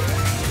up.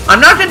 I'm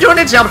not gonna do an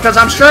example because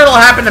I'm sure it'll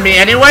happen to me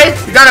anyway.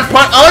 You gotta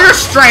put all your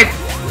strength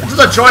into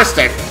the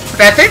joystick.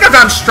 Okay, I think I've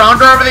gotten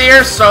stronger over the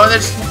years, so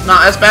it's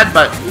not as bad,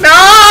 but...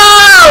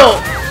 No!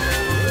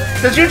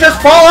 Because you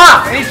just fall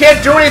off, and you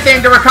can't do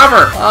anything to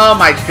recover. Oh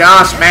my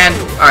gosh, man.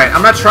 Alright,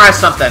 I'm gonna try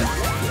something.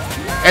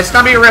 It's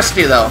gonna be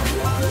risky, though.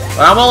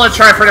 But I'm willing to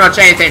try pretty much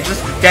anything.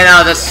 Just get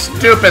out of this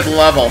stupid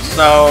level.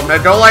 So, I'm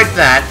gonna go like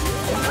that.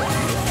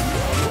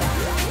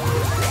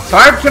 So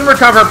I can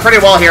recover pretty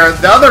well here.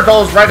 The other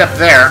goal's right up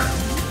there.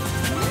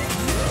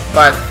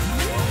 But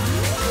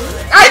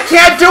I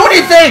can't do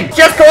anything!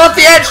 Just go off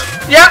the edge!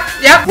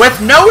 Yep.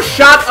 With no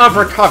shot of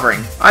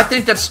recovering. I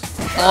think that's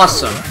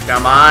awesome.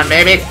 Come on,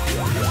 baby.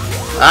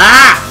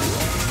 Ah!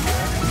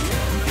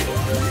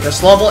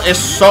 This level is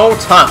so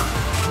tough.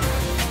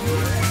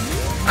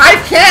 I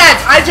can't!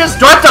 I just...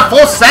 Do I have to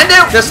full send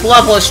it? This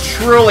level is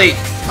truly...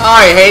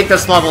 I hate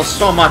this level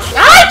so much.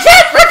 I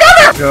can't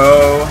recover!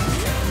 Go.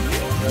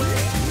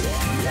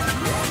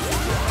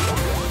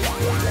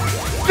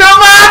 Come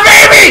on,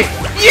 baby!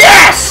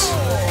 Yes!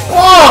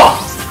 Oh!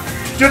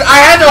 Dude, I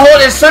had to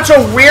hold it in such a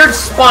weird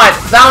spot.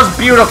 That was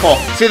beautiful.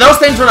 See, those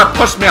things were gonna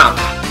push me up.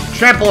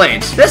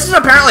 Trampolines. This is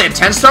apparently a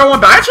 10-star one,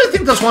 but I actually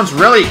think this one's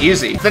really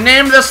easy. The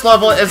name of this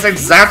level is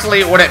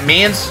exactly what it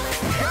means.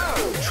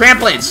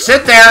 Trampolines.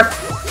 Sit there.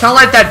 Kind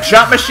of like that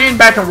jump machine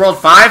back in World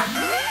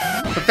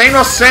 5. The thing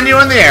will send you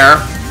in the air.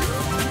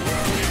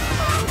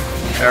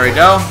 There we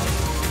go.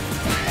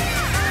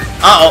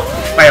 Uh-oh.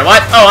 Wait,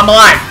 what? Oh, I'm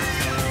alive.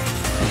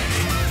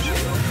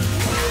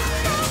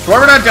 So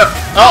what we're gonna do...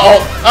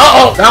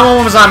 Uh-oh. That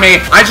one was on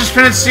me. I just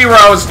couldn't see where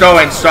I was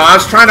going, so I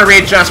was trying to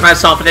readjust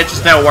myself, and it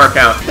just didn't work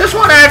out. This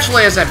one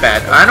actually isn't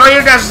bad. I know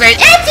you guys say...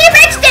 It's too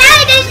much down!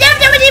 There's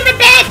nothing even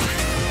bad!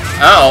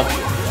 Uh-oh.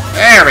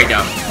 There we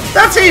go.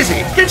 That's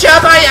easy. Good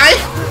job,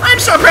 I'm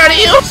so proud of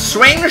you.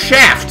 Swing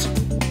shaft.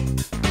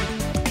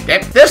 Okay,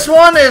 this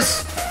one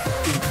is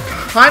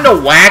kind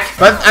of whack,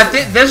 but I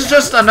think this is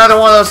just another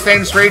one of those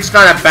things where you just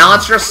gotta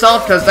balance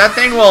yourself, because that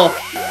thing will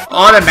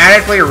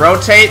automatically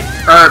rotate,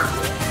 or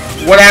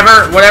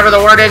whatever the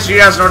word is. You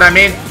guys know what I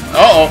mean.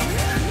 Uh-oh.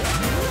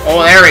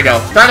 Oh, there we go.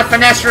 Try to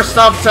finesse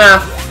yourself to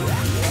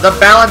the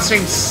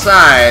balancing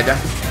side.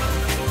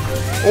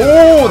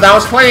 Oh, that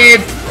was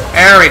clean.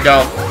 There we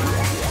go.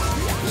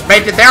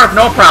 Made it there with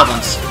no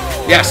problems.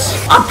 Yes.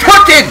 I'm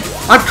cooking!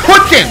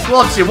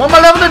 Well, let's see. One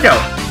more level to go.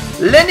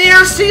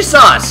 Linear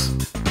seesaws.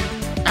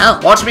 Oh,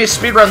 watch me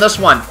speedrun this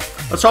one.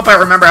 Let's hope I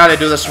remember how to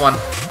do this one.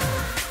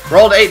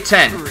 Rolled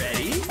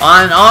 8-10.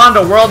 On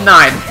to World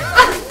 9.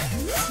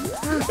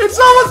 It's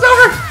almost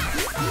over.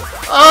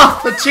 Oh,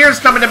 the tears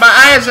coming to my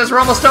eyes as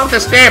we're almost done with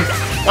this game.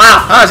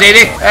 Wow, that was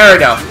easy. There we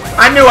go.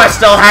 I knew I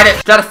still had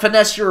it. Gotta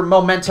finesse your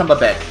momentum a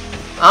bit.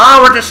 Oh,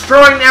 we're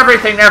destroying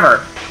everything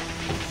ever.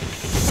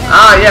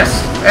 Ah, yes.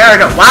 There we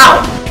go.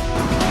 Wow.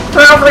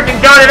 Oh, freaking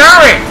got it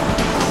early.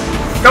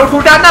 Goku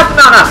got nothing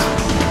on us.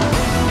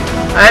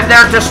 And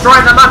they're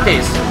destroying the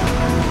monkeys.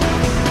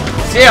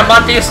 See ya,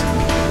 monkeys.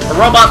 The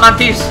robot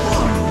monkeys.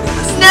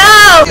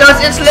 No!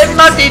 Those insolent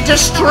monkey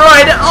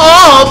destroyed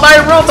all my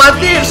robots.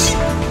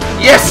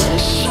 Yes.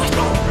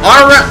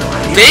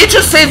 Did he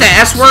just say the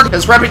S word?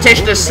 His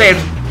reputation is saved.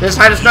 His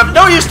highness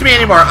no use to me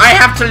anymore. I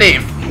have to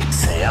leave.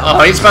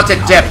 Oh, he's about to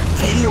dip.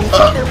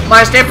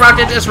 My escape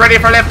rocket is ready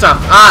for liftoff.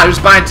 Ah, he was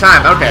buying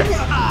time. Okay.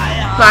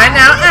 Bye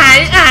now,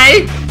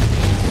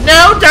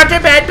 No, Dr.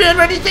 Badboon,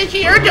 what do you think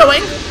you're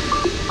doing?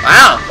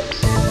 Wow.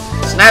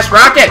 It's a nice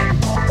rocket.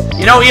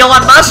 You know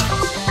Elon Musk?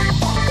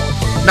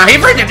 No, he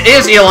freaking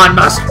is Elon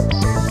Musk.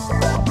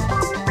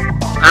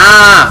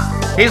 Ah,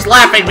 he's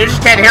laughing. We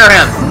just can't hear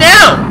him.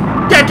 No!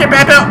 Dr.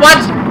 Badboon, what?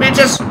 We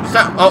just...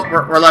 Oh,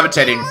 we're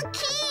levitating.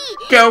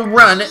 Go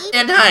run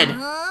and hide.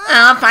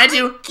 I'll find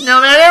you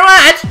no matter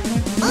what.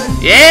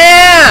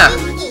 Yeah!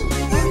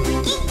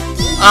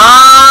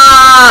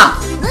 Ah!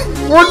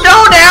 We're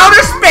going to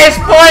outer space,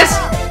 boys!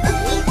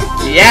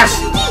 Yes!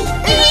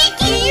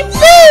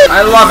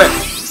 I love it.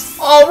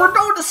 Oh, we're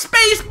going to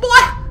space,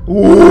 boy!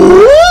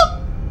 Ooh.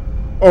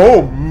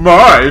 Oh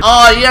my!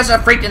 Oh, he has a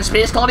freaking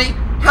space colony?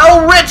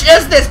 How rich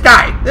is this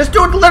guy? This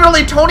dude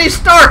literally Tony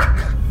Stark!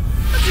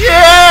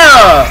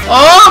 Yeah!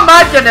 Oh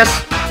my goodness!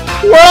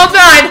 Well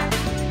done!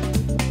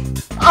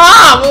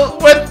 Ah,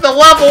 with the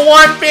level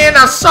 1 being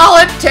a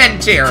solid 10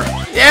 tier.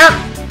 Yeah?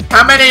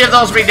 How many of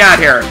those we got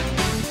here?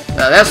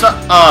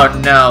 Oh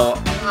no.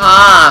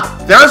 Ah,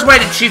 there's a way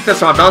to cheat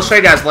this one, but I'll show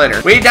you guys later.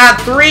 We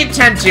got 3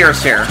 10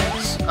 tiers here.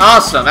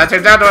 Awesome, that's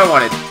exactly what I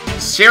wanted.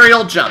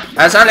 Serial jump.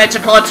 As I like to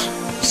call it,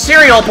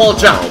 serial pull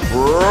jump. Oh,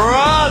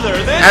 brother,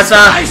 this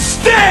guy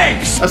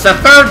stinks! As a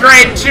 3rd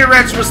grade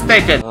TRex was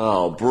thinking.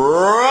 Oh,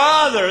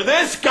 brother,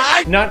 this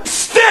guy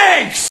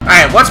stinks!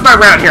 Alright, what's my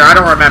route here? I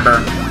don't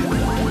remember.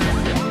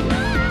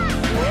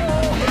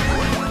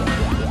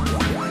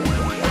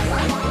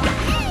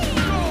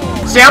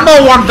 See, I'm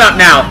all warmed up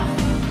now.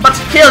 Let's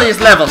kill these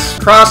levels.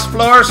 Cross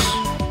floors.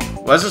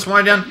 What is this one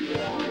again?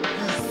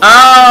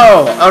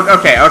 Oh,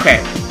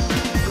 okay.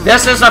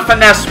 This is a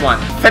finesse one.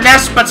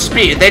 Finesse but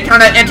speed. They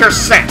kind of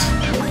intersect.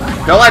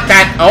 Go like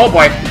that. Oh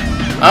boy.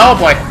 Oh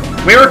boy.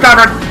 We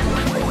recovered.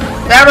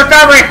 That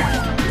recovery.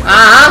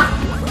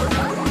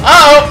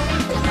 Uh-oh.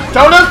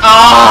 Don't lose.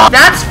 Oh,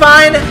 that's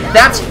fine.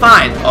 That's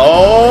fine.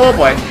 Oh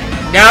boy.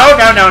 No.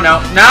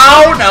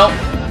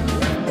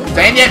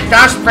 Dang it,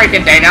 gosh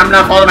freaking dang it, I'm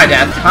gonna fall to my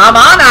death. Come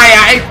on,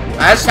 I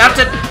just have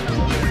to...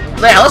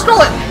 Yeah, let's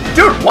roll it.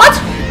 Dude, what?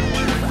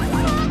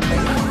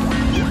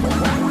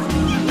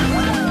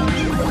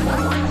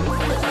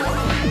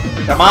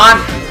 Come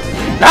on.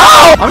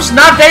 No! I'm just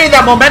not getting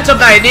that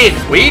momentum that I need.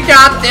 We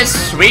got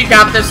this,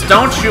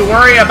 don't you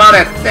worry about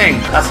a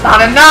thing. That's not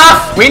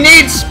enough! We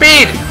need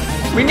speed!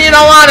 We need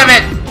a lot of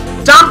it!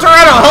 Tom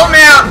Toretto, help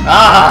me out!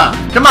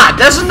 Come on,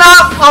 this is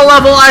not a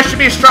level I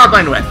should be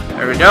struggling with.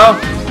 There we go.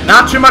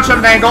 Not too much of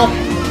an angle.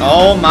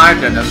 Oh my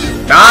goodness.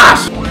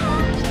 Gosh!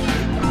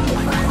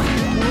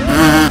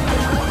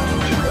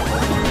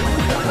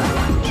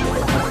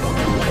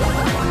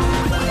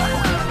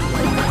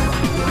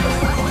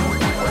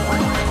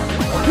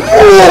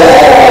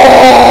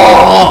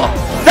 Whoa!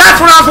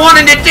 That's what I was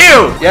wanting to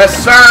do! Yes,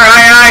 sir,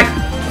 aye.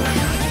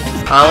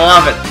 I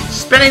love it.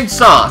 Spinning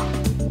saw.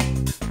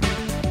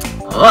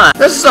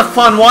 This is a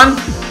fun one.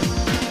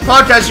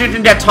 Because you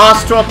can get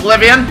tossed to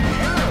oblivion.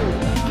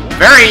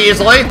 Very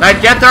easily. I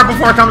get there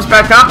before it comes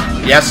back up.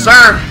 Yes,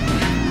 sir.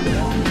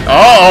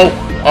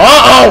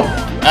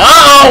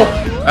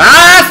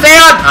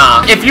 Stay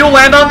on. If you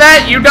land on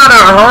that, you gotta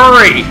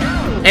hurry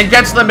and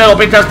get to the middle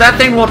because that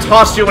thing will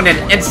toss you in an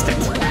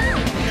instant.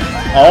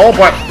 Oh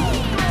boy.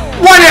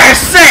 What did I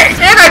say?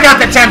 And I got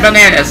the 10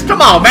 bananas.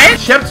 Come on, man.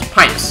 Chipped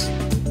pipes.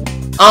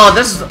 Oh,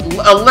 this is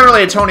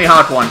literally a Tony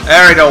Hawk one.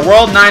 There we go.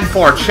 World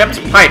 9-4. Chipped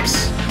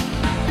pipes.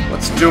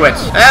 Let's do it.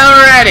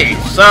 Alrighty,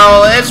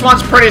 so this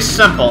one's pretty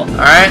simple,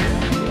 alright?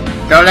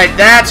 Go like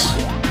that.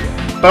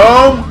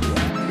 Boom.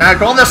 Now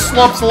go on the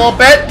slopes a little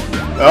bit.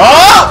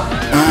 Oh!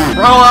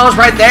 Bro, I was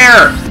right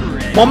there.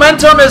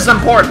 Momentum is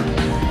important.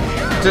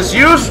 Just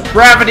use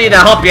gravity to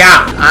help you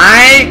out.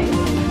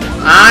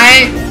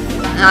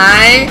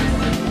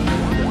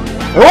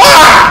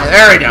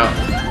 There we go.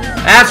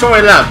 That's what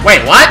we love.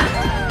 Wait, what?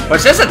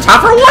 Was this a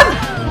tougher one?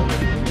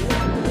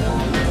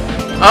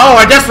 Oh,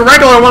 I guess the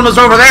regular one was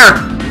over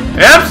there.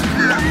 Oops!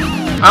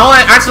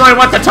 I accidentally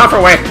went the tougher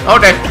way.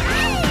 Okay.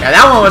 Yeah,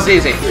 that one was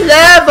easy.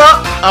 Level!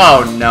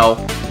 Oh, no.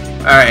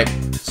 Alright.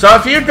 So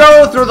if you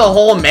go through the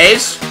whole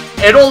maze,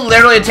 it'll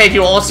literally take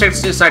you all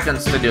 60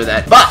 seconds to do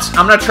that. But,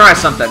 I'm gonna try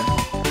something.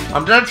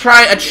 I'm gonna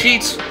try a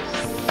cheat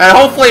And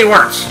hopefully it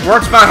works.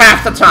 Works about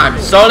half the time.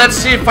 So let's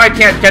see if I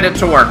can't get it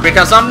to work.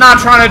 Because I'm not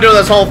trying to do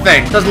this whole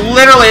thing. Because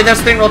literally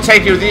this thing will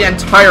take you the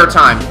entire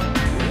time.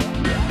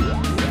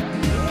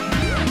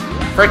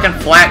 Freaking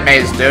flat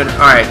maze, dude.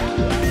 Alright.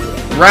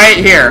 Right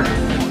here.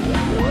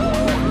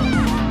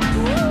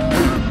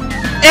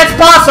 It's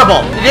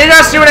possible! Did you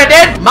guys see what I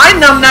did? My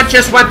numbnut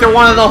just went through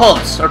one of the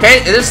holes,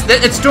 okay?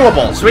 It's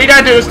doable. So what you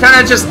gotta do is kind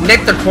of just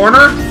nick the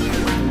corner,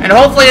 and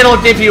hopefully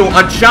it'll give you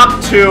a jump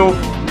to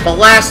the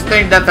last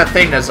thing that the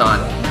thing is on.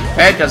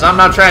 Okay? Because I'm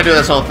not trying to do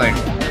this whole thing.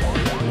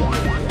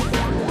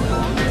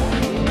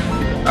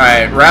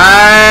 Alright,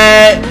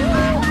 right...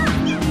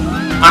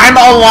 I'm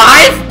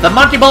alive? The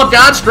monkey ball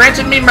gods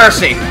granted me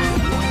mercy.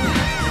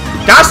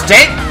 Gosh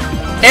dang!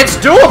 It's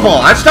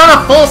doable! I've just done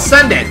a full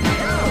send it.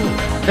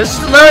 This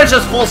is literally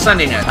just full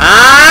sending it.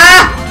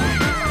 Ah!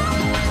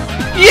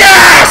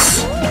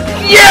 Yes!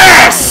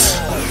 Yes!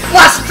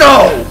 Let's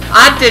go!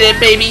 I did it,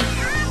 baby.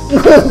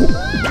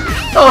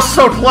 That was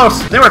so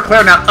close. They were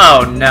clear now.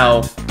 Oh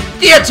no.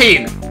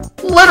 Guillotine!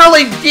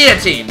 Literally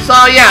guillotine.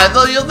 So yeah,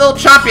 they'll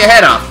chop your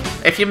head off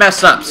if you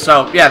mess up.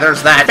 So yeah,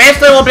 there's that.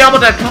 Basically, we'll be able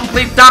to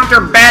complete Dr.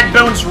 Bad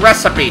Boon's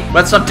recipe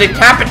with some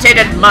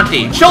decapitated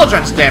monkey.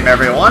 Children's Day,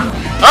 everyone.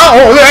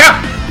 Oh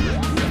yeah!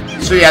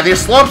 So yeah, these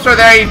slopes are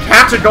there, you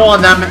have to go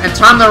on them and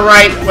time the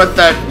right with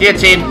the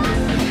guillotine.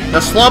 The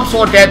slopes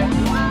will get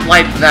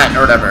like that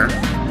or whatever.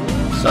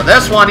 So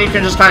this one, you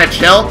can just kind of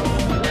chill.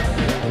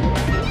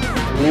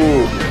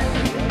 Ooh.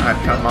 Alright,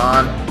 come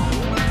on.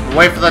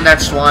 Wait for the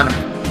next one.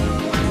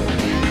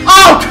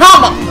 Oh,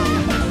 come on!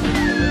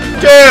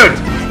 Dude!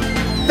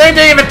 They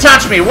didn't even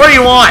touch me, what do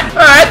you want?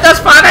 Alright, that's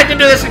fine, I can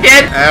do this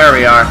again. There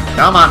we are,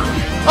 come on.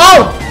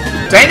 Oh!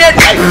 Dang it!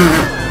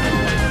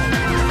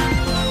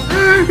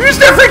 He's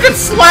never freaking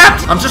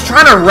slapped! I'm just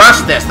trying to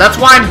rush this. That's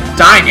why I'm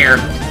dying here.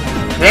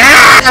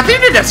 Yeah! I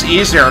think that's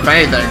easier, if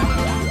anything.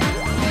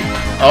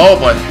 Oh,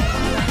 boy.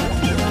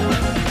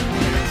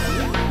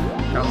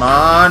 Come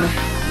on.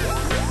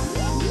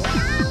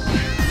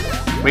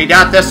 We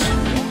got this.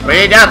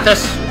 We got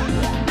this.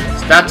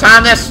 Stop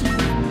time this.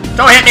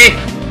 Don't hit me.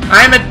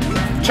 I am a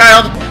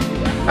child.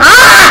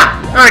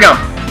 Ah! There we go.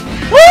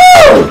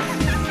 Woo!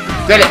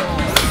 Did it.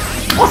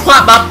 I'll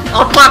clap up.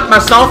 I'll clap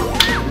myself.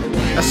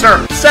 Yes,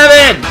 sir.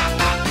 7!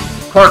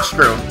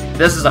 Corkscrew.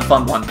 This is a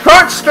fun one.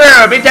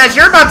 Corkscrew, because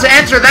you're about to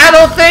enter that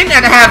old thing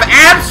and have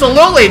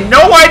absolutely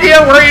no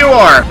idea where you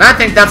are. And I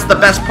think that's the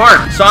best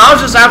part. So I was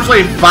just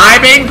absolutely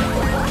vibing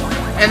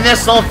in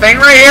this little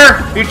thing right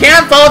here. You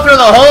can't fall through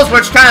the holes,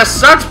 which kind of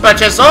sucks, but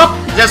just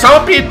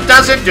hope he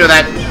doesn't do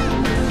that.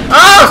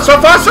 Oh,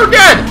 so far so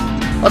good.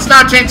 Let's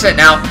not jinx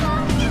it now.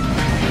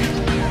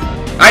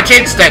 I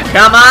jinxed it.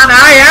 Come on,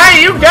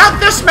 aye, you got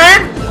this,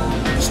 man.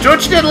 Just do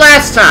what you did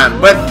last time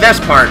with this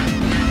part.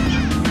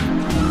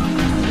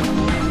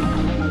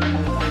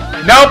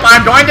 Nope,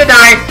 I'm going to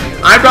die.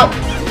 I'm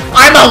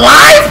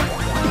alive?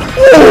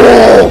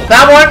 Ooh,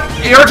 that one,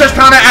 you're just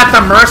kind of at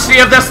the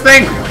mercy of this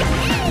thing.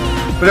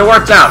 But it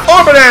worked out.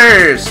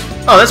 Orbiters!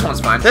 Oh, this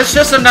one's fine. This is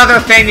just another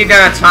thing you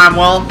gotta time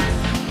well.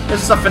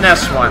 This is a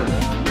finesse one.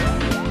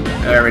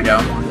 There we go.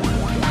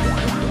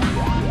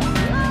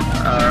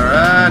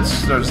 Alright,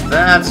 there's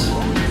that.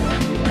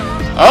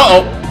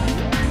 Uh-oh.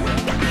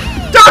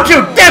 Don't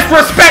you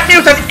disrespect me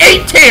with an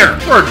 8 tier!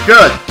 We're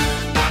good.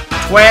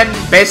 Twin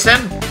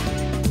basin.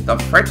 The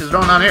frick is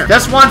going on here?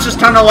 This one's just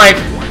kind of like,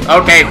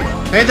 okay,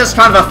 maybe this is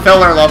kind of a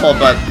filler level,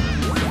 but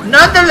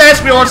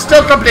nonetheless, we will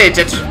still complete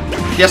it.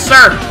 Yes,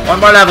 sir. One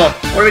more level.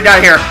 What do we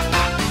got here?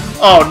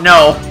 Oh,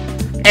 no.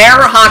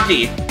 Air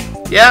hockey.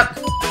 Yep.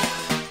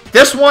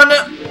 This one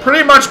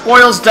pretty much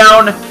boils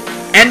down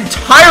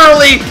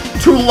entirely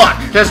to luck.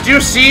 Because do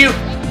you see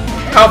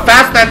how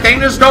fast that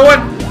thing is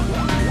going?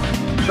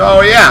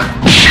 So, yeah.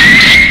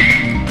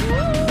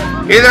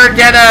 Either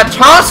get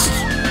tossed,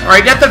 or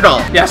I get the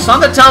doll. Yeah,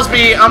 something tells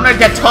me I'm gonna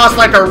get tossed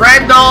like a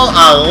rag doll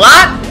a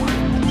lot.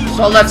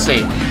 So, let's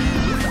see.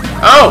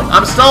 Oh,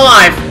 I'm still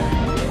alive.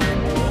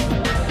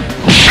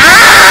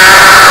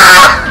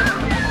 Ah!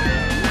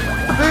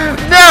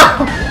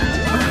 No!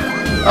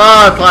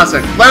 Oh,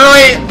 classic.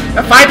 Literally,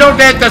 if I don't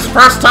get it this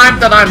first time,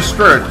 then I'm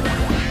screwed.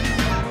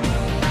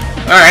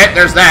 Alright,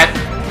 there's that.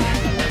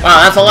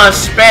 Wow, that's a lot of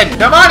spin.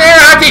 Come on, air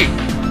hockey!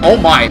 Oh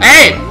my.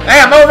 Hey! Hey,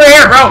 I'm over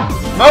here, bro!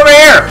 I'm over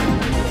here!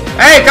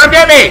 Hey, come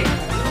get me!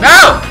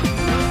 No!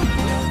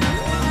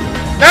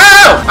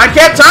 No! I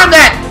can't time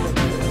that!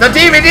 The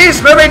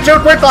DVD's moving too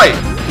quickly!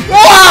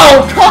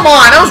 Whoa! Come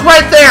on! I was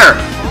right there!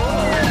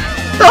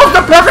 That was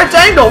the perfect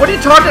angle! What are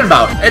you talking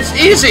about? It's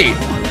easy!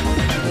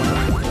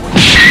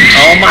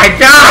 Oh my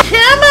god!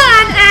 Come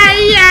on,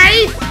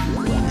 aye.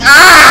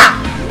 Ah!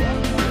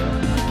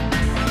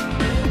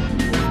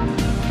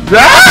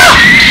 Ah!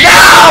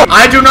 No!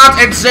 I do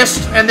not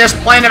exist in this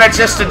plane of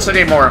existence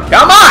anymore.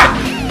 Come on!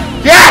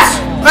 Yes!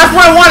 That's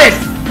what I wanted!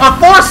 A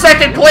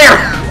 4-second clear!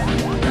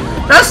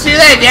 Let's see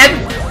that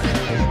again.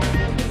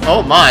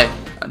 Oh my.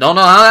 I don't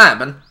know how that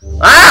happened.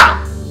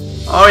 Ah!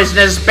 Oh, he's in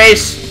his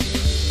base.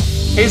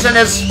 He's in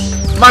his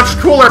much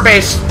cooler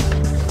base.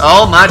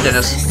 Oh my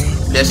goodness.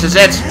 This is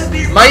it.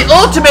 My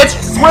ultimate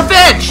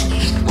revenge.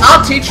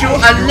 I'll teach you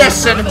a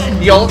lesson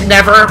you'll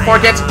never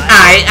forget.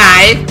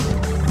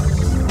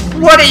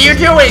 What are you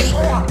doing?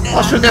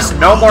 I'll show this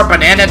no more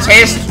banana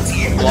taste.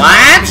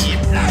 What?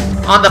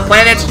 On the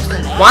planet?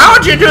 Why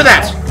would you do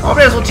that?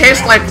 Always will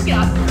taste like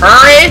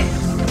curry?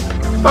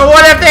 But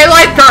what if they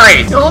like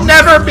curry? You'll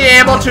never be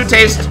able to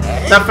taste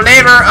the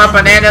flavor of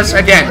bananas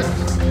again.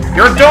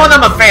 You're doing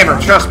them a favor,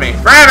 trust me.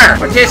 Forever!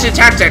 What tasty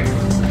tactic?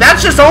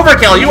 That's just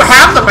overkill. You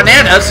have the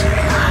bananas.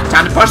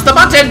 Time to push the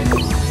button.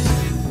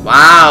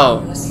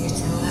 Wow.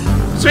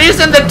 So he's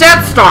in the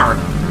Death Star.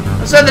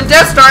 So the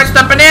Death Star is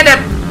the banana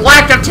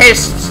lack of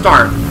taste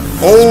star.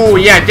 Oh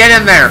yeah, get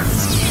in there.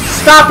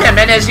 Stop him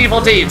and his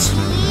evil deeds.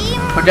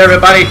 Okay,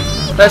 everybody,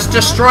 let's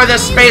destroy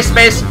this space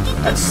base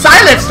and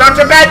silence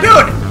Dr. Bad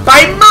Moon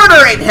by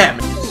murdering him.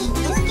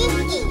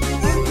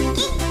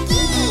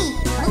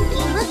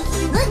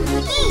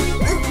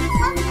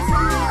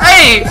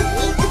 Hey!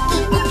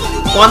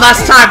 One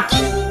last time.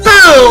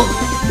 Boo!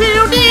 The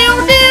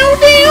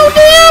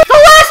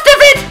last of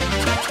it!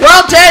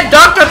 Well, Ted,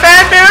 Dr.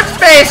 Bad Moon's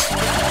face.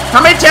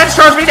 How many 10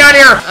 stars we got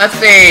here? Let's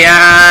see,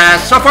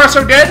 so far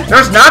so good.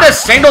 There's not a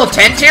single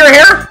 10 tier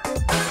here?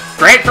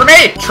 Great for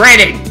me.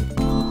 Training.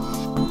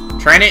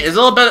 Training is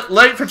a little bit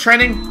late for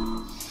training.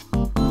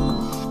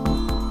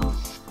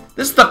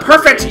 This is the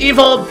perfect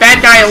evil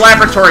bad guy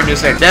laboratory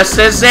music. This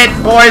is it,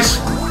 boys.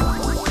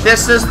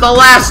 This is the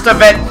last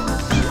of it.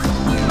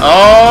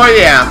 Oh,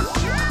 yeah.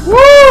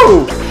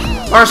 Woo!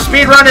 Our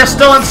speed run is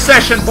still in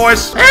session,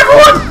 boys.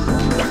 Everyone,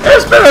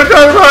 it's been a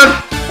good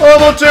run.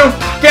 Level 2,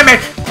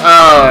 gimmick.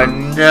 Oh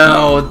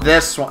no,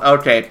 this one,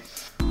 okay.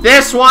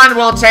 This one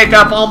will take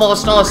up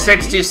almost all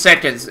 60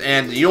 seconds,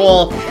 and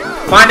you'll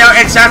find out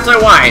exactly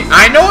why.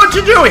 I know what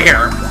to do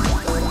here,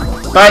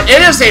 but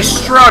it is a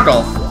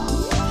struggle.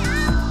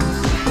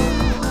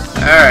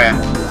 Alright,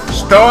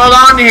 just go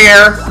along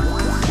here.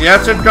 You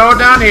have to go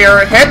down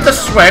here, hit the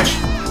switch.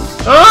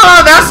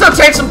 Oh, that's gonna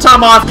take some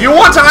time off. You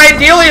want to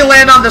ideally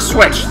land on the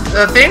switch.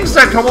 The things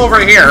that come over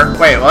here,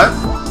 wait, what?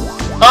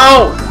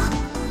 Oh!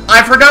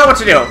 I forgot what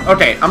to do.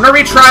 Okay, I'm gonna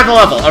retry the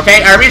level,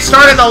 okay? I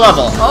restarted the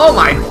level. Oh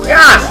my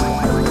gosh!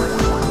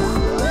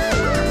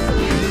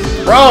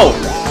 Bro,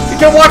 you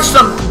can watch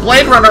some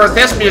Blade Runner with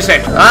this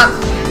music.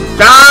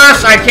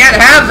 Gosh, I can't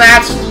have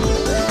that.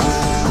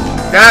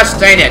 Gosh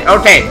dang it.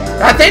 Okay,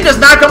 that thing does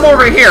not come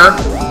over here.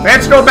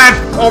 Let's go back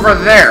over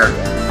there.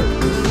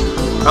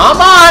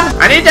 Come on!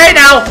 I need day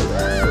now.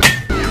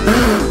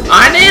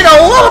 I need a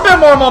little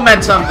bit more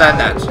momentum than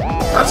that.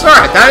 That's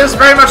alright, that is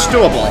very much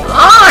doable.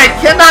 Oh, I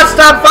cannot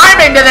stop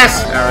vibing to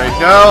this! There we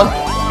go.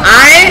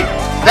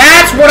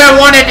 That's what I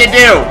wanted to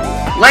do!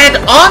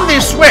 Land on the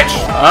switch!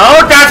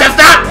 Oh gosh, it's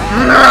not!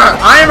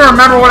 I even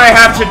remember what I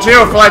have to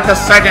do for like the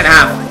second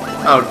half.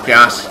 Oh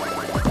gosh.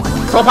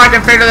 Hope I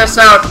can figure this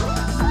out.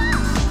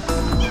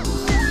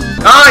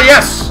 Ah,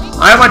 yes!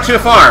 I went too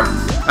far.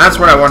 That's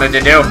what I wanted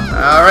to do.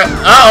 Alright.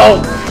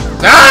 Uh-oh!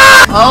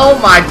 Ah! Oh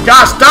my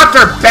gosh,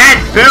 Dr. Bad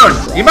Boon!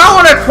 You might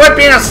want to quit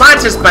being a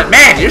scientist, but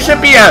man, you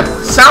should be a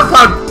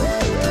SoundCloud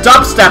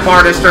dubstep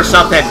artist or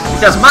something.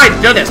 Because my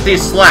goodness,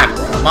 these slap.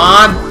 Come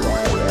on.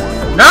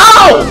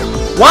 No!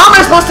 Why am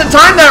I supposed to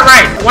time that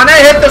right? When I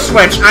hit the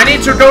switch, I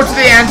need to go to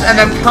the end and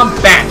then come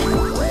back.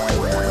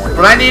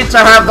 But I need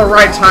to have the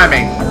right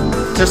timing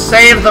to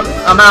save the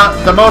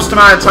most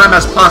amount of time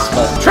as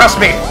possible. Trust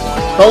me,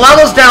 the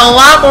level's done a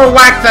lot more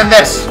whack than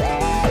this.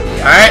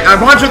 Alright, I'm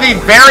going to the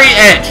very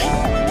edge.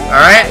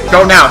 Alright,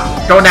 go now.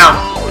 Go now.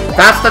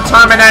 That's the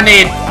timing I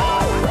need.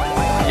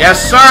 Yes,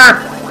 sir.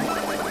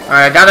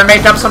 Alright, I gotta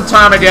make up some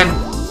time again.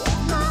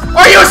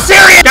 Are you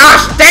serious?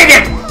 Gosh, dang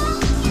it!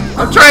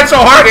 I'm trying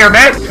so hard here,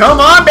 man. Come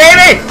on,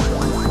 baby!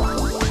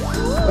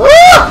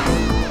 Woo!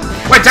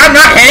 Wait, did I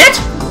not hit it?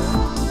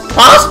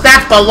 Pulse?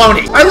 That's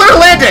baloney. I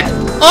literally landed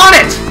on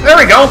it. There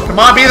we go.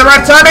 Come on, be the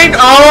right timing.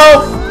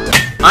 Oh!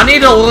 I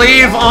need to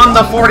leave on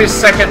the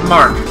 40-second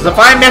mark. If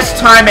I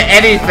mistime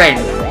anything,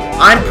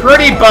 I'm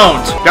pretty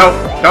boned. Go.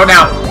 Go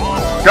now.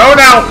 Go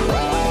now.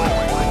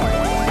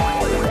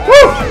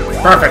 Woo!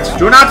 Perfect.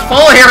 Do not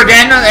fall here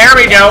again. There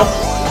we go.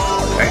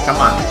 Okay, come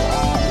on.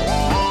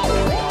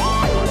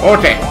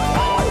 Okay.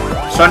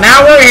 So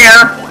now we're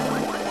here.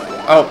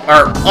 Oh,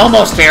 or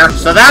almost here.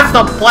 So that's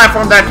the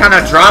platform that kind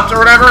of dropped or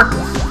whatever.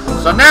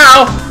 So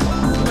now,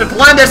 to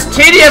climb this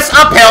tedious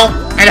uphill,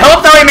 and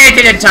hope that we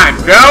make it in time.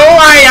 Go,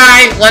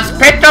 aye. Let's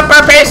pick up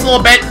our pace a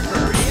little bit.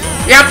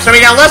 Yep, so we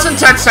got less than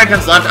 10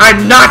 seconds left.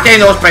 I'm not getting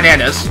those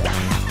bananas.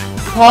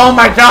 Oh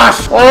my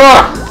gosh.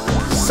 Oh,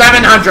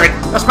 700.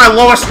 That's my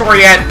lowest score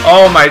yet.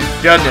 Oh my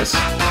goodness.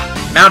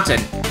 Mountain.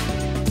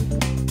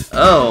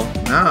 Oh,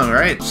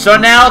 alright. So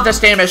now this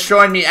game is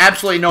showing me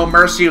absolutely no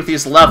mercy with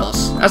these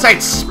levels, as I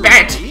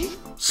expect.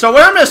 So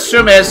what I'm gonna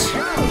assume is,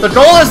 the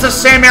goal is the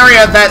same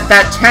area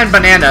that 10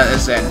 banana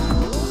is in.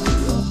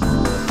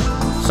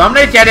 So I'm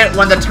gonna get it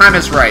when the time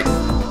is right.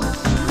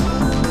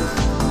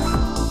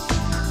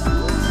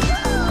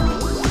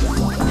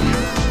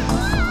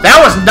 That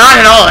was not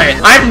at all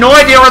it. I have no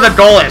idea where the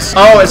goal is.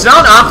 Oh, is it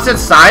on opposite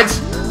sides?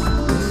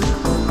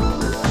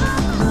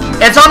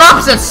 It's on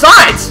opposite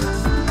sides!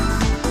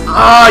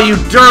 Oh, you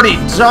dirty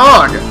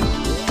dog.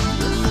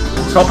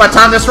 Let's hope I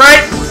time this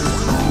right.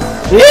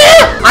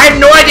 I have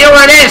no idea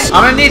where it is.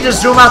 I'm gonna need to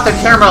zoom out the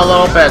camera a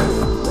little bit.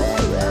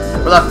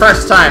 For the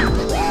first time.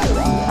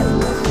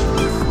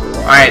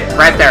 Alright,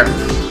 right there.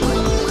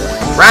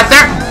 Right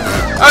there.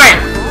 Alright,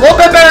 a little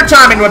bit better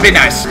timing would be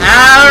nice.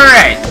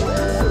 Alright.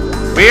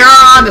 We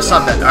are on to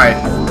something.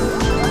 Alright.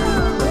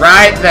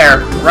 Right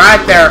there. Right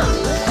there.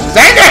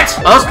 Dang it!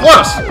 That was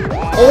close.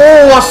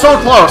 Oh, so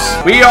close.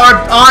 We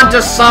are on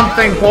to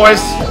something, boys.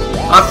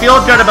 I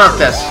feel good about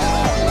this.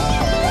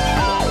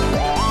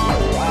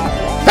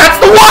 That's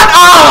the one!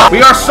 Oh!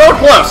 We are so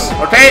close.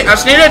 Okay, I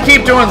just need to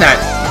keep doing that.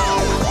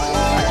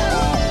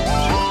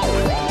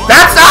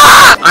 That's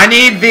I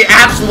need the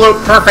absolute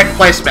perfect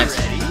placement.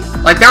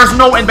 Like, there's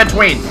no in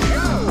between.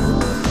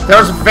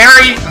 There's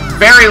very,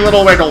 very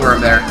little wiggle room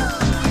there.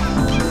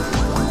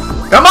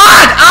 Come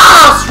on!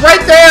 Oh, it's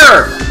right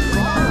there!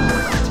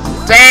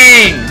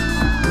 Dang.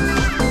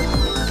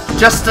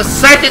 Just a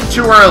second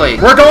too early.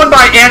 We're going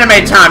by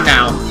anime time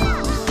now.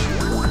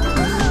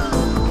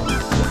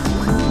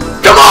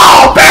 Come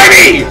on,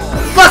 baby!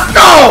 Let's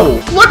go!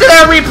 Look at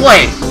that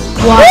replay.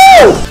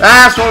 Woo!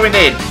 That's what we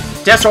need.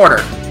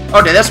 Disorder.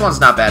 Okay, this one's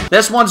not bad.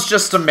 This one's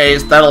just a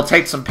maze that'll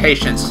take some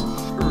patience.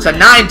 It's a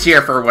 9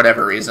 tier for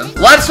whatever reason.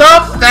 Let's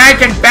hope that I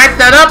can back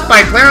that up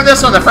by clearing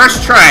this on the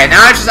first try.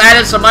 Now I just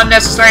added some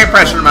unnecessary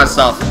pressure to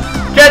myself.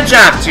 Good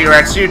job,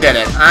 T-Rex. You did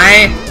it.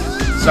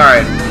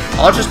 Sorry.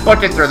 I'll just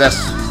book it through this.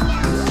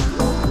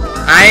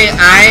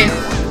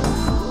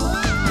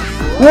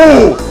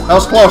 Woo! That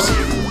was close.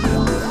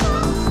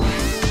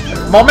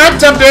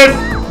 Momentum, dude!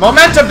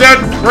 Momentum,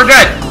 dude! We're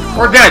good.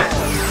 We're good.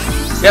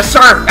 Yes,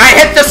 sir. I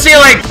hit the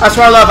ceiling. That's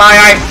what I love.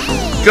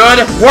 Good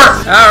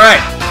work. All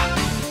right.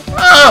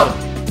 Oh.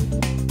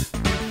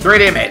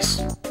 3D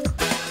maze.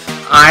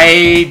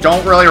 I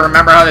don't really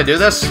remember how to do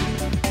this,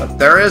 but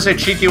there is a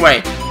cheeky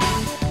way.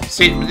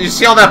 See, you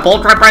see all that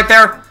bulk right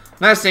there?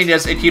 Nice thing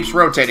is, it keeps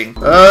rotating.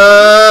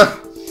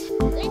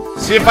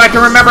 See if I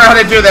can remember how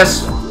to do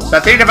this. So I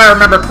think if I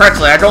remember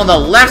correctly, I go on the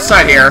left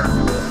side here,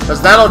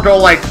 because that'll go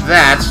like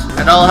that,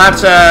 and I'll have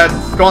to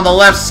go on the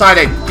left side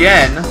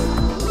again.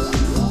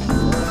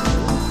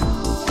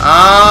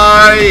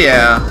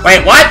 Yeah.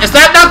 Wait, what? Is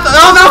that not the...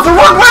 Oh, no, the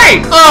wrong way!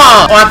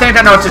 Oh, I think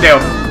I know what to do.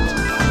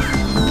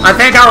 I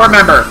think I'll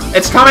remember.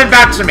 It's coming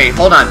back to me.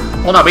 Hold on.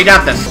 Hold on, we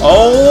got this.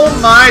 Oh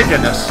my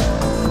goodness.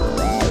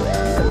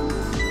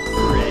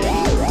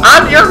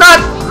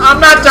 I'm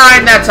not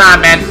dying that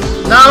time, man.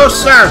 No,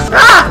 sir.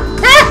 Ah!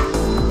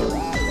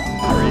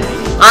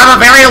 I have a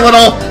very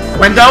little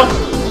window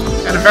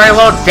and a very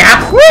little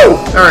gap. Woo!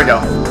 There we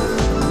go.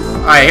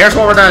 Alright, here's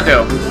what we're gonna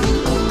do.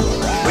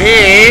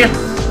 We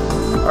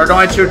are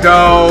going to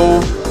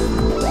go...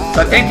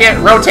 So I think it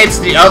rotates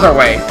the other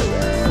way.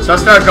 So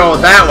it's gonna go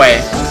that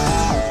way.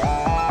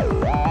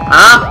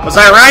 Huh? Was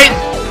I right?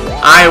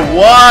 I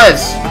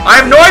was. I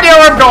have no idea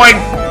where I'm going.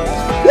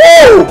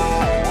 Woo!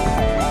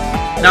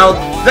 Now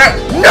there.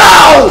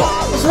 No!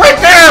 It's right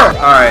there!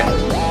 Alright.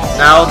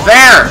 Now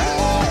there.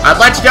 I'd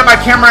like to get my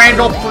camera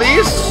angle,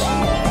 please.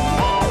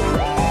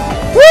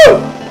 Woo!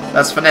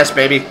 That's finesse,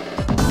 baby.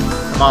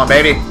 Come on,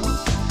 baby.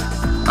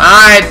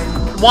 I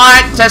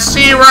want to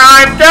see where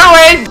I'm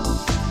going.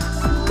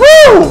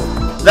 Woo!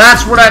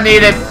 That's what I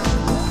needed.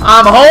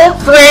 I'm home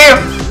free.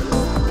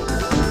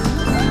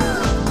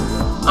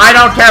 I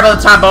don't care about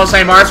the time bonus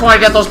anymore. I just want to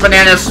get those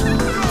bananas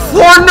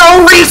for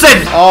no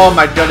reason. Oh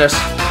my goodness.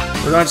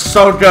 We're doing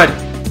so good.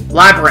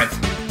 Labyrinth.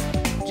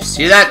 Did you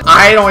see that?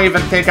 I don't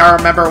even think I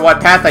remember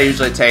what path I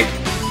usually take.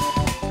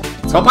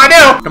 Let's hope I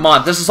do. Come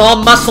on. This is all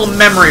muscle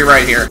memory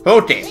right here.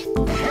 Okay.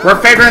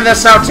 We're figuring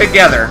this out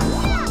together.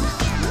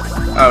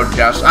 Oh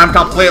gosh. I'm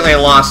completely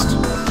lost.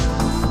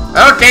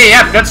 Okay,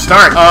 yeah, good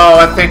start. Oh,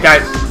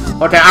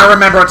 okay, I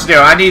remember what to do.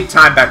 I need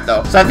time back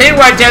though. So I think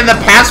what I did in the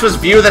past was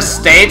view the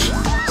stage.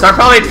 So I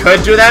probably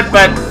could do that,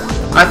 but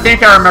I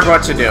think I remember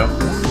what to do.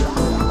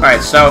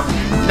 Alright, so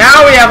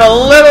now we have a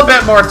little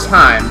bit more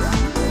time.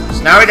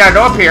 So now we gotta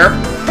go up here,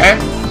 okay?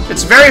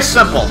 It's very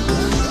simple.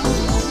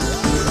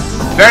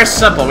 Very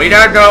simple. We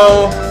gotta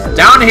go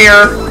down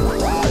here,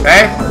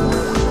 okay?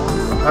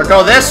 Or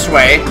go this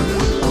way.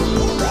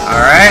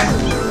 Alright.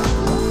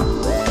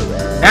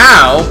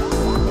 Now,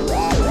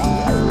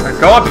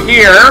 go up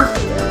here.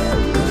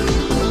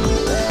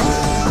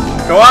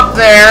 Go up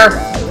there.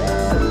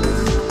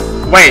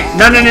 Wait,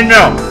 no.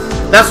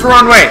 That's the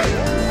wrong way.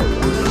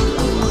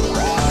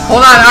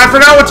 Hold on, I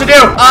forgot what to do.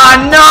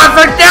 No, I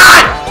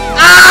forgot!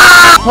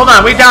 Ah! Hold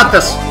on, we got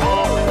this.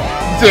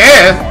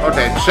 Yeah.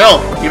 Okay, chill.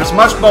 Keep as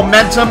much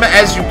momentum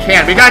as you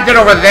can. We gotta get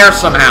over there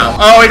somehow.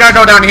 Oh, we gotta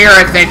go down here,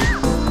 I think.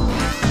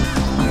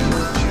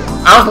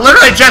 I was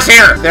literally just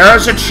here. There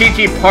is a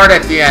cheeky part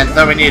at the end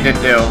that we need to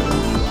do.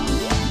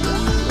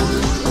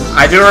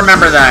 I do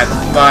remember that,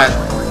 but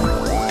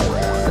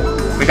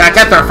we gotta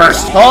get there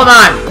first. Hold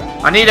on.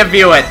 I need to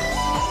view it.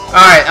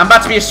 Alright, I'm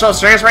about to be so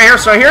serious right here.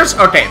 So here's,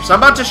 okay, so I'm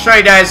about to show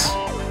you guys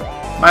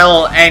my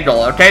little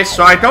angle, okay?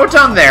 So I go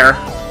down there.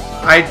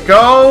 I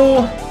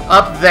go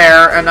up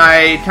there, and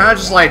I kind of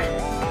just like...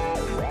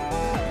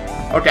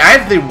 Okay, I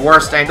have the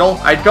worst angle.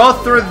 I go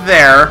through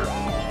there.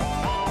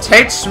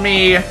 Takes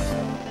me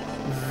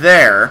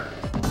there.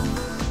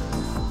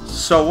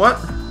 So what?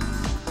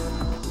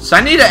 So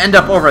I need to end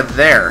up over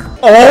there.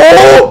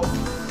 Oh!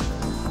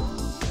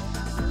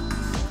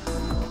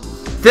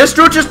 This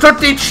dude just took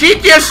the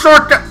cheekiest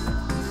shortcut.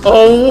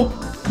 Oh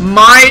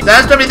my.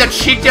 That's gonna be the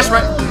cheekiest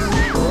right.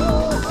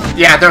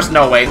 Yeah, there's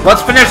no way.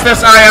 Let's finish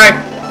this,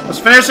 Let's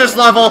finish this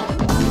level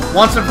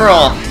once and for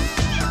all.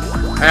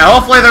 And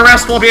hopefully the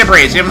rest will be a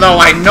breeze, even though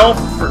I know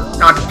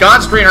on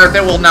God's green earth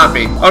it will not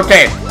be.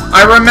 Okay,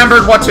 I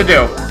remembered what to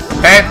do,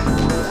 okay?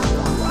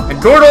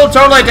 And good old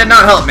Totally did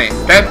not help me,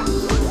 okay?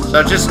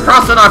 So just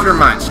cross it off your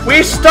minds.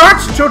 We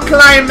start to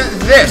climb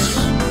this.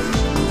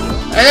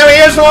 And then we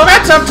use the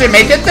momentum to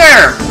make it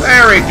there.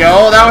 There we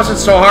go. That wasn't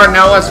so hard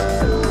now, was it?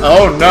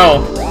 Oh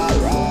no.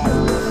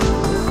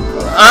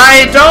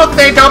 I don't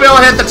think I'll be able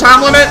to hit the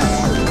time limit.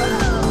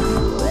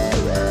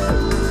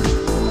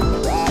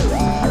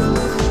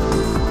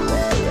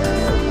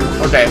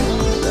 Okay.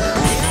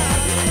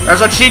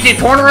 There's a cheeky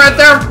corner right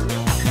there.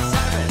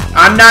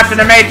 I'm not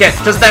gonna make it,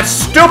 because that's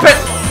stupid.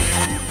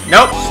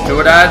 Nope, let's do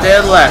what I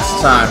did last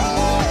time.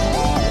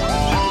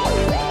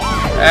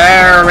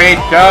 There we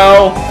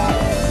go.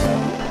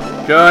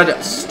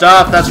 Good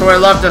stuff, that's what I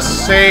love to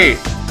see.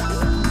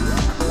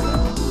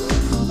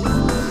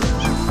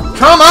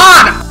 Come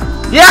on!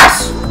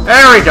 Yes!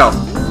 There we go.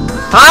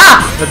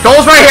 Ah! The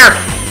goal's right here.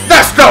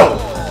 Let's go!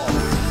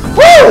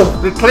 Woo!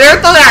 We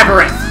cleared the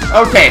labyrinth.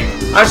 Okay,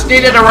 I just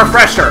needed a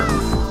refresher.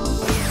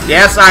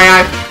 Yes,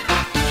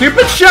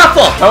 Cupid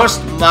Shuffle!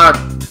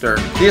 Postmaster.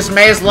 These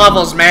maze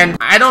levels, man.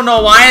 I don't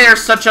know why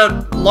there's such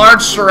a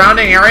large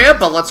surrounding area,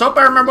 but let's hope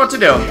I remember what to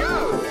do.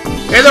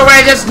 Either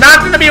way, this is not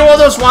going to be one of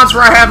those ones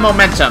where I have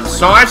momentum,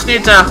 so I just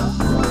need to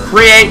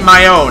create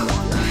my own.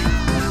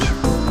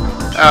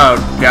 Oh,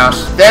 gosh.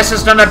 This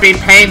is going to be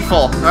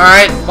painful.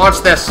 Alright,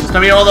 watch this. It's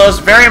going to be one of those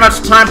very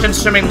much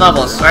time-consuming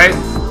levels, right?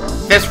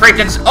 This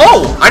freaking...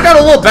 Oh! I got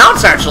a little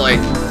bounce, actually.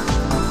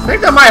 I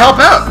think that might help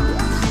out.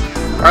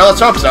 Alright,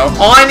 let's hope so.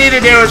 All I need to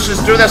do is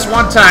just do this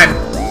one time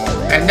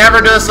and never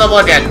do this level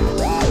again.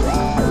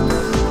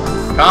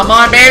 Come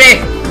on,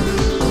 baby!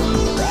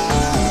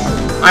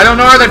 I don't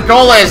know where the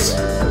goal is.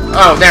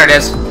 Oh, there it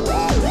is.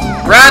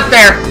 Right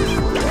there.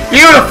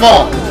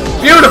 Beautiful!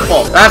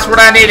 Beautiful! That's what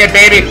I needed,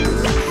 baby.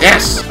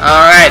 Yes.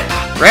 Alright.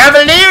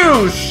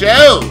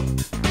 Revolution!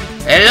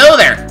 Hello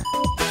there.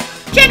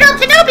 General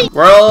Kenobi!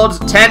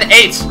 World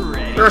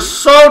 10-8. You're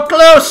so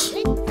close!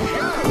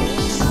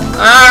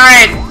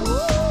 Alright.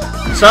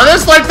 So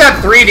this is like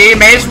that 3D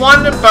maze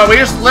one, but we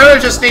just literally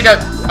just need to...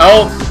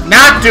 Oh,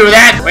 not do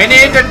that! We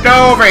need to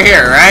go over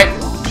here, right?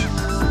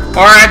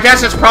 Or I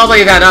guess it's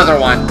probably that other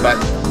one, but...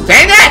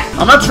 Dang it!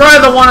 I'm gonna try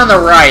the one on the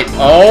right.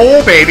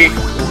 Oh, baby.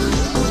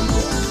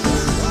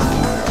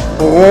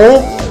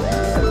 Oh.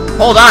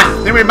 Hold on.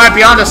 I think we might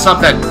be onto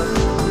something.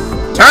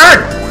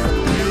 Turn!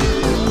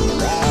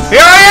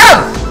 Here I am!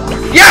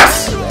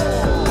 Yes!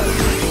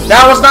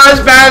 That was not as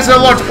bad as it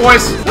looked,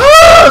 boys.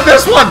 Ah,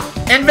 this one!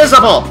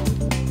 Invisible.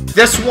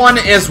 This one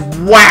is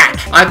whack.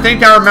 I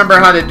think I remember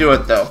how to do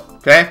it, though.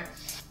 Okay?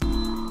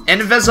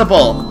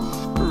 Invisible.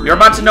 You're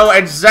about to know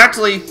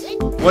exactly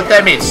what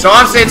that means. So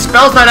obviously it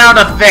spells that out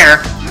up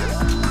there.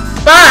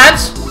 But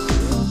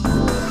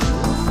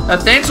the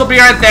things will be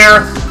right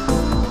there.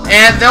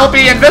 And there'll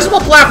be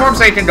invisible platforms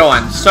they can go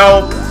on.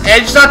 So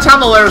it's not telling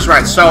the letters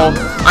right. So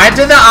I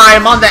did the I.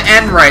 I'm on the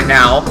N right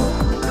now.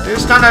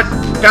 Just gonna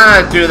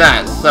do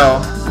that.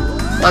 So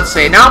let's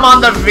see. Now I'm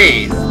on the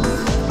V.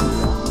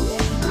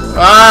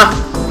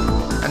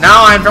 And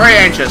now I'm very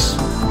anxious.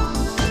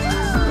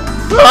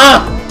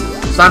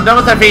 So I'm done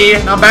with the V.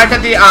 Now I'm back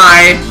at the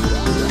I.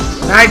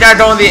 Now I gotta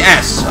go on the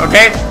S.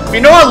 Okay? If you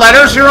know what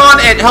letters you're on,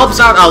 it helps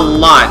out a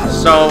lot.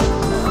 So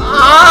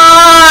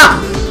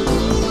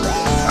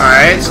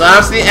alright, so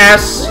that's the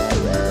S.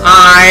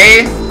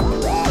 I.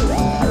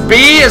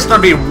 B is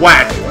gonna be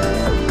whack.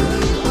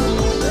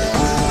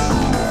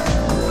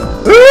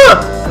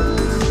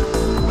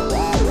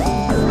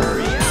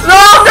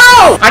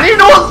 No! I need to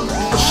know what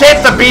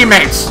shape the B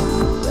makes.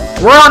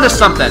 We're on to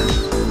something.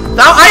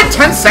 Now, I have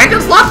 10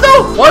 seconds left,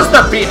 though? What's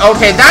the B?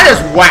 Okay, that is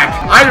whack.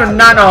 I do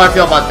not know how I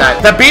feel about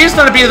that. The B is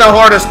gonna be the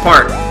hardest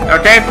part.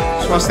 Okay?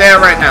 Just wanna say that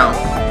right now.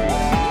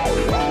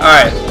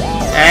 Alright.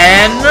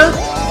 N.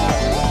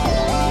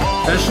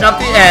 Finishing up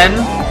the N.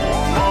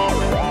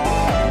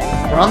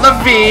 We're on the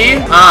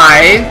V.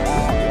 I.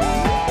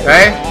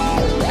 Okay.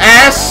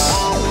 S.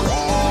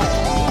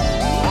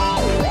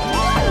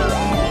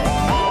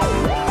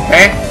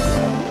 Okay.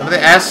 Over the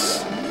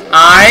S.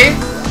 I.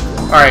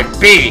 Alright,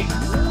 B.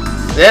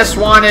 This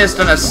one is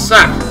gonna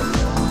suck.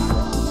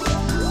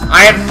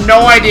 I have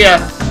no idea.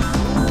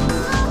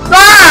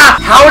 Ah!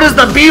 How does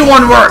the B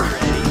one work?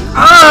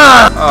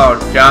 Ah! Oh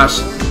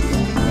gosh.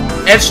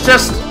 It's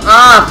just,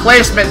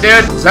 placement,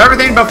 dude. So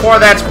everything before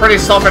that's pretty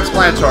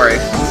self-explanatory.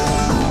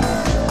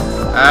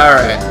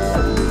 Alright.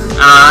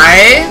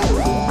 I.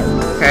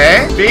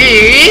 Okay.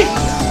 B.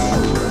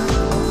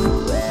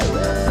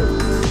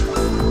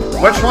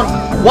 Which one?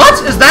 What?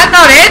 Is that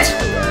not it?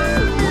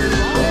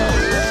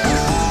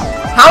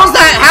 How does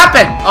that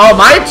happen? Oh,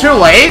 am I too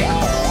late?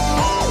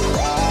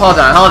 Hold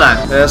on, hold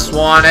on. This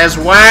one is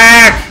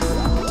whack.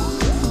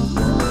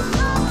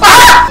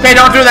 Ah! Okay,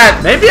 don't do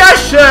that. Maybe I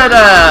should,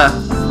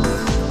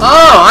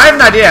 Oh, I have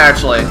an idea,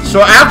 actually.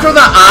 So after the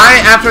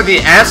I, after the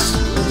S,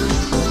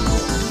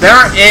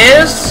 there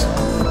is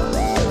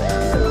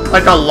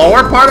like a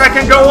lower part I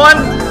can go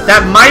on.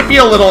 That might be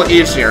a little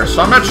easier.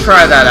 So I'm gonna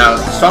try that out.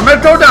 So I'm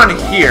gonna go down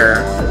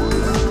here.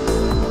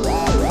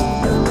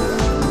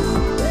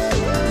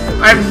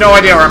 I have no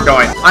idea where I'm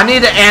going. I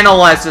need to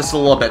analyze this a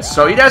little bit.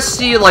 So you guys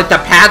see like the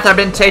path I've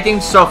been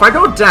taking. So if I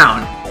go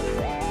down,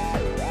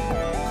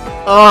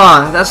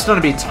 oh, that's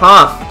gonna be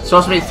tough. So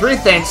it's gonna be three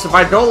things. If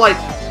I go like,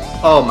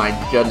 oh my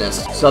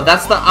goodness. So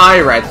that's the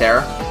I right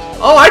there.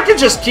 Oh, I could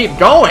just keep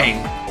going.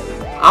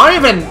 I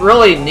don't even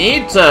really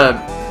need to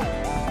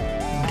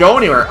go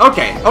anywhere.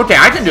 Okay, okay,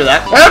 I can do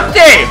that.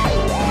 Okay,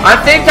 I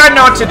think I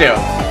know what to do.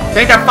 I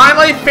think I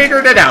finally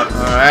figured it out.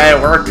 All right,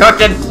 we're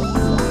cooking.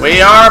 We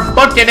are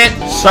booking it.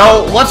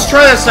 So let's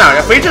try this out.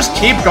 If we just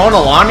keep going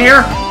along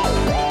here.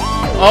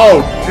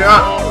 Oh,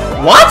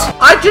 God. What?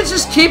 I could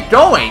just keep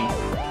going.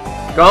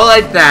 Go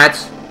like that.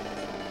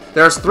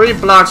 There's 3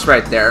 blocks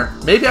right there.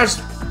 Maybe I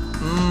just...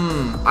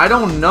 I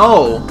don't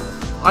know.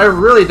 I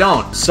really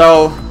don't.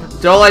 So,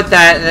 go like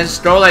that, and then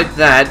just go like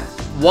that.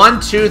 1,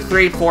 2,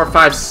 3, 4,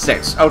 5,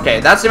 6. Okay,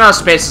 that's the amount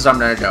of spaces I'm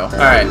gonna go.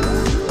 Alright.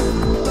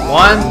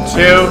 1,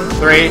 2,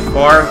 3,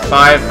 4,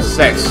 5,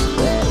 6.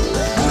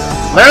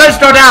 Literally just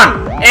go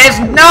down. It's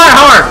not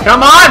hard.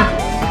 Come on.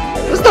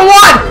 This is the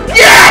one.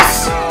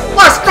 Yes!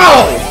 Let's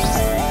go.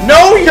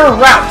 Know your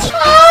route.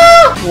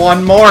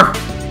 One more.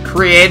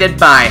 Created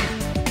by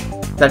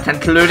the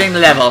concluding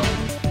level.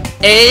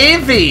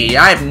 AV.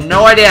 I have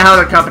no idea how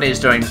the company is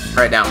doing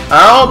right now.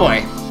 Oh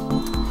boy.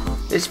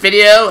 This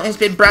video has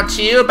been brought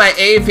to you by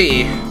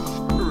AV.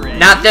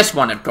 Not this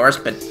one, of course,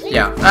 but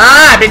yeah.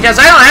 Ah, because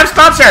I don't have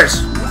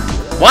sponsors.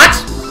 What?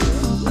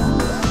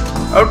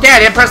 Okay, I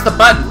didn't press the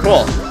button.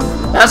 Cool.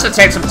 That's gonna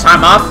take some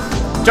time off.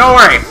 Don't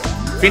worry.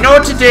 If you know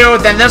what to do,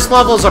 then this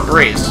level's a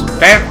breeze.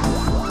 Okay?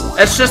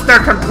 It's just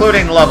their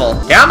concluding level.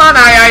 Come on,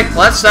 I.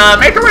 Let's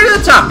make our way to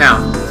the top now.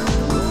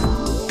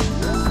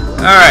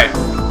 Alright.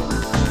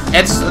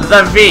 It's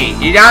the V.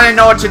 You gotta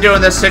know what to do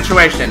in this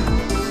situation.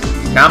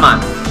 Come on.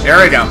 Here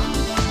we go.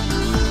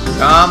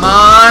 Come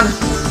on.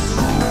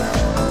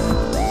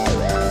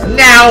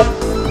 Now.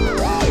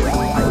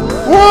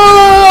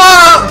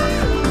 Whoa!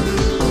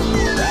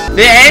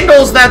 The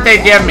angles that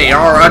they give me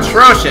are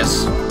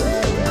atrocious.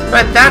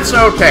 But that's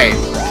okay.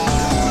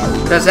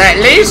 Because at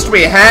least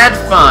we had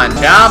fun.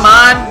 Come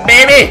on,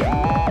 baby.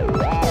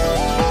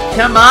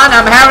 Come on,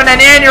 I'm having an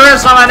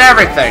aneurysm on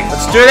everything.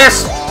 Let's do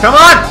this. Come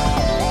on.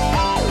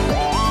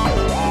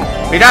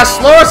 We gotta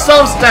slow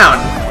ourselves down.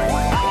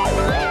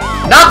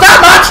 Not that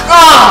much!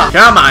 Oh!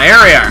 Come on, here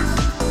we are.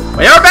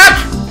 We are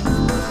back!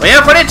 We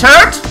have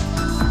returned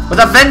with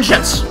a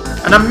vengeance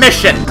and a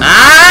mission.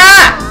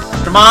 Ah!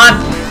 Come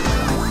on.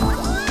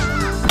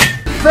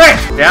 Frick!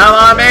 Come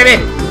on,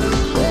 baby.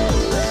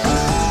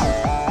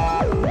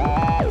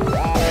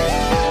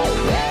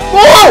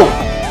 Whoa!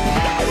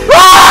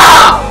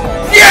 Ah!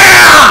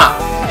 Yeah!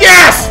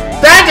 Yes!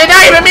 That did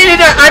not even mean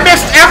it. I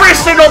missed every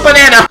single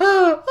banana.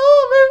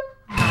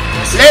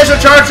 Laser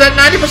charged at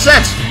 90%.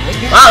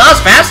 Wow, that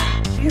was fast.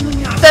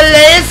 The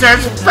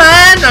laser's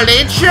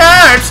finally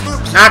charged.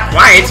 Not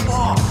quite.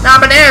 Now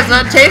bananas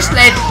don't taste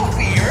like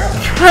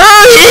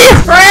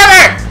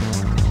forever.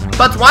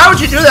 But why would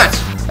you do that?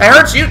 It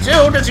hurts you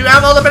too, because you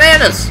have all the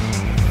bananas.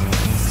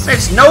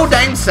 Makes no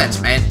dang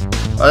sense, man.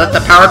 Oh, that's the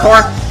power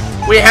core.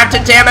 We have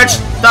to damage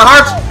the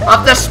heart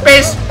of the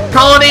space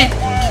colony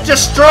to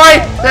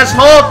destroy this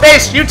whole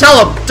base. You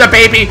tell them, the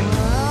baby.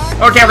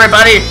 Okay,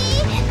 everybody.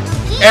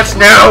 It's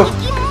now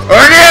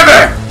or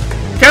never.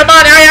 Come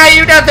on, aye,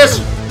 you got this.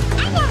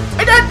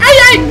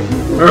 Aye.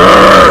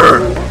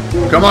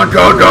 Come on,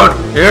 go.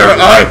 Here,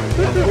 aye.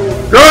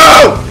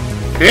 Go!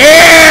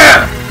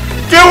 Yeah!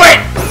 Do it!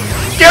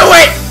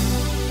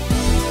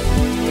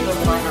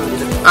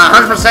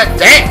 100%.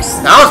 Dang,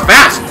 that was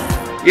fast.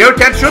 You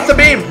can shoot the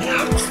beam.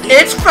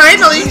 It's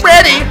finally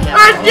ready.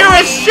 Our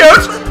newest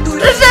shoot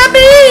is a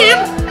beam.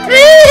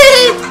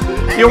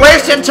 You're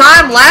wasting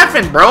time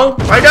laughing, bro.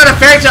 I got a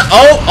fairy tale.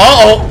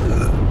 Oh.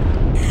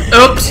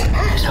 Oops.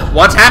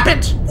 What's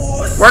happened?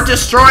 We're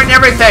destroying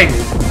everything.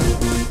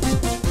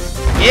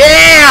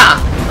 Yeah!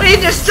 We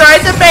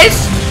destroyed the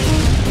base.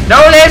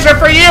 No laser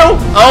for you.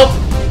 Oh.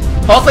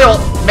 Hopefully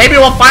maybe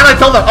we'll finally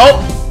kill them. Oh.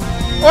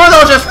 Or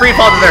they'll just free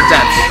fall to their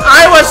deaths.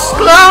 I was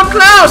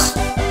close.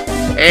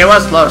 It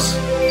was close.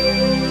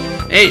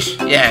 Eesh.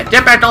 Yeah,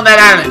 get back on that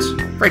island.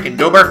 Freaking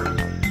goober.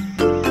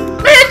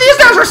 Man, these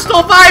guys are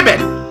still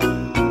vibing.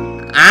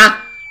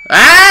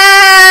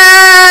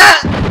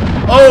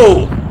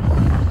 Oh.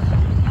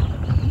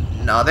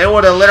 No, they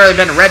would have literally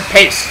been red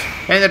paste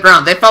hitting the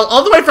ground. They fell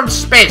all the way from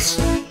space.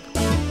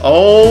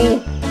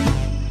 Oh.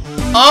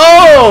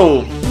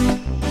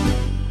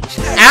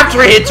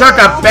 After he took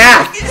a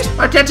bath.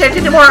 I can't take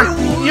any more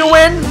You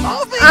win?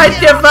 I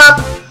give up.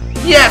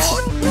 Yes.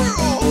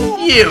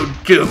 You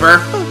goober.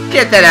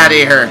 Get that out of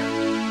here.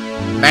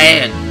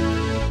 Man.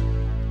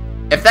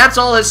 If that's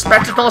all his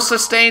spectacle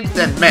sustained,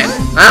 then man.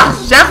 Oh,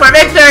 Chef for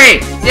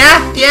victory!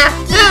 Yeah,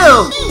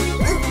 no!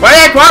 What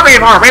did I cooperate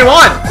for? We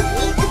won!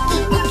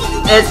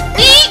 It's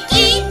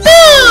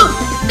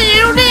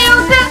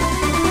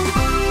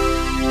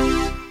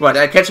what,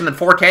 did I catch him in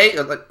 4K?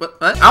 What?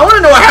 I want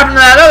to know what happened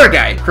to that other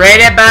guy.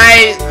 Created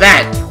by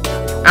that.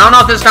 I don't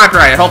know if this is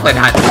copyrighted. Hopefully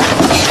not.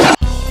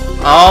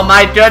 Oh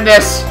my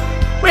goodness.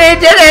 We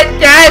did it,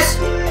 guys!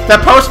 The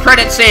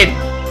post-credit scene.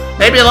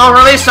 Maybe they'll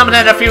release something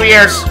in a few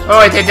years.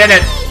 Oh, wait, they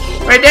didn't.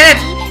 We did it!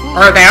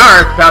 Or they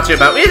are about to,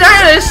 but we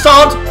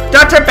solved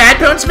Dr.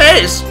 Badpoon's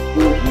maze.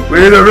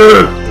 We did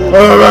it!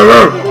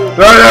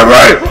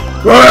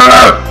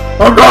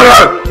 I'm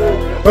going!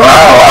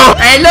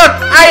 Hey, look!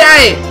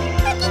 Aye!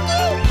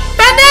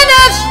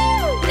 Bananas!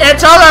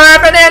 It's all of our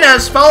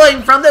bananas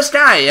falling from the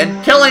sky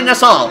and killing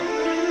us all.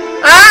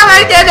 Oh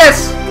my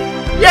goodness!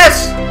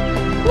 Yes!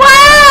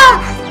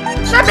 Wow!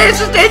 The maze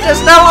stage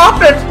is now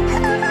open!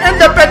 And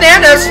the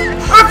bananas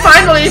are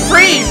finally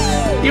free!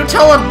 You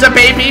tell them, the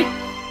baby!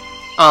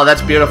 Oh,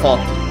 that's beautiful.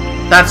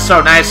 That's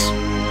so nice.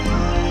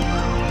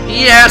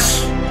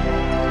 Yes!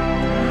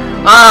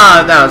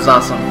 Ah, that was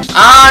awesome.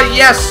 Ah,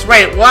 yes!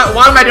 Wait,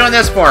 what am I doing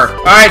this for?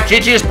 Alright,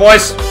 GG's,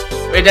 boys.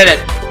 We did it.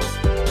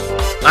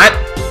 What?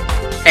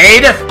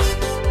 Aid?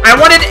 I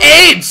wanted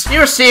AIDS!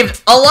 You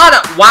received a lot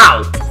of...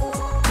 Wow.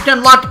 You can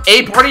unlock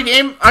a party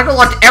game? I can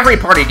unlock every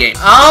party game.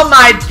 Oh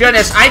my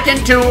goodness, I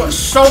can do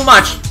so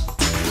much.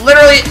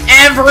 Literally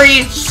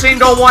every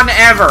single one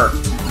ever.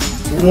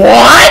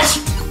 What?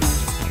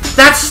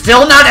 That's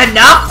still not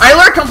enough? I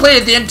literally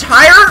completed the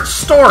entire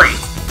story.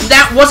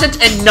 That wasn't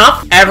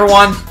enough?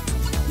 Everyone,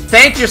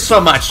 thank you so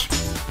much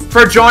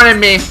for joining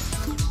me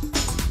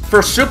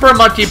for Super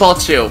Monkey Ball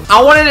 2.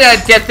 I wanted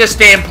to get this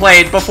game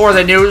played before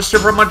the new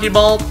Super Monkey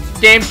Ball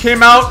game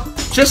came out.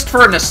 Just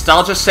for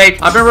nostalgia's sake.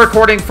 I've been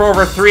recording for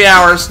over 3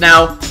 hours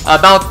now.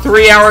 About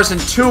 3 hours and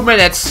 2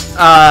 minutes,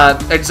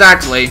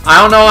 exactly. I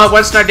don't know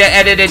when it's gonna get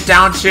edited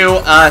down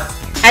to,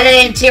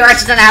 Editing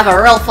T-Rex is gonna have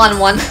a real fun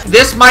one.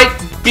 This might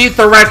beat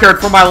the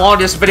record for my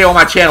longest video on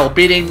my channel,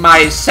 beating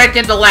my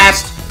second to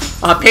last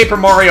Paper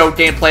Mario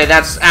gameplay.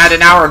 That's at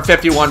 1 hour and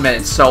 51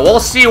 minutes. So we'll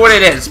see what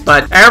it is.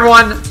 But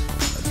everyone,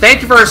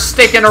 thank you for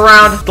sticking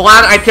around.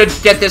 Glad I could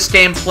get this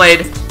game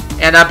played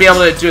and be able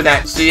to do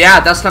that. So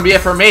yeah, that's gonna be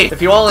it for me.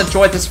 If you all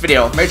enjoyed this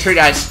video, make sure you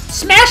guys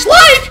smash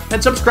like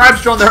and subscribe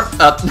to join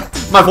the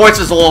my voice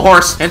is a little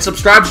hoarse. And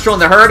subscribe to join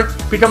the herd.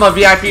 Become a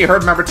VIP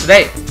herd member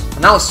today.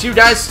 And I'll see you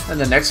guys in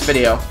the next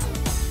video.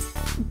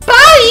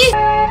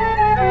 Bye!